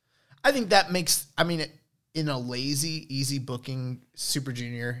 I think that makes, I mean, in a lazy, easy booking Super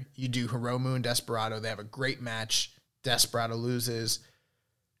Junior, you do Hiromu and Desperado. They have a great match. Desperado loses.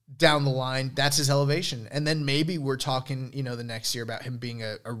 Down the line, that's his elevation. And then maybe we're talking, you know, the next year about him being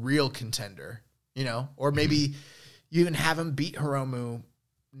a real contender, you know, or maybe you even have him beat Hiromu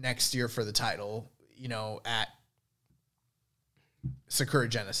next year for the title, you know, at Sakura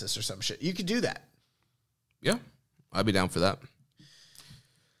Genesis or some shit. You could do that. Yeah, I'd be down for that.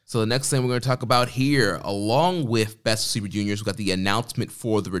 So the next thing we're going to talk about here, along with Best Super Juniors, we got the announcement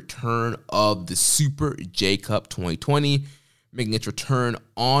for the return of the Super J Cup 2020, making its return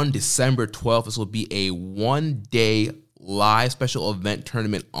on December 12th. This will be a one-day live special event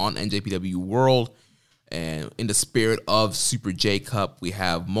tournament on NJPW World. And in the spirit of Super J Cup, we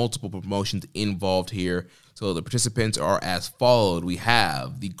have multiple promotions involved here. So the participants are as followed. We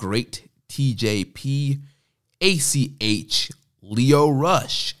have the Great TJP, ACH, Leo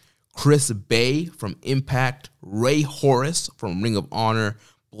Rush, Chris Bay from Impact, Ray Horace from Ring of Honor,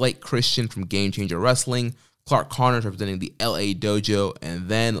 Blake Christian from Game Changer Wrestling, Clark Connors representing the LA Dojo, and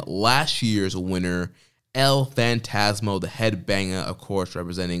then last year's winner, El Phantasmo, the headbanger, of course,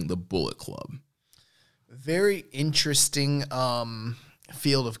 representing the Bullet Club. Very interesting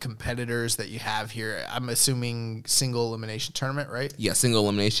field of competitors that you have here. I'm assuming single elimination tournament, right? Yeah, single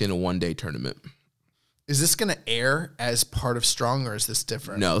elimination, a one-day tournament. Is this going to air as part of Strong, or is this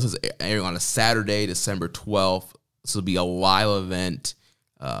different? No, this is airing on a Saturday, December 12th. This will be a live event,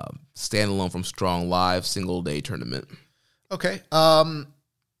 standalone from Strong Live, single-day tournament. Okay.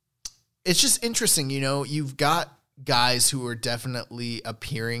 It's just interesting, you know, you've got guys who are definitely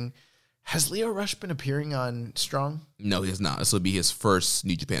appearing. Has Leo Rush been appearing on Strong? No, he has not. This will be his first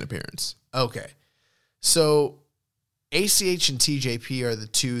New Japan appearance. Okay. So ACH and TJP are the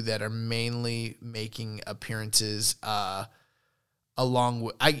two that are mainly making appearances along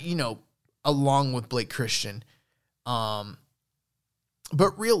with Blake Christian. But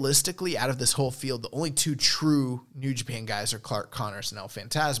realistically, out of this whole field, the only two true New Japan guys are Clark Connors and El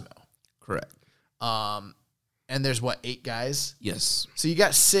Phantasmo. Correct. And there's 8 guys? Yes. So you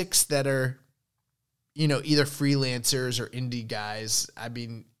got 6 that are, you know, either freelancers or indie guys. I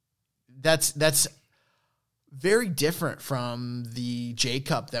mean, that's very different from the J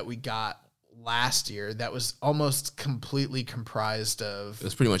Cup that we got last year. That was almost completely comprised of. It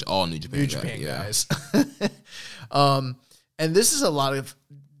was pretty much all New Japan guys. And this is a lot of,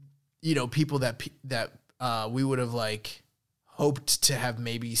 people that we would have like hoped to have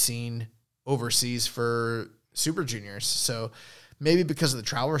maybe seen overseas for Super Juniors. So maybe because of the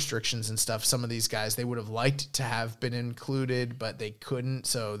travel restrictions and stuff, some of these guys, they would have liked to have been included, but they couldn't.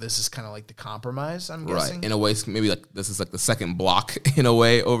 So this is kind of like the compromise, I'm guessing. Right. In a way, maybe like this is like the second block in a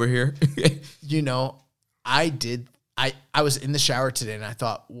way over here. I was in the shower today and I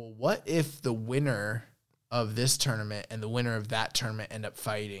thought, well, what if the winner of this tournament and the winner of that tournament end up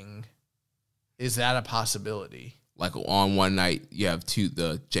fighting? Is that a possibility? Like on one night, you have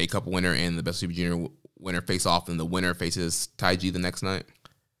the J Cup winner and the Best Super Junior winner face off, and the winner faces Taiji the next night?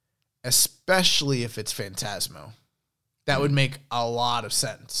 Especially if it's Phantasmo. That would make a lot of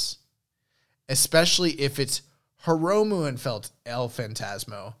sense. Especially if it's Hiromu and El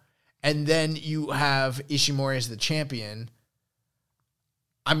Phantasmo, and then you have Ishimori as the champion.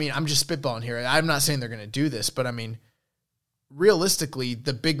 I mean, I'm just spitballing here. I'm not saying they're going to do this, but I mean, realistically,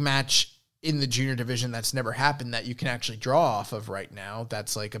 the big match in the junior division that's never happened that you can actually draw off of right now,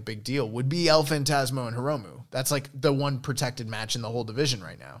 that's like a big deal, would be El Phantasmo and Hiromu. That's like the one protected match in the whole division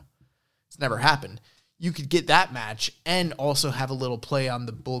right now. It's never happened. You could get that match and also have a little play on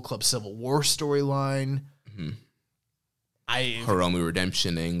the Bull Club Civil War storyline. Mm-hmm. Hiromu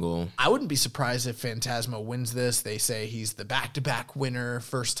redemption angle. I wouldn't be surprised if Phantasmo wins this. They say he's the back-to-back winner,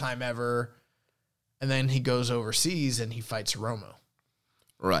 first time ever, and then he goes overseas and he fights Hiromu.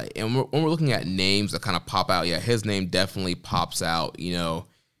 Right. And when we're looking at names that kind of pop out, his name definitely pops out. In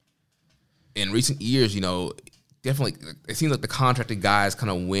recent years, definitely it seems like the contracted guys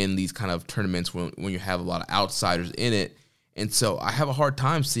kind of win these kind of tournaments when you have a lot of outsiders in it. And so I have a hard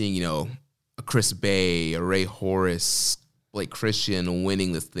time seeing, a Chris Bay, a Ray Horace, Blake Christian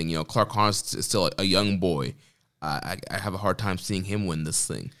winning this thing. Clark Harris is still a young boy. I have a hard time seeing him win this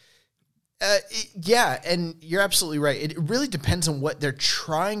thing. Yeah, and you're absolutely right. It really depends on what they're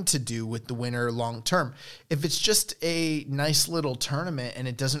trying to do with the winner long term. If it's just a nice little tournament and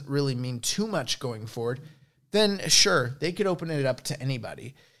it doesn't really mean too much going forward, then sure, they could open it up to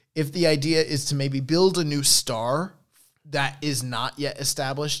anybody. If the idea is to maybe build a new star that is not yet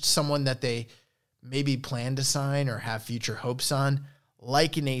established, someone that they maybe plan to sign or have future hopes on,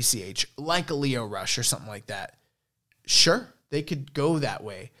 like an ACH, like a Leo Rush or something like that, sure, they could go that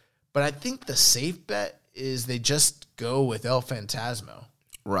way. But I think the safe bet is they just go with El Phantasmo.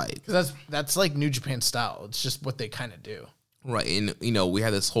 Right. That's like New Japan style. It's just what they kind of do. Right. And, we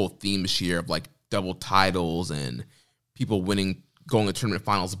had this whole theme this year of like double titles and people going to tournament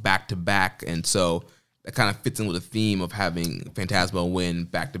finals back to back. And so that kind of fits in with the theme of having Phantasmo win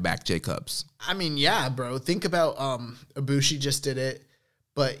back to back J Cups. I mean, yeah, bro. Think about Ibushi just did it.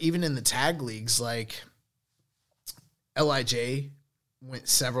 But even in the tag leagues, like LIJ went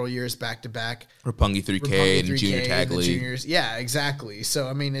several years back to back. Roppongi 3K and Junior Tag League. Juniors. Yeah, exactly. So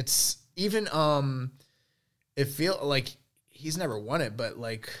I mean, it's even it feel like he's never won it, but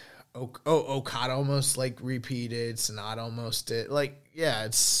like Okada almost like repeated, Sonata almost did. Like, yeah,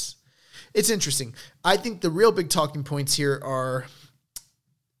 it's interesting. I think the real big talking points here are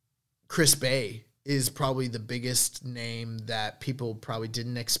Chris Bay is probably the biggest name that people probably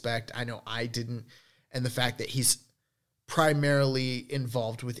didn't expect. I know I didn't, and the fact that he's primarily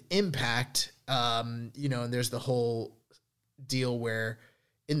involved with Impact, and there's the whole deal where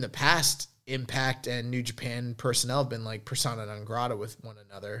in the past, Impact and New Japan personnel have been like persona non grata with one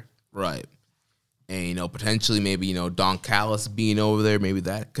another. Right. And, potentially maybe, Don Callis being over there, maybe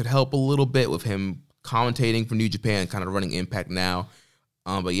that could help a little bit with him commentating for New Japan, kind of running Impact now.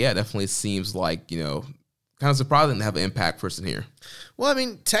 But yeah, it definitely seems like, kind of surprising to have an Impact person here. Well, I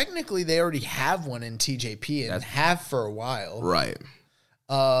mean, technically they already have one in TJP and have for a while. Right.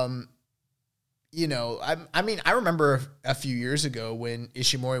 I remember a few years ago when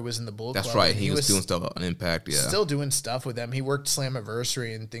Ishimori was in the Bull Club. That's right. He was doing stuff on Impact, yeah. Still doing stuff with them. He worked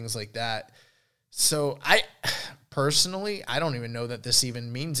Slammiversary and things like that. So I don't even know that this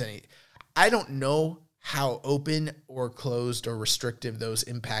even means any. I don't know how open or closed or restrictive those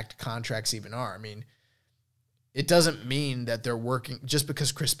Impact contracts even are. I mean, it doesn't mean that they're working just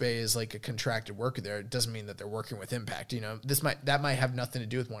because Chris Bay is like a contracted worker there. It doesn't mean that they're working with Impact. That might have nothing to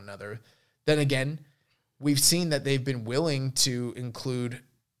do with one another. Then again, we've seen that they've been willing to include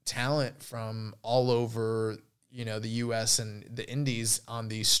talent from all over, the U.S. and the Indies on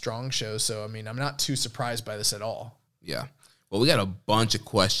these strong shows. So, I mean, I'm not too surprised by this at all. Yeah. Well, we got a bunch of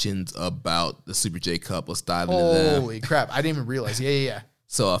questions about the Super J Cup. Let's dive into them. Holy crap. I didn't even realize. Yeah.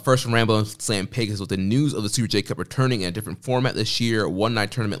 So first from Rambo and Slam Pegasus with the news of the Super J Cup returning in a different format this year, one-night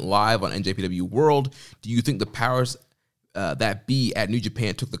tournament live on NJPW World. Do you think the powers that be at New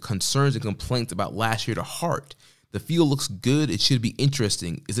Japan took the concerns and complaints about last year to heart? The field looks good. It should be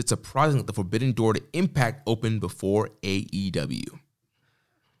interesting. Is it surprising that the Forbidden Door to Impact opened before AEW?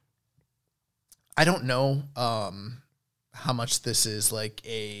 I don't know how much this is like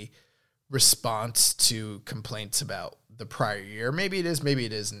a response to complaints about the prior year. Maybe it is, maybe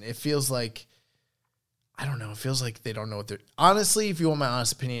it isn't. It feels like, I don't know, it feels like they don't know what they're... Honestly, if you want my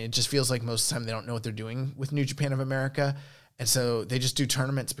honest opinion, it just feels like most of the time they don't know what they're doing with New Japan of America. And so they just do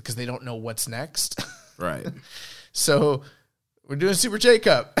tournaments because they don't know what's next. Right. So we're doing Super J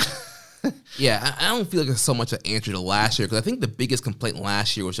Cup. Yeah, I don't feel like it's so much an answer to last year, because I think the biggest complaint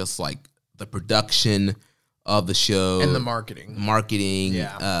last year was just like the production of the show. And the marketing.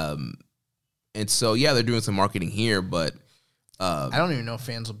 Yeah. And so, yeah, they're doing some marketing here, but... I don't even know if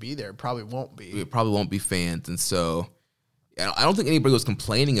fans will be there. Probably won't be. It probably won't be fans. And so, I don't think anybody was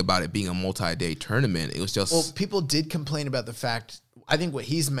complaining about it being a multi-day tournament. It was just... Well, people did complain about the fact... I think what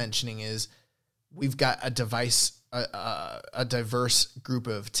he's mentioning is we've got a diverse group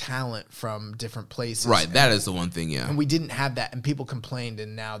of talent from different places. Right, that is the one thing, yeah. And we didn't have that, and people complained,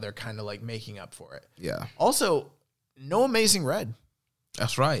 and now they're kind of like making up for it. Yeah. Also, no Amazing Red.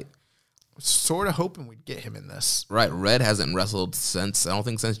 That's right. Sort of hoping we'd get him in this. Right, Red hasn't wrestled since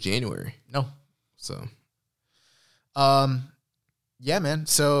January. No. So. Yeah, man.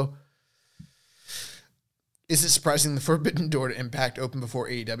 So, is it surprising the Forbidden Door to Impact opened before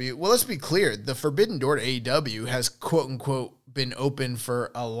AEW? Well, let's be clear. The Forbidden Door to AEW has, quote unquote, been open for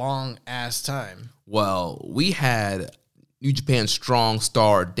a long ass time. Well, we had New Japan Strong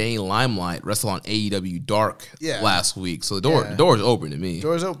star Danny Limelight wrestle on AEW Dark last week. So the door's open to me.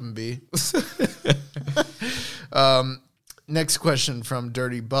 Door's open, B. Next question from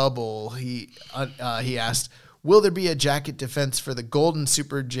Dirty Bubble. He asked, will there be a jacket defense for the Golden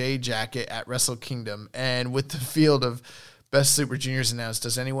Super J jacket at Wrestle Kingdom? And with the field of best Super Juniors announced,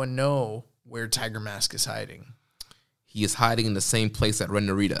 does anyone know where Tiger Mask is hiding? He is hiding in the same place that Ren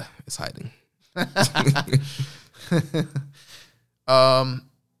Narita is hiding.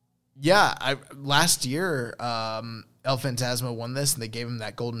 Last year, El Phantasmo won this, and they gave him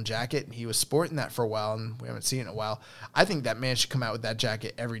that golden jacket, and he was sporting that for a while, and we haven't seen it in a while. I think that man should come out with that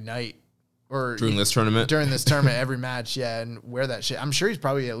jacket every night. Or during this tournament, every match, and wear that shit. I'm sure he's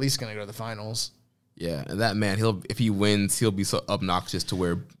probably at least going to go to the finals. Yeah, and that man, if he wins, he'll be so obnoxious to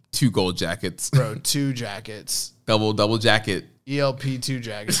wear 2 gold jackets. Bro, 2 jackets. Double jacket. ELP 2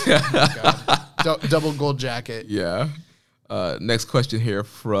 jackets. Oh, God. Double gold jacket. Yeah. Next question here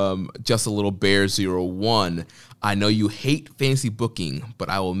from Just a Little Bear 01. I know you hate fantasy booking, but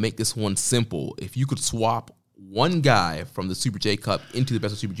I will make this one simple. If you could swap one guy from the Super J Cup into the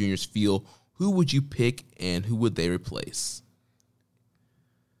Best of Super Juniors field, who would you pick and who would they replace?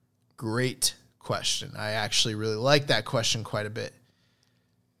 Great question. I actually really like that question quite a bit.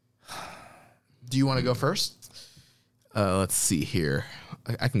 Do you want to go first? Let's see here.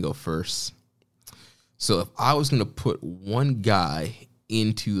 I can go first. So if I was going to put one guy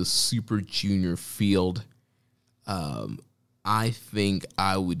into the Super Junior field, I think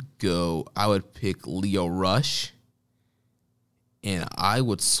I would pick Leo Rush, and I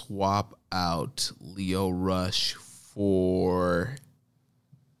would swap out Leo Rush for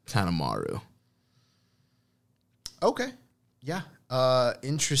Kanemaru. Okay. Yeah.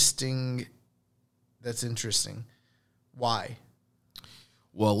 Interesting. That's interesting. Why?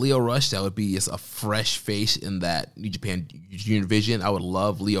 Well, Leo Rush, that would be just a fresh face in that New Japan Junior division. I would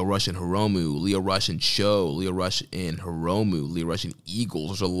love Leo Rush and Hiromu, Leo Rush and Sho, Leo Rush and Hiromu, Leo Rush and Eagles.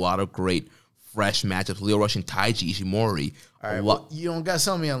 There's a lot of great fresh matchups. Leo Rush and Taiji Ishimori. All right, well, you don't got to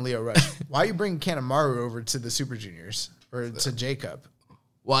sell me on Leo Rush. Why are you bringing Kanemaru over to the Super Juniors or to J-Cup?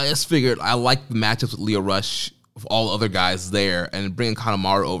 Well, I just figured I like the matchups with Leo Rush with all the other guys there, and bringing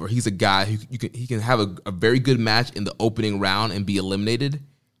Kanemaru over. He's a guy who he can have a very good match in the opening round and be eliminated,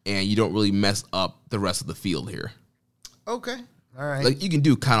 and you don't really mess up the rest of the field here. Okay, all right. Like you can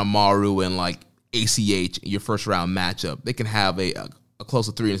do Kanemaru and like ACH in your first round matchup. They can have a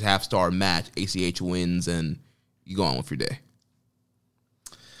close to 3.5 star match. ACH wins, and you go on with your day.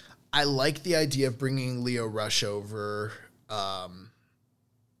 I like the idea of bringing Leo Rush over.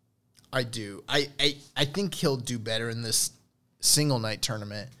 I do. I think he'll do better in this single night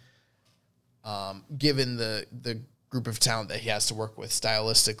tournament, given the group of talent that he has to work with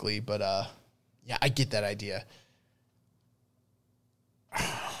stylistically. But yeah, I get that idea.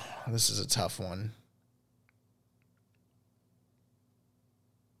 This is a tough one.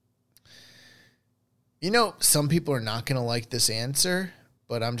 You know, some people are not going to like this answer,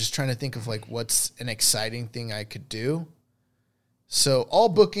 but I'm just trying to think of like what's an exciting thing I could do. So all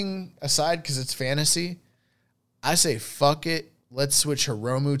booking aside, because it's fantasy, I say fuck it. Let's switch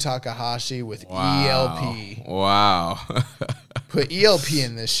Hiromu Takahashi with ELP. Wow. Put ELP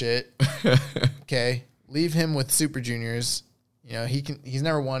in this shit. Okay. Leave him with Super Juniors. You know, he's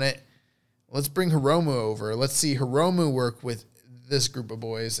never won it. Let's bring Hiromu over. Let's see Hiromu work with this group of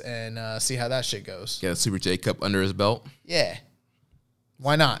boys and see how that shit goes. Get a Super J Cup under his belt. Yeah.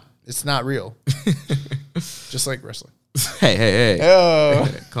 Why not? It's not real. Just like wrestling. Hey. Oh.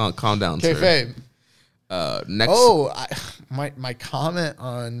 Calm down, Okay, sir. Next. My comment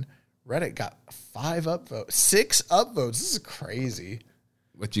on Reddit got 5 upvotes, 6 upvotes. This is crazy.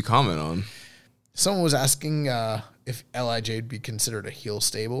 What you comment on? Someone was asking if LIJ would be considered a heel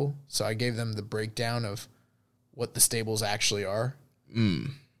stable, so I gave them the breakdown of what the stables actually are.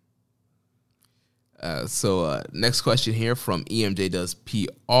 So next question here from EMJ Does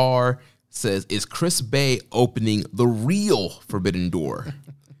PR says, is Chris Bay opening the real Forbidden Door?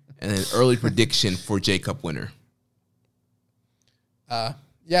 And an early prediction for J Cup winner.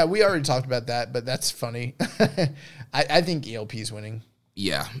 Yeah, we already talked about that, but that's funny. I think ELP's winning.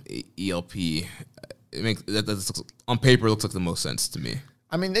 Yeah, ELP. It makes that's on paper looks like the most sense to me.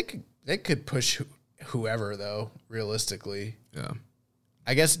 I mean, they could push whoever though. Realistically, Yeah.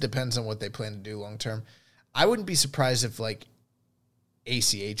 I guess it depends on what they plan to do long term. I wouldn't be surprised if like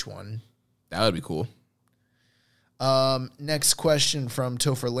ACH won. That would be cool. Next question from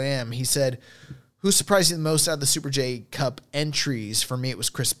Topher Lamb. He said, who surprised you the most out of the Super J Cup entries? For me, it was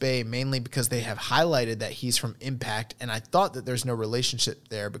Chris Bay, mainly because they have highlighted that he's from Impact, and I thought that there's no relationship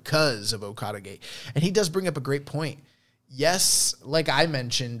there because of Okada Gate. And he does bring up a great point. Yes, like I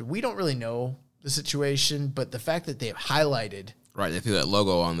mentioned, we don't really know the situation, but the fact that they have highlighted. Right, they threw that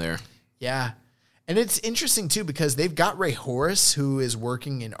logo on there. Yeah. And it's interesting, too, because they've got Ray Horace, who is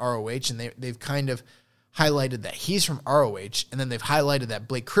working in ROH, and they've kind of highlighted that he's from ROH, and then they've highlighted that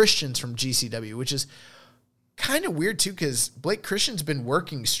Blake Christian's from GCW, which is kind of weird, too, because Blake Christian's been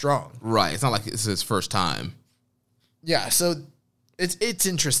working strong. Right, it's not like it's his first time. Yeah, so it's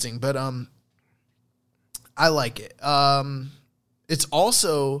interesting, but I like it. It's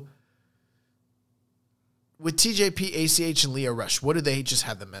also with TJP, ACH, and Leo Rush. What do they just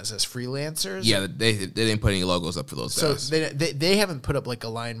have them as freelancers? Yeah, they didn't put any logos up for those guys. So they haven't put up like a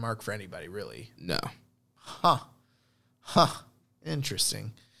line mark for anybody, really. No. Huh.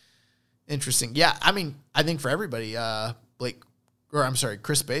 Interesting. Yeah, I mean, I think for everybody,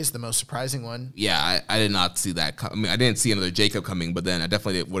 Chris Bay is the most surprising one. Yeah, I did not see that. I mean, I didn't see another Jacob coming, but then I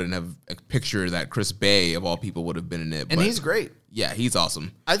definitely wouldn't have pictured that Chris Bay, of all people, would have been in it. And he's great. Yeah, he's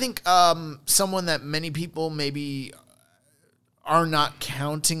awesome. I think someone that many people maybe are not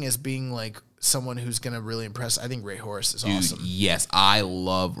counting as being like someone who's going to really impress. I think Ray Horace is awesome. Yes, I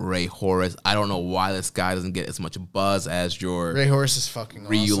love Ray Horace. I don't know why this guy doesn't get as much buzz as your Ray Horace is fucking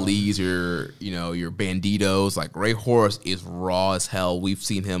awesome. Lees, your Banditos. Like, Ray Horace is raw as hell. We've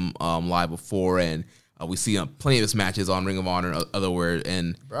seen him live before, and we see plenty of his matches on Ring of Honor and otherwhere.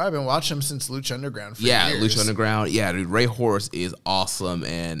 And bro, I've been watching him since Lucha Underground for years. Lucha Underground. Yeah, dude, Ray Horace is awesome,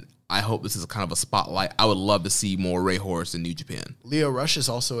 and I hope this is kind of a spotlight. I would love to see more Ray Horace in New Japan. Leo Rush is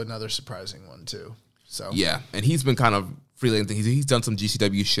also another surprising one, too. So yeah, and he's been kind of freelancing. He's done some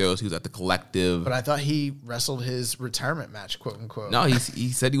GCW shows. He was at the Collective. But I thought he wrestled his retirement match, quote unquote. No, he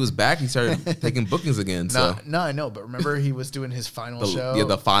said he was back. He started taking bookings again. No, I know. But remember, he was doing his final show. Yeah,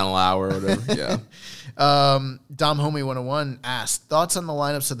 the final hour or whatever. Yeah. Dom Homie 101 asked, thoughts on the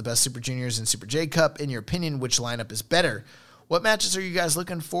lineups of the best Super Juniors and Super J Cup? In your opinion, which lineup is better? What matches are you guys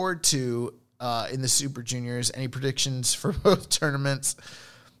looking forward to in the Super Juniors? Any predictions for both tournaments?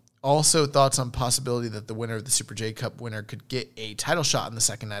 Also, thoughts on possibility that the winner of the Super J Cup winner could get a title shot in the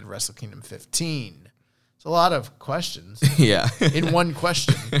second night of Wrestle Kingdom 15. It's a lot of questions. Yeah. In one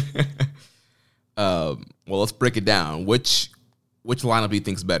question. Well, let's break it down. Which lineup do you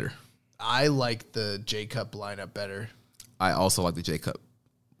think's better? I like the J Cup lineup better. I also like the J Cup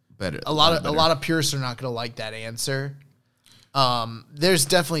better. A lot of purists are not going to like that answer. There's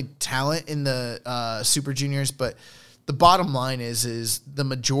definitely talent in the Super Juniors, but the bottom line is the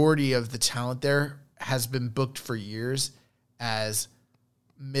majority of the talent there has been booked for years as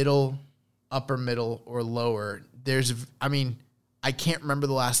middle, upper middle, or lower. I can't remember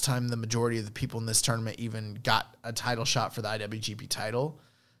the last time the majority of the people in this tournament even got a title shot for the IWGP title.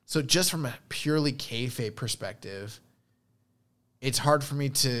 So just from a purely kayfabe perspective, it's hard for me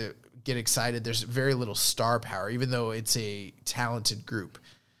to get excited. There's very little star power, even though it's a talented group.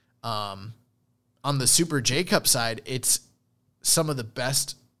 On the Super J Cup side, it's some of the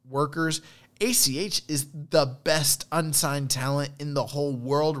best workers ACH is the best unsigned talent in the whole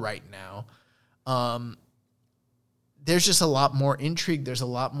world right now. There's just a lot more intrigue. There's a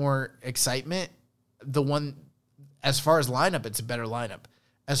lot more excitement. As far as lineup, it's a better lineup.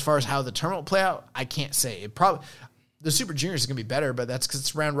 As far as how the tournament will play out, I can't say. The Super Juniors is going to be better, but that's because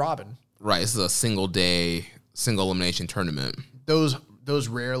it's round robin. Right. This is a single day, single elimination tournament. Those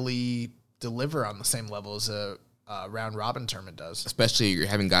rarely deliver on the same level as a round robin tournament does. Especially you're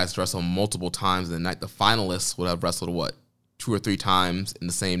having guys wrestle multiple times in the night. The finalists would have wrestled, 2 or 3 times in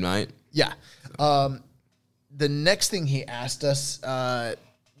the same night? Yeah. The next thing he asked us,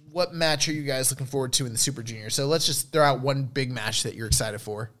 what match are you guys looking forward to in the Super Junior? So let's just throw out one big match that you're excited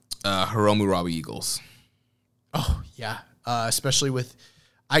for. Hiromu Robbie Eagles. Oh, yeah. Especially with,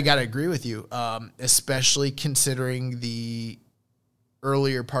 I got to agree with you, especially considering the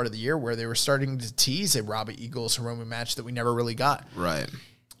earlier part of the year where they were starting to tease a Robbie Eagles Hiromu match that we never really got. Right.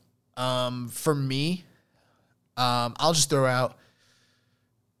 For me, I'll just throw out,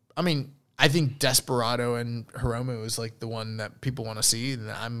 I think Desperado and Hiromu is like the one that people want to see,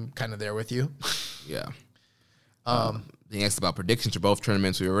 and I'm kind of there with you. Yeah. The next about predictions for both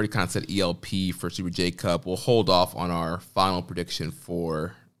tournaments. We already kind of said ELP for Super J Cup. We'll hold off on our final prediction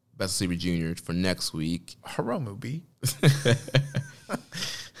for Best of Super Junior for next week. Hiromu B.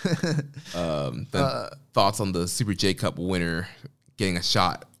 Thoughts on the Super J Cup winner getting a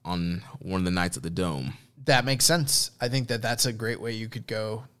shot on one of the nights at the Dome. That makes sense. I think that's a great way you could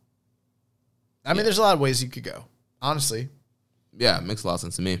go. There's a lot of ways you could go, honestly. Yeah, it makes a lot of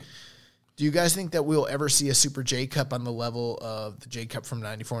sense to me. Do you guys think that we'll ever see a Super J Cup on the level of the J Cup from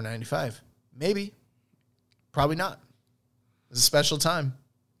 94, 95? Maybe. Probably not. It's a special time.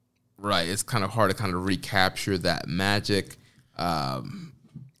 Right. It's kind of hard to kind of recapture that magic.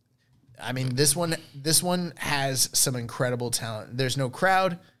 This one has some incredible talent. There's no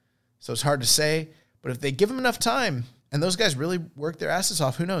crowd, so it's hard to say. But if they give them enough time, and those guys really work their asses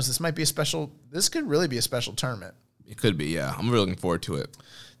off, who knows? This could really be a special tournament. It could be, yeah. I'm really looking forward to it.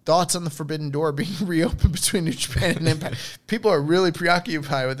 Thoughts on the Forbidden Door being reopened between New Japan and Impact? People are really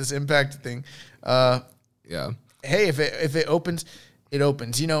preoccupied with this Impact thing. Yeah. Hey, if it opens, it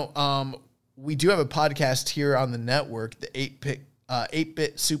opens. We do have a podcast here on the network, the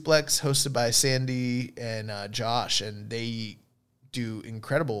 8-Bit Suplex, hosted by Sandy and Josh, and they do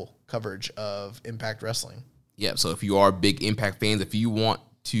incredible coverage of Impact Wrestling. Yeah, so if you are big Impact fans, if you want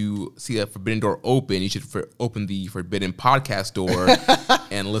to see that Forbidden Door open, you should open the Forbidden Podcast door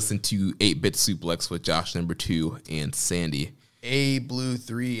and listen to 8-Bit Suplex with Josh number 2 and Sandy. A Blue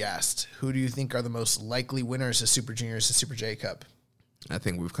 3 asked, who do you think are the most likely winners of Super Juniors and Super J Cup? I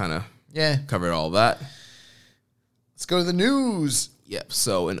think we've kind of covered all that. Let's go to the news. Yep.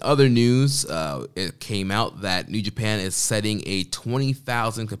 So in other news, it came out that New Japan is setting a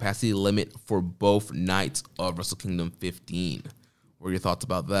 20,000 capacity limit for both nights of Wrestle Kingdom 15. What are your thoughts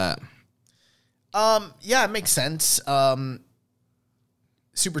about that? Yeah, it makes sense.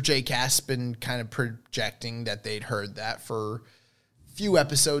 Super J-Cast's been kind of projecting that they'd heard that for a few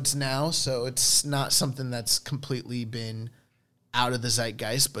episodes now, so it's not something that's completely been out of the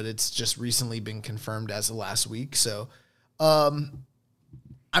zeitgeist, but it's just recently been confirmed as of last week. So,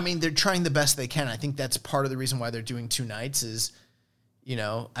 they're trying the best they can. I think that's part of the reason why they're doing 2 nights is,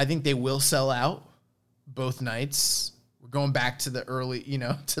 I think they will sell out both nights. We're going back to the early,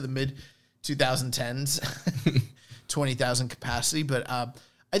 to the mid 2010s, 20,000 capacity. But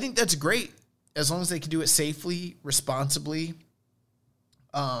I think that's great as long as they can do it safely, responsibly.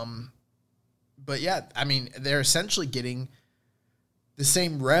 But yeah, they're essentially getting the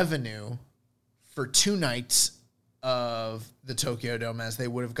same revenue for 2 nights of the Tokyo Dome as they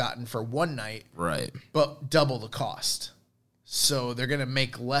would have gotten for 1 night. Right. But double the cost. So they're going to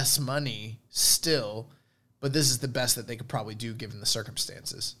make less money still, but this is the best that they could probably do given the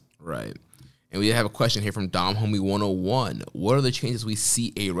circumstances. Right. And we have a question here from Dom Homie 101. What are the chances we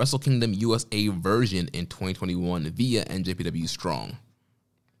see a Wrestle Kingdom USA version in 2021 via NJPW Strong?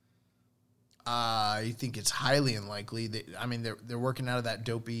 I think it's highly unlikely. They're working out of that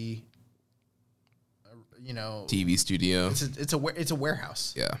dopey, TV studio. It's a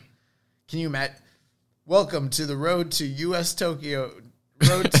warehouse. Yeah. Can you imagine? Welcome to the road to US Tokyo.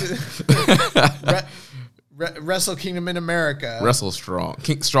 Road to Wrestle Kingdom in America. Wrestle Strong.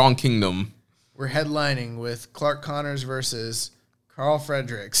 Strong Kingdom. We're headlining with Clark Connors versus Carl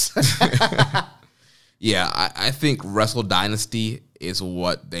Fredericks. Yeah, I think Wrestle Dynasty is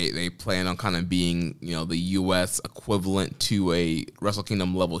what they plan on kind of being, the U.S. equivalent to a Wrestle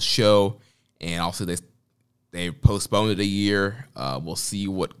Kingdom level show. And also they postponed it a year. We'll see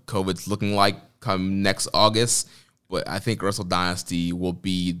what COVID's looking like come next August. but I think Wrestle Dynasty will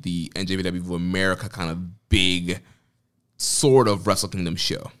be the NJPW of America kind of big sort of Wrestle Kingdom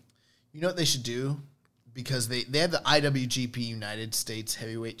show. You know what they should do? Because they have the IWGP United States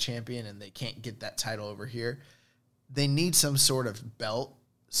Heavyweight Champion, and they can't get that title over here. They need some sort of belt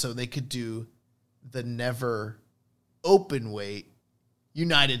so they could do the never open weight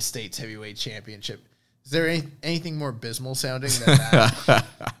United States Heavyweight Championship. Is there anything more abysmal sounding than that?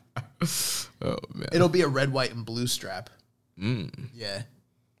 Oh, man. It'll be a red, white, and blue strap. Yeah.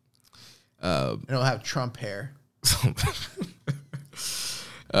 And it'll have Trump hair.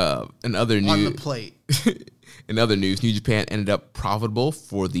 In other news, on the plate. In other news, New Japan ended up profitable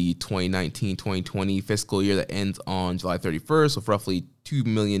for the 2019-2020 fiscal year that ends on July 31st, with roughly $2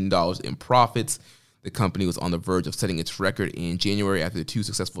 million in profits. The company was on the verge of setting its record in January after the 2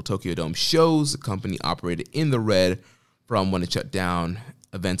 successful Tokyo Dome shows. The company operated in the red from when it shut down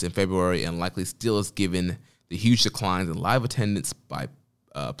events in February, and likely still is given the huge declines in live attendance by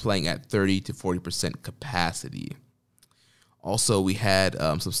playing at 30 to 40% capacity. Also, we had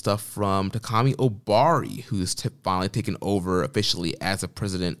some stuff from Takami Obari, who's finally taken over officially as the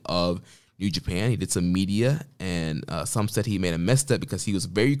president of New Japan. He did some media, and some said he made a misstep because he was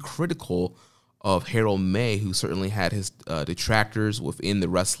very critical of Harold May, who certainly had his detractors within the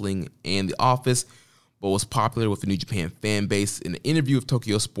wrestling and the office, but was popular with the New Japan fan base. In an interview with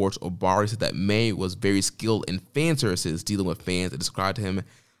Tokyo Sports, Obari said that May was very skilled in fan services, dealing with fans, and described him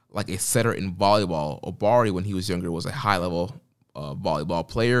like a setter in volleyball. Obari, when he was younger, was a high-level volleyball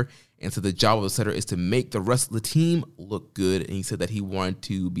player, and so the job of a setter is to make the rest of the team look good, and he said that he wanted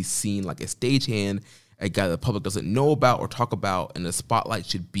to be seen like a stagehand, a guy the public doesn't know about or talk about, and the spotlight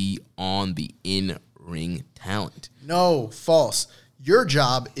should be on the in-ring talent. No, false. Your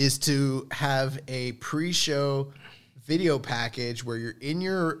job is to have a pre-show video package where you're in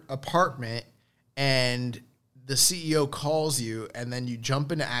your apartment and the CEO calls you, and then you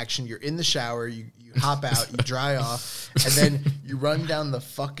jump into action. You're in the shower, you hop out, you dry off, and then you run down the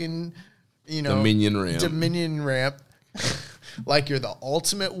fucking, Dominion ramp like you're the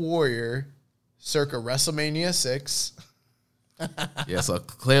Ultimate Warrior circa WrestleMania 6. Yeah, so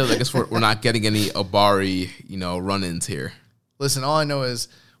clearly I guess we're not getting any Obari, run-ins here. Listen, all I know is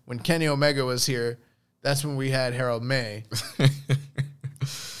when Kenny Omega was here, that's when we had Harold May.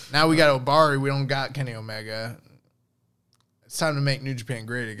 Now we got Obari, we don't got Kenny Omega. It's time to make New Japan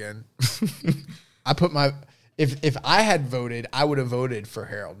great again. I put if I had voted, I would have voted for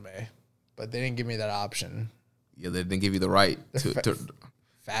Harold May, but they didn't give me that option. Yeah, they didn't give you the right to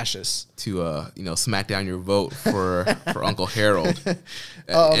fascists to smack down your vote for Uncle Harold.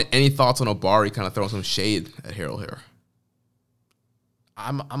 Any thoughts on Obari kind of throwing some shade at Harold here?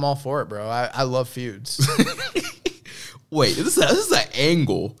 I'm all for it, bro. I love feuds. Wait, this is an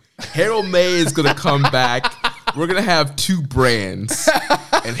angle. Harold May is going to come back. We're going to have 2 brands.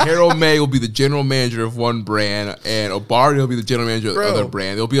 And Harold May will be the general manager of one brand. And Obari will be the general manager of the other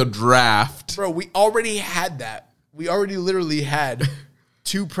brand. There'll be a draft. Bro, we already had that. We already literally had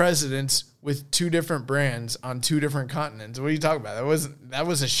 2 presidents with 2 different brands on 2 different continents. What are you talking about? That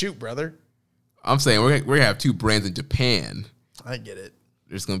was a shoot, brother. I'm saying we're going to have 2 brands in Japan. I get it.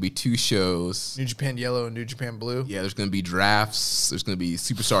 There's going to be 2 shows. New Japan Yellow and New Japan Blue. Yeah, there's going to be drafts. There's going to be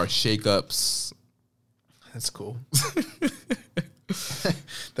superstar shakeups. That's cool.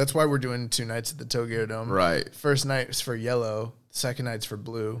 That's why we're doing 2 nights at the Tokyo Dome. Right. First night is for Yellow. Second night's for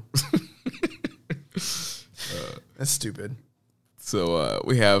Blue. That's stupid. So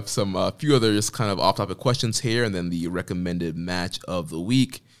we have some few other just kind of off-topic questions here, and then the recommended match of the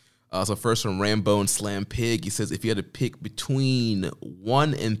week. So first from Rambone Slam Pig, he says, if you had to pick between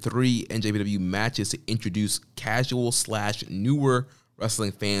 1 and 3 NJPW matches to introduce casual/newer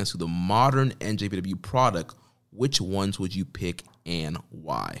wrestling fans to the modern NJPW product, which ones would you pick and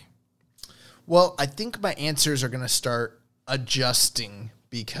why? Well, I think my answers are going to start adjusting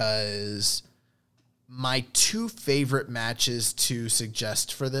because my 2 favorite matches to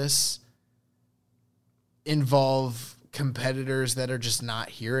suggest for this involve competitors that are just not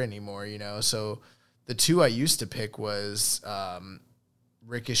here anymore, So the 2 I used to pick was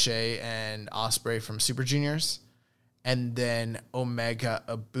Ricochet and Ospreay from Super Juniors, and then Omega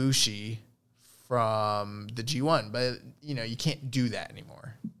Ibushi from the G1. But you can't do that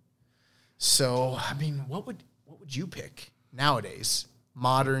anymore. So I mean, what would you pick nowadays,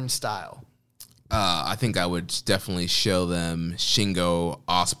 modern style? I think I would definitely show them Shingo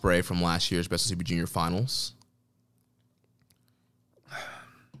Ospreay from last year's Best of Super Junior Finals.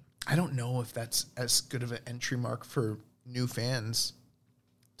 I don't know if that's as good of an entry mark for new fans,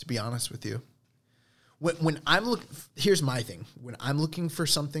 to be honest with you. When I'm looking, here's my thing. When I'm looking for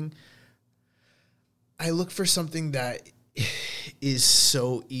something, I look for something that is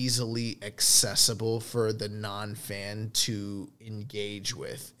so easily accessible for the non-fan to engage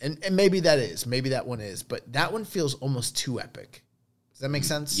with. And maybe that one is, but that one feels almost too epic. Does that make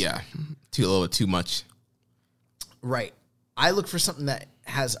sense? Yeah. A little bit too much. Right. I look for something that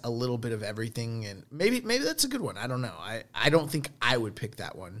has a little bit of everything, and maybe that's a good one. I don't know. I don't think I would pick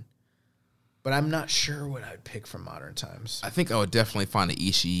that one, but I'm not sure what I'd pick from modern times. I think I would definitely find an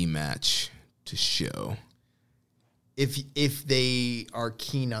Ishii match to show. If they are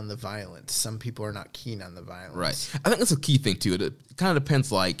keen on the violence. Some people are not keen on the violence. Right. I think that's a key thing, too. It kind of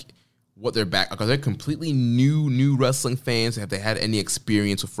depends, like, what they're back. Like, are they completely new wrestling fans? Have they had any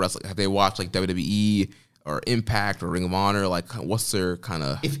experience with wrestling? Have they watched, like, WWE or Impact or Ring of Honor? Like, what's their kind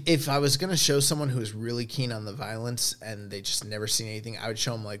of... If I was going to show someone who is really keen on the violence and they just never seen anything, I would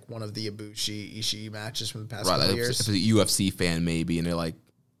show them, like, one of the Ibushi Ishii matches from the past couple years. If it's a UFC fan, maybe, and they're, like,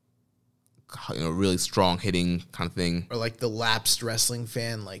 really strong hitting kind of thing. Or like the lapsed wrestling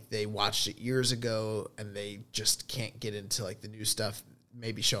fan, like they watched it years ago and they just can't get into like the new stuff.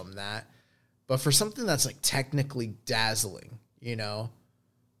 Maybe show them that. But for something that's like technically dazzling,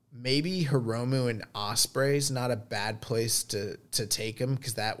 maybe Hiromu and Ospreay is not a bad place to take him,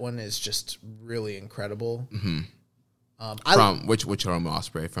 because that one is just really incredible. Mm-hmm. From which Hiromu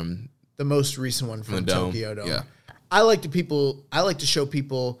Ospreay? From the most recent one from Tokyo Dome. Yeah. I like to show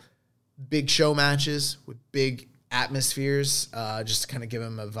people big show matches with big atmospheres, just to kind of give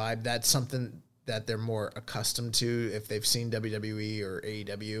them a vibe. That's something that they're more accustomed to if they've seen WWE or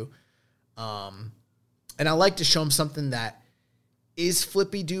AEW. And I like to show them something that is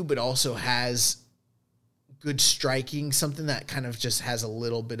flippy-do, but also has good striking, something that kind of just has a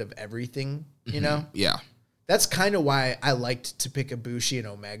little bit of everything, Yeah. That's kind of why I liked to pick Ibushi and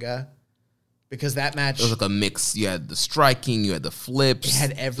Omega. Because that match... It was like a mix. You had the striking, you had the flips. It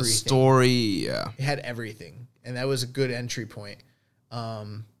had everything. The story, yeah. It had everything. And that was a good entry point. Yeah,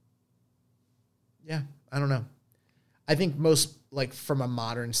 I don't know. I think most, like, from a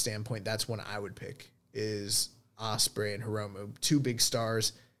modern standpoint, that's one I would pick, is Ospreay and Hiromu. Two big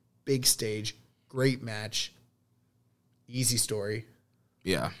stars, big stage, great match, easy story.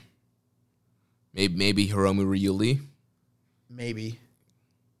 Yeah. Maybe Hiromu Ryuli. Maybe.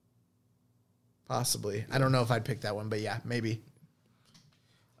 Possibly. I don't know if I'd pick that one, but yeah, maybe.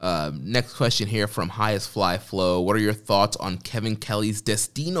 Next question here from Highest Fly Flow. What are your thoughts on Kevin Kelly's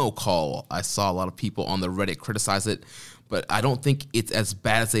Destino call? I saw a lot of people on the Reddit criticize it, but I don't think it's as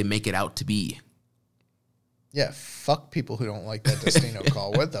bad as they make it out to be. Yeah, fuck people who don't like that Destino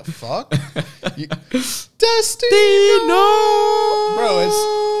call. What the fuck? Destino!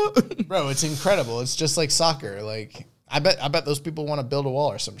 Bro, it's incredible. It's just like soccer. Like, I bet those people want to build a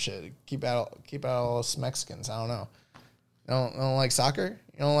wall or some shit. Keep out all us Mexicans. I don't know. You don't like soccer?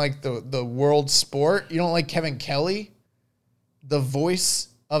 You don't like the world sport? You don't like Kevin Kelly? The voice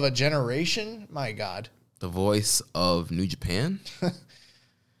of a generation? My God. The voice of New Japan?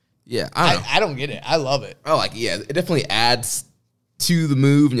 Yeah, I don't know. I don't get it. I love it. Oh, it definitely adds to the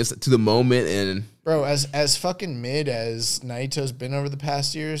move and just to the moment. And bro, as fucking mid as Naito's been over the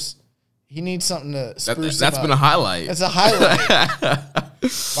past years, he needs something to spruce that's him been up. a highlight. That's a highlight.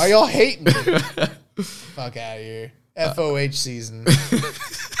 Why y'all hating me? Fuck out of here. FOH season.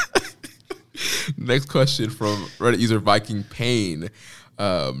 Next question from Reddit user Viking Pain.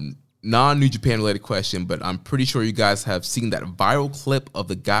 Non-New Japan related question, but I'm pretty sure you guys have seen that viral clip of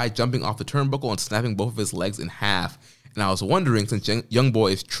the guy jumping off the turnbuckle and snapping both of his legs in half. And I was wondering, since Young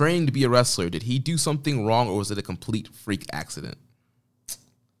Boy is trained to be a wrestler, did he do something wrong or was it a complete freak accident?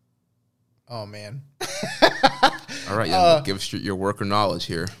 Oh, man. All right, Young Boy, give us your work or knowledge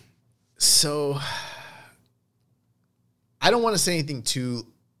here. So, I don't want to say anything too...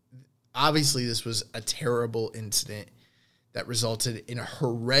 Obviously, this was a terrible incident that resulted in a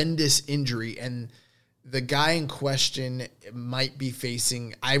horrendous injury, and the guy in question might be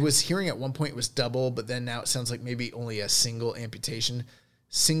facing... I was hearing at one point it was double, but then now it sounds like maybe only a single amputation.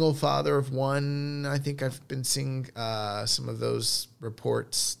 Single father of one, I think I've been seeing some of those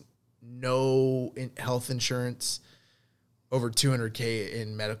reports. No health insurance, over $200K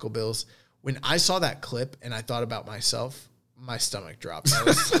in medical bills. When I saw that clip and I thought about myself, my stomach dropped. I'm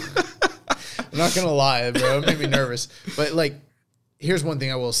not going to lie, bro. It made me nervous. But, like, here's one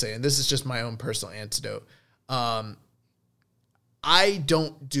thing I will say, and this is just my own personal antidote. I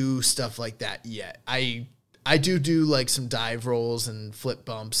don't do stuff like that yet. I do like some dive rolls and flip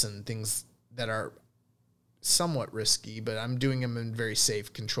bumps and things that are somewhat risky, but I'm doing them in very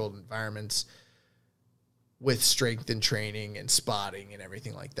safe, controlled environments with strength and training and spotting and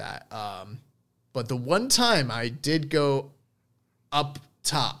everything like that. But the one time I did go up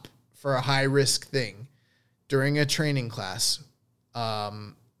top for a high-risk thing, during a training class.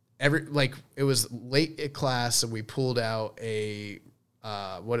 It was late at class, so we pulled out a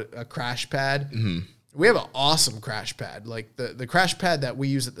crash pad. Mm-hmm. We have an awesome crash pad. Like the crash pad that we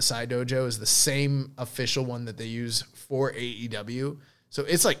use at the Side Dojo is the same official one that they use for AEW. So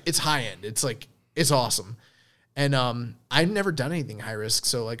it's high end. It's awesome. And I've never done anything high risk.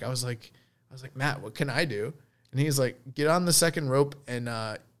 So I was like, Matt, what can I do? And he's like, get on the second rope and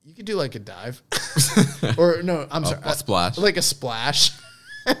you could do like a dive. Or no, I'm sorry. A splash. Like a splash.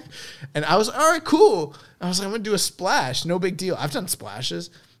 And I was, all right, cool. I was like, I'm going to do a splash. No big deal. I've done splashes.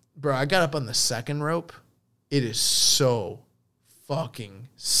 Bro, I got up on the second rope. It is so fucking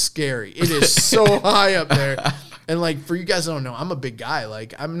scary. It is so high up there. And for you guys that don't know, I'm a big guy.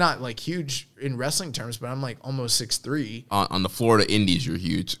 I'm not huge in wrestling terms, but I'm almost 6'3". On the Florida Indies, you're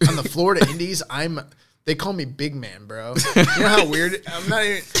huge. On the Florida Indies, they call me big man, bro. You know how weird?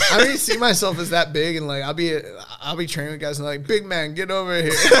 I don't even see myself as that big, and I'll be training with guys and big man, get over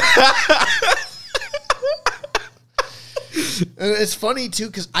here. And it's funny too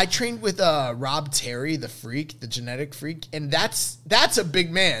because I trained with Rob Terry, the freak, the genetic freak, and that's a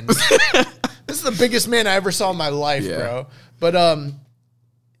big man. This is the biggest man I ever saw in my life, bro. But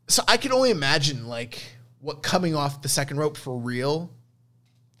so I can only imagine what coming off the second rope for real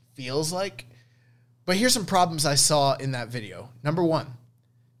feels like. But here's some problems I saw in that video. Number one,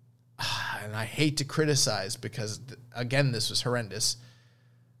 and I hate to criticize because, again, this was horrendous,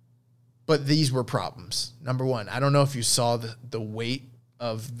 but these were problems. Number one, I don't know if you saw the weight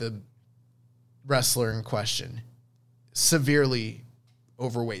of the wrestler in question. Severely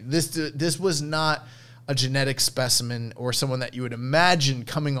overweight. This was not a genetic specimen or someone that you would imagine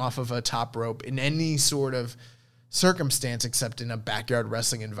coming off of a top rope in any sort of circumstance except in a backyard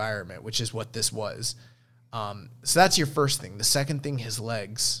wrestling environment, which is what this was. So that's your first thing. The second thing, his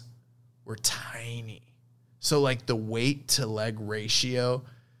legs were tiny. So the weight to leg ratio,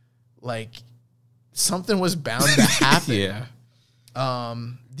 something was bound to happen. Yeah.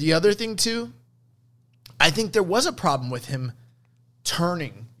 The other thing too, I think there was a problem with him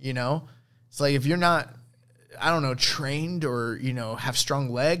turning, It's if you're not, I don't know, trained or, have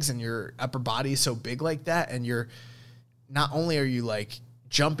strong legs and your upper body is so big like that, and you're not only are you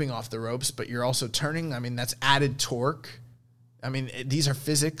jumping off the ropes, but you're also turning. I mean, that's added torque. I mean, these are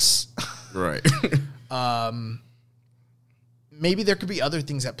physics. Right. Maybe there could be other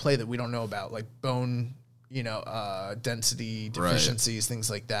things at play that we don't know about, like bone, density deficiencies,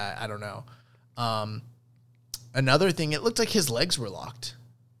 things like that. I don't know. Another thing, it looked like his legs were locked,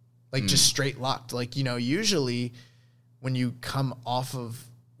 just straight locked. Usually when you come off of,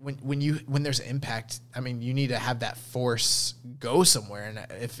 when there's impact, I mean, you need to have that force go somewhere. And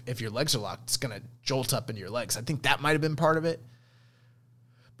if your legs are locked, it's going to jolt up into your legs. I think that might have been part of it.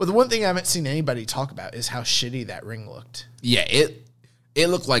 But the one thing I haven't seen anybody talk about is how shitty that ring looked. Yeah, it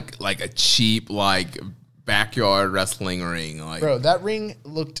looked like a cheap backyard wrestling ring. Bro, that ring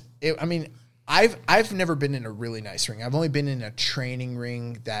looked. I've never been in a really nice ring. I've only been in a training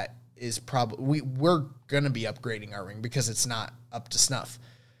ring that is probably we're gonna be upgrading our ring because it's not up to snuff.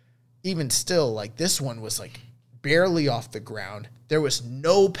 Even still, this one was barely off the ground. There was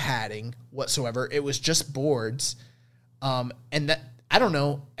no padding whatsoever. It was just boards, and that. I don't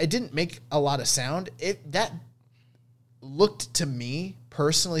know. It didn't make a lot of sound. That looked to me,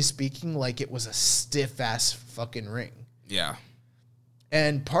 personally speaking, like it was a stiff-ass fucking ring. Yeah.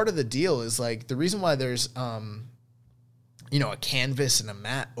 And part of the deal is, the reason why there's, a canvas and a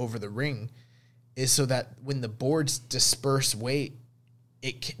mat over the ring is so that when the boards disperse weight,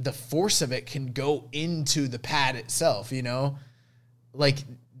 the force of it can go into the pad itself, that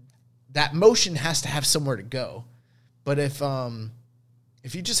motion has to have somewhere to go. But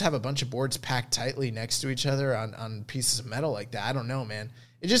if you just have a bunch of boards packed tightly next to each other on pieces of metal like that, I don't know, man.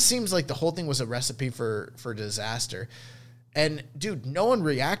 It just seems like the whole thing was a recipe for disaster. And, dude, no one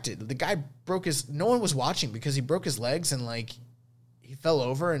reacted. The guy no one was watching because he broke his legs and, he fell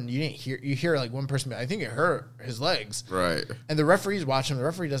over and you hear one person be, I think it hurt his legs. Right. And the referee's watching. The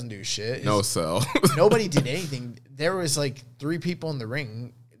referee doesn't do shit. No sell. Nobody did anything. There was, 3 people in the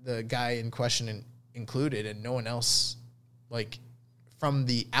ring, the guy in question included, and no one else, from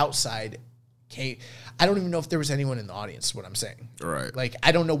the outside came. I don't even know if there was anyone in the audience, is what I'm saying. Right.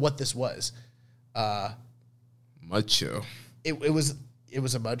 I don't know what this was. Mud show. It was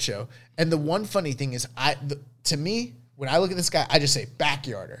a mud show. And the one funny thing is, to me, when I look at this guy, I just say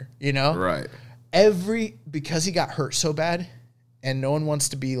backyarder, Right. Because he got hurt so bad, and no one wants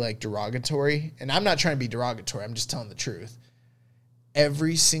to be, derogatory, and I'm not trying to be derogatory, I'm just telling the truth.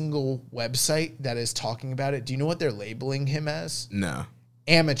 Every single website that is talking about it, do you know what they're labeling him as? No.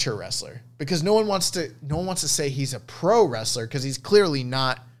 amateur wrestler, because no one wants to say he's a pro wrestler because he's clearly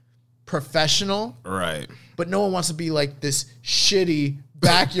not professional. Right. But no one wants to be like this shitty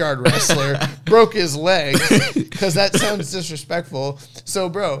backyard wrestler, broke his leg, because that sounds disrespectful. So,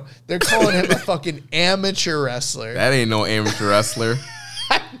 bro, they're calling him a fucking amateur wrestler. That ain't no amateur wrestler.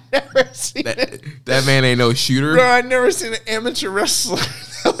 I've never seen it. That man ain't no shooter. Bro, I've never seen an amateur wrestler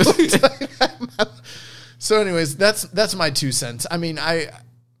that looked like that. So, anyways, that's my 2 cents. I mean, I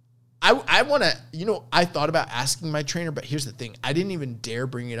want to, I thought about asking my trainer, but here's the thing. I didn't even dare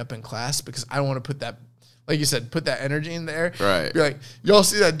bring it up in class because I don't want to put that, like you said, put that energy in there. Right. Be like, y'all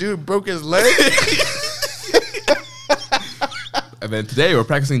see that dude broke his leg? And then today we're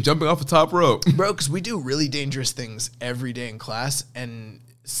practicing jumping off the top rope. Bro, because we do really dangerous things every day in class, and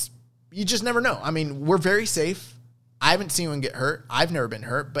you just never know. I mean, we're very safe. I haven't seen anyone get hurt. I've never been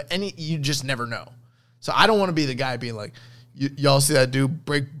hurt, but you just never know. So I don't want to be the guy being like, y'all see that dude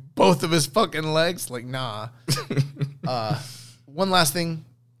break both of his fucking legs? Like, nah. One last thing.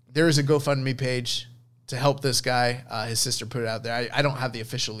 There is a GoFundMe page to help this guy. His sister put it out there. I don't have the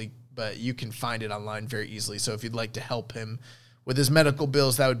official link, but you can find it online very easily. So if you'd like to help him with his medical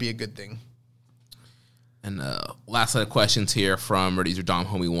bills, that would be a good thing. And last set of questions here from Reader Dom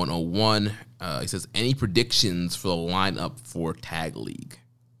Homie 101. He says, any predictions for the lineup for Tag League?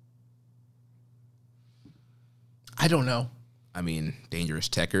 I don't know. I mean, Dangerous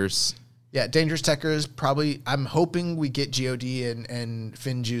Techers. Yeah, Dangerous Techers, probably. I'm hoping we get GOD and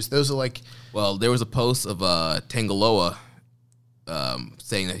Finn Juice. Those are like... Well, there was a post of Tangaloa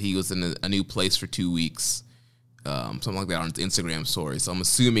saying that he was in a new place for 2 weeks. Something like that on his Instagram story. So I'm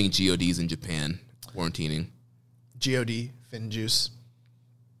assuming GOD's in Japan, quarantining. GOD, Finn Juice,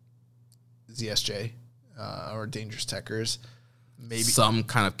 ZSJ, or Dangerous Techers. Maybe some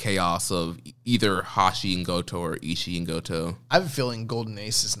kind of chaos of either Hashi and Goto or Ishii and Goto. I have a feeling Golden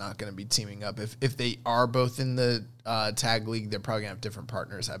Ace is not going to be teaming up. If they are both in the tag league, they're probably going to have different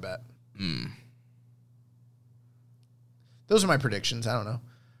partners, I bet. Those are my predictions. I don't know.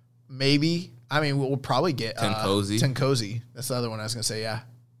 Maybe. I mean, we'll probably get Tenkozy. That's the other one I was going to say, yeah.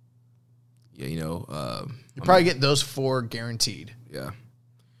 Yeah, you'll probably get those 4 guaranteed. Yeah.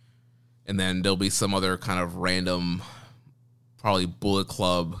 And then there'll be some other kind of random... Probably Bullet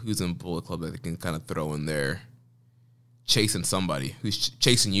Club. Who's in Bullet Club that they can kind of throw in there? Chasing somebody. Who's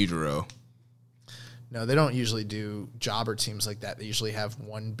chasing Yujiro? No, they don't usually do jobber teams like that. They usually have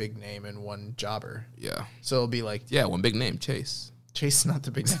one big name and one jobber. Yeah. So it'll be like... Yeah, one big name, Chase. Chase is not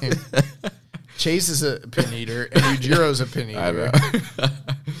the big name. Chase is a pin eater, and Yujiro's a pin eater.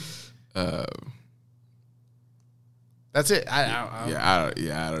 I know. That's it.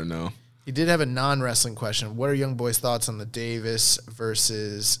 I don't know. He did have a non-wrestling question. What are Young Boy's thoughts on the Davis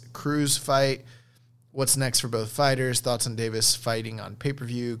versus Cruz fight? What's next for both fighters? Thoughts on Davis fighting on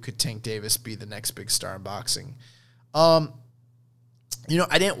pay-per-view? Could Tank Davis be the next big star in boxing? I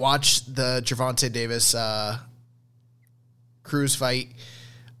didn't watch the Gervonta Davis Cruz fight,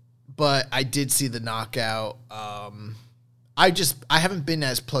 but I did see the knockout. I haven't been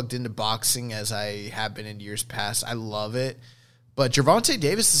as plugged into boxing as I have been in years past. I love it. But Gervonta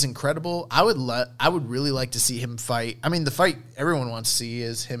Davis is incredible. I would really like to see him fight. I mean, the fight everyone wants to see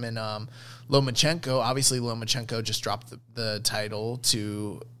is him and Lomachenko. Obviously, Lomachenko just dropped the title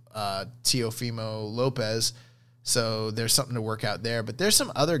to Teofimo Lopez, so there's something to work out there. But there's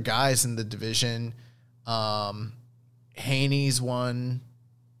some other guys in the division. Haney's one.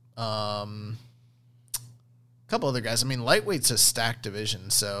 A couple other guys. I mean, lightweight's a stacked division.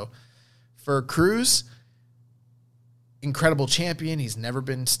 So for Cruz... incredible champion. He's never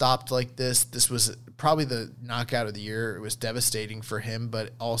been stopped like this. This was probably the knockout of the year. It was devastating for him,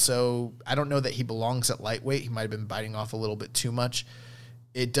 but also I don't know that he belongs at lightweight. He might have been biting off a little bit too much.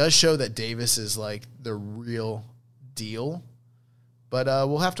 It does show that Davis is like the real deal, but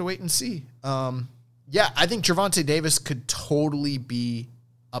we'll have to wait and see. I think Gervonta Davis could totally be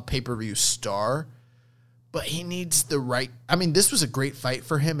a pay-per-view star, but he needs the right... I mean, this was a great fight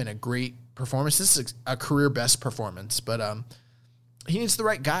for him and a great performance. This is a career best performance, but he needs the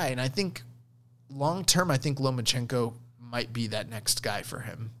right guy. And I think long term, Lomachenko might be that next guy for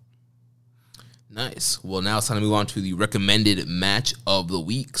him. Nice. Well, now it's time to move on to the recommended match of the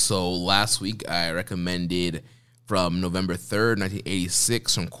week. So last week I recommended from November 3rd,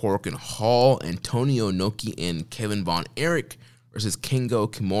 1986 from Korakuen Hall, Antonio Inoki and Kevin Von Erich versus Kengo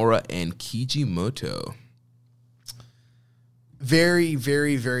Kimura and Kijimoto. Very,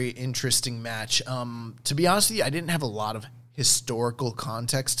 very, very interesting match. To be honest with you, I didn't have a lot of historical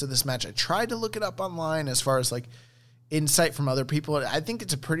context to this match. I tried to look it up online as far as like insight from other people. I think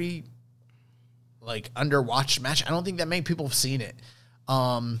it's a pretty like underwatched match. I don't think that many people have seen it.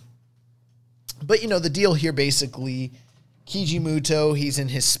 But, the deal here basically, Keiji Muto, he's in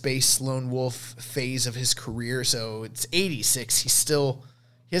his space lone wolf phase of his career, so it's 86. He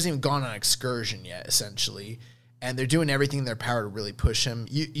hasn't even gone on excursion yet, essentially. And they're doing everything in their power to really push him.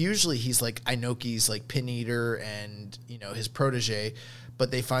 Usually he's like Inoki's like pin eater and, his protege,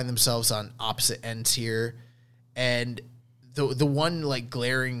 but they find themselves on opposite ends here. And the one like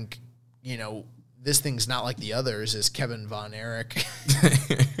glaring, this thing's not like the others is Kevin Von Erich.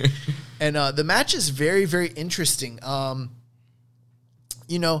 And the match is very, very interesting.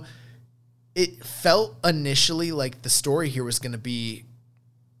 It felt initially like the story here was going to be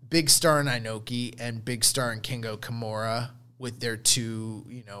Big Star and Inoki and Big Star and Kengo Kimura with their two,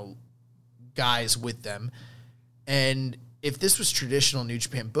 guys with them. And if this was traditional New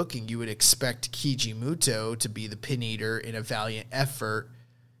Japan booking, you would expect Keiji Muto to be the pin eater in a valiant effort,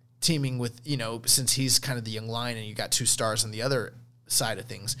 teaming with, since he's kind of the young lion and you got 2 stars on the other side of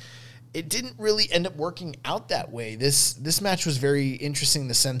things. It didn't really end up working out that way. This match was very interesting in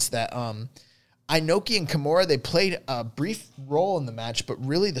the sense that Inoki and Kimura, they played a brief role in the match, but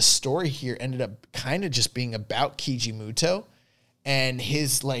really the story here ended up kind of just being about Keiji Muto and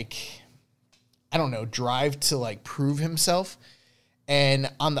his, drive to, prove himself.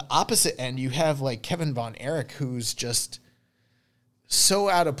 And on the opposite end, you have, Kevin Von Erich, who's just so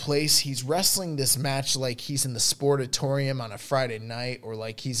out of place. He's wrestling this match like he's in the Sportatorium on a Friday night or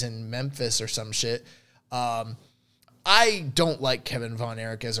like he's in Memphis or some shit. I don't like Kevin Von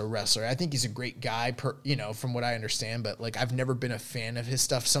Erich as a wrestler. I think he's a great guy, from what I understand, but I've never been a fan of his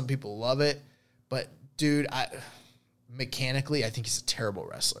stuff. Some people love it, but dude, mechanically, I think he's a terrible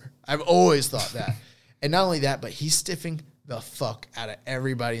wrestler. I've always thought that. And not only that, but he's stiffing the fuck out of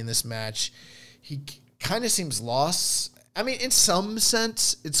everybody in this match. He kind of seems lost. I mean, in some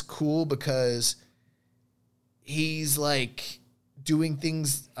sense, it's cool because he's doing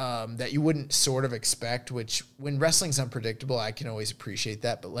things that you wouldn't sort of expect, which when wrestling's unpredictable, I can always appreciate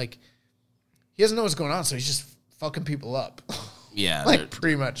that. But he doesn't know what's going on, so he's just fucking people up. Yeah.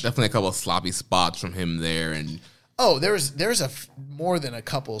 Pretty much. Definitely a couple of sloppy spots from him there. And there's more than a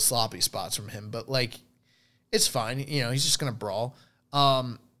couple of sloppy spots from him, but it's fine. He's just going to brawl.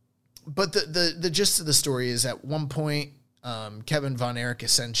 But the gist of the story is at one point, Kevin Von Erich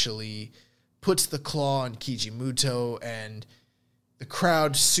essentially puts the claw on Keiji Muto, and the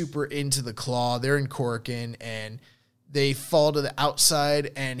crowd super into the claw. They're in Korakuen, and they fall to the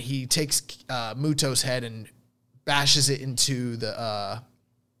outside, and he takes Muto's head and bashes it into the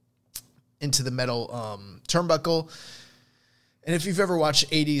metal turnbuckle. And if you've ever watched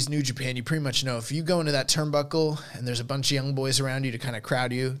 80s New Japan, you pretty much know if you go into that turnbuckle and there's a bunch of young boys around you to kind of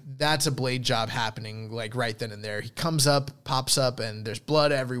crowd you, that's a blade job happening right then and there. He comes up, pops up, and there's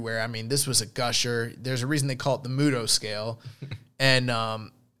blood everywhere. I mean, this was a gusher. There's a reason they call it the Muto scale. And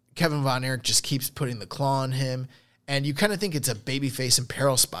Kevin Von Erich just keeps putting the claw on him. And you kind of think it's a babyface and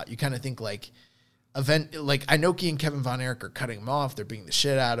peril spot. You kind of think Inoki and Kevin Von Erich are cutting him off. They're beating the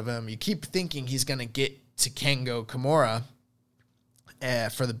shit out of him. You keep thinking he's going to get to Kengo Kimura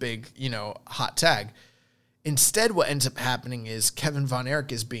for the big, hot tag. Instead, what ends up happening is Kevin Von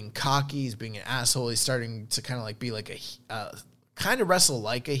Erich is being cocky. He's being an asshole. He's starting to kind of be kind of wrestle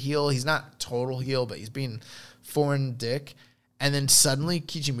like a heel. He's not total heel, but he's being foreign dick. And then suddenly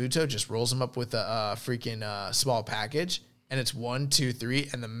Keiji Muto just rolls him up with a freaking small package. And it's 1, 2, 3,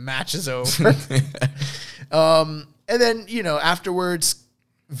 and the match is over. And then, afterwards,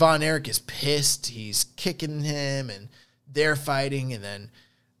 Von Erich is pissed. He's kicking him, and they're fighting. And then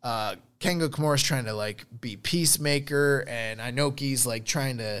Kengo Kimura's trying to, be peacemaker. And Inoki's,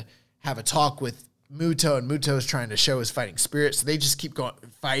 trying to have a talk with Muto. And Muto's trying to show his fighting spirit. So they just keep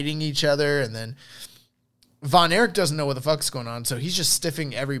fighting each other. And then Von Erich doesn't know what the fuck's going on. So he's just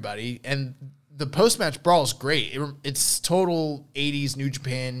stiffing everybody. And the post-match brawl is great. It's total 80s New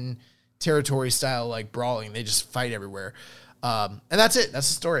Japan territory style, brawling. They just fight everywhere. And that's it. That's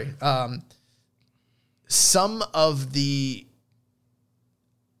the story. Some of the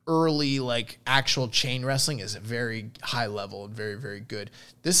early, actual chain wrestling is very high level and very, very good.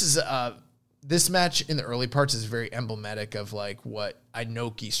 This match in the early parts is very emblematic of, what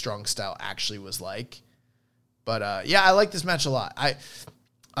Inoki strong style actually was like. But, I like this match a lot.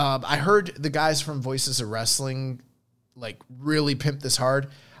 I heard the guys from Voices of Wrestling really pimp this hard.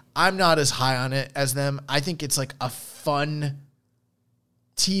 I'm not as high on it as them. I think it's a fun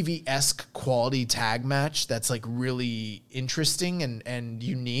TV-esque quality tag match that's really interesting and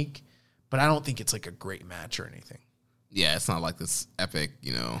unique, but I don't think it's a great match or anything. Yeah, it's not this epic,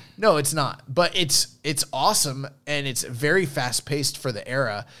 No, it's not. But it's awesome, and it's very fast-paced for the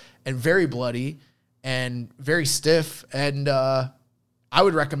era and very bloody and very stiff, and I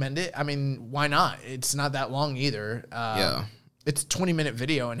would recommend it. I mean, why not? It's not that long either. Yeah. It's a 20-minute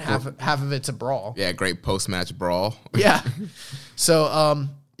video, and half of it's a brawl. Yeah, great post-match brawl. Yeah. So,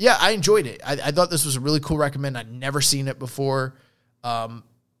 yeah, I enjoyed it. I thought this was a really cool recommend. I'd never seen it before.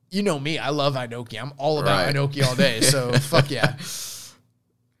 You know me. I love Inoki. I'm all about Inoki all day. So, fuck yeah.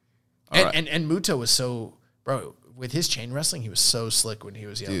 And Muto was so... Bro, with his chain wrestling, he was so slick when he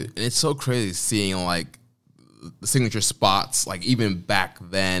was young. Dude, and it's so crazy seeing, like, the signature spots, like, even back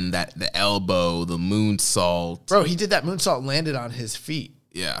then, that the elbow, the moonsault. Bro, he did that moonsault and landed on his feet.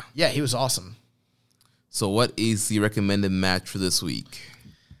 Yeah. Yeah, he was awesome. So what is the recommended match for this week?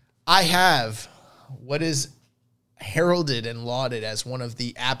 I have what is heralded and lauded as one of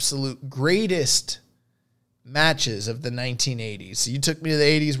the absolute greatest matches of the 1980s. So you took me to the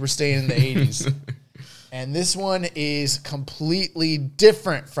 80s, we're staying in the 80s. And this one is completely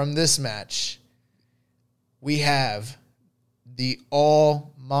different from this match. We have the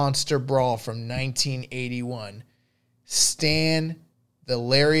All Monster Brawl from 1981. Stan the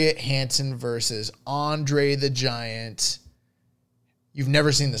Lariat Hansen versus Andre the Giant. You've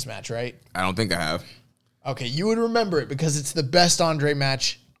never seen this match, right? I don't think I have. Okay, you would remember it because it's the best Andre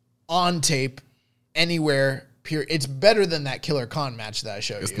match on tape anywhere. Period. It's better than that Killer Khan match that I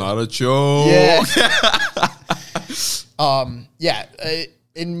showed you. It's not a joke. Yeah.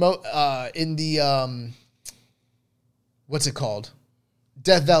 In the what's it called?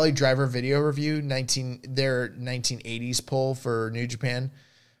 Death Valley Driver video review, their 1980s poll for New Japan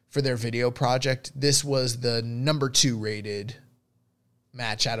for their video project. This was the number 2 rated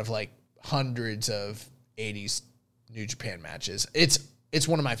match out of like hundreds of 80s New Japan matches. It's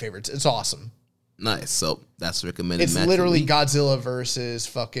one of my favorites. It's awesome. Nice. So that's recommended. It's match literally Godzilla versus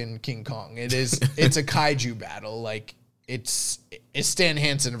fucking King Kong. It's a kaiju battle. Like it's Stan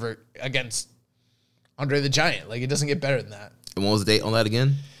Hansen against Andre the Giant. Like it doesn't get better than that. And what was the date on that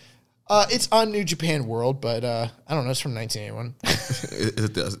again? It's on New Japan World, but I don't know. It's from 1981.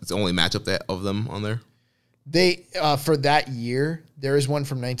 It's the only matchup of them on there. They for that year there is one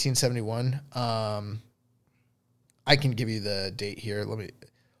from 1971. I can give you the date here.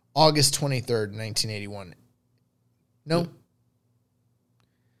 August 23rd, 1981. No.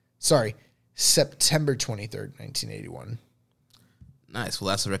 Sorry. September 23rd, 1981. Nice. Well,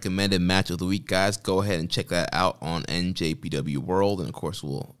 that's the recommended match of the week, guys. Go ahead and check that out on NJPW World. And, of course,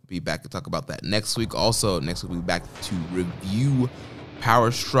 we'll be back to talk about that next week. Also, next week we'll be back to review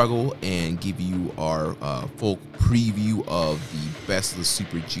Power Struggle and give you our full preview of the Best of the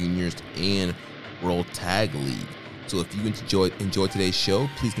Super Juniors and World Tag League. So if you enjoyed today's show,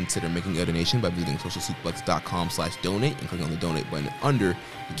 please consider making a donation by visiting socialsuplex.com/donate and clicking on the donate button under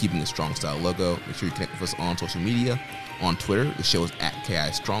the Keeping It Strong Style logo. Make sure you connect with us on social media. On Twitter, the show is at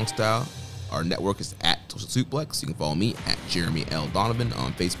KI Strong Style. Our network is at Social Suplex. You can follow me at Jeremy L. Donovan.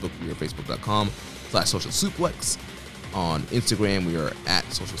 On Facebook, we are facebook.com/Social Suplex. On Instagram, we are at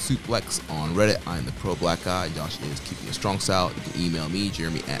Social Suplex. On Reddit, I am the Pro Black Guy. Josh is Keeping It Strong Style. You can email me,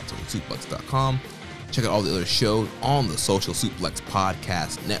 Jeremy at socialsuplex.com. Check out all the other shows on the Social Suplex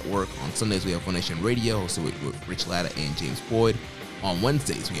Podcast Network. On Sundays, we have One Nation Radio, hosted with Rich Latta and James Boyd. On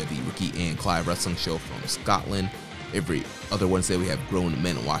Wednesdays, we have the Ricky and Clive Wrestling Show from Scotland. Every other Wednesday, we have Grown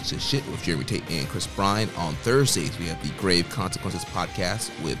Men Watch This Shit with Jeremy Tate and Chris Bryan. On Thursdays, we have the Grave Consequences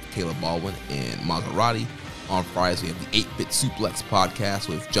Podcast with Caleb Baldwin and Maserati. On Fridays, we have the 8-Bit Suplex Podcast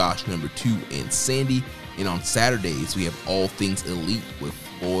with Josh No. 2 and Sandy. And on Saturdays, we have All Things Elite with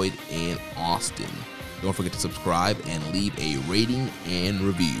Floyd and Austin. Don't forget to subscribe and leave a rating and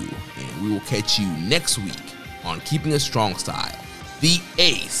review. And we will catch you next week on Keeping It Strong Style, the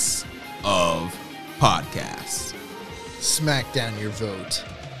ace of podcasts. Smack down your vote.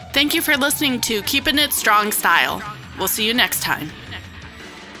 Thank you for listening to Keepin' It Strong Style. We'll see you next time.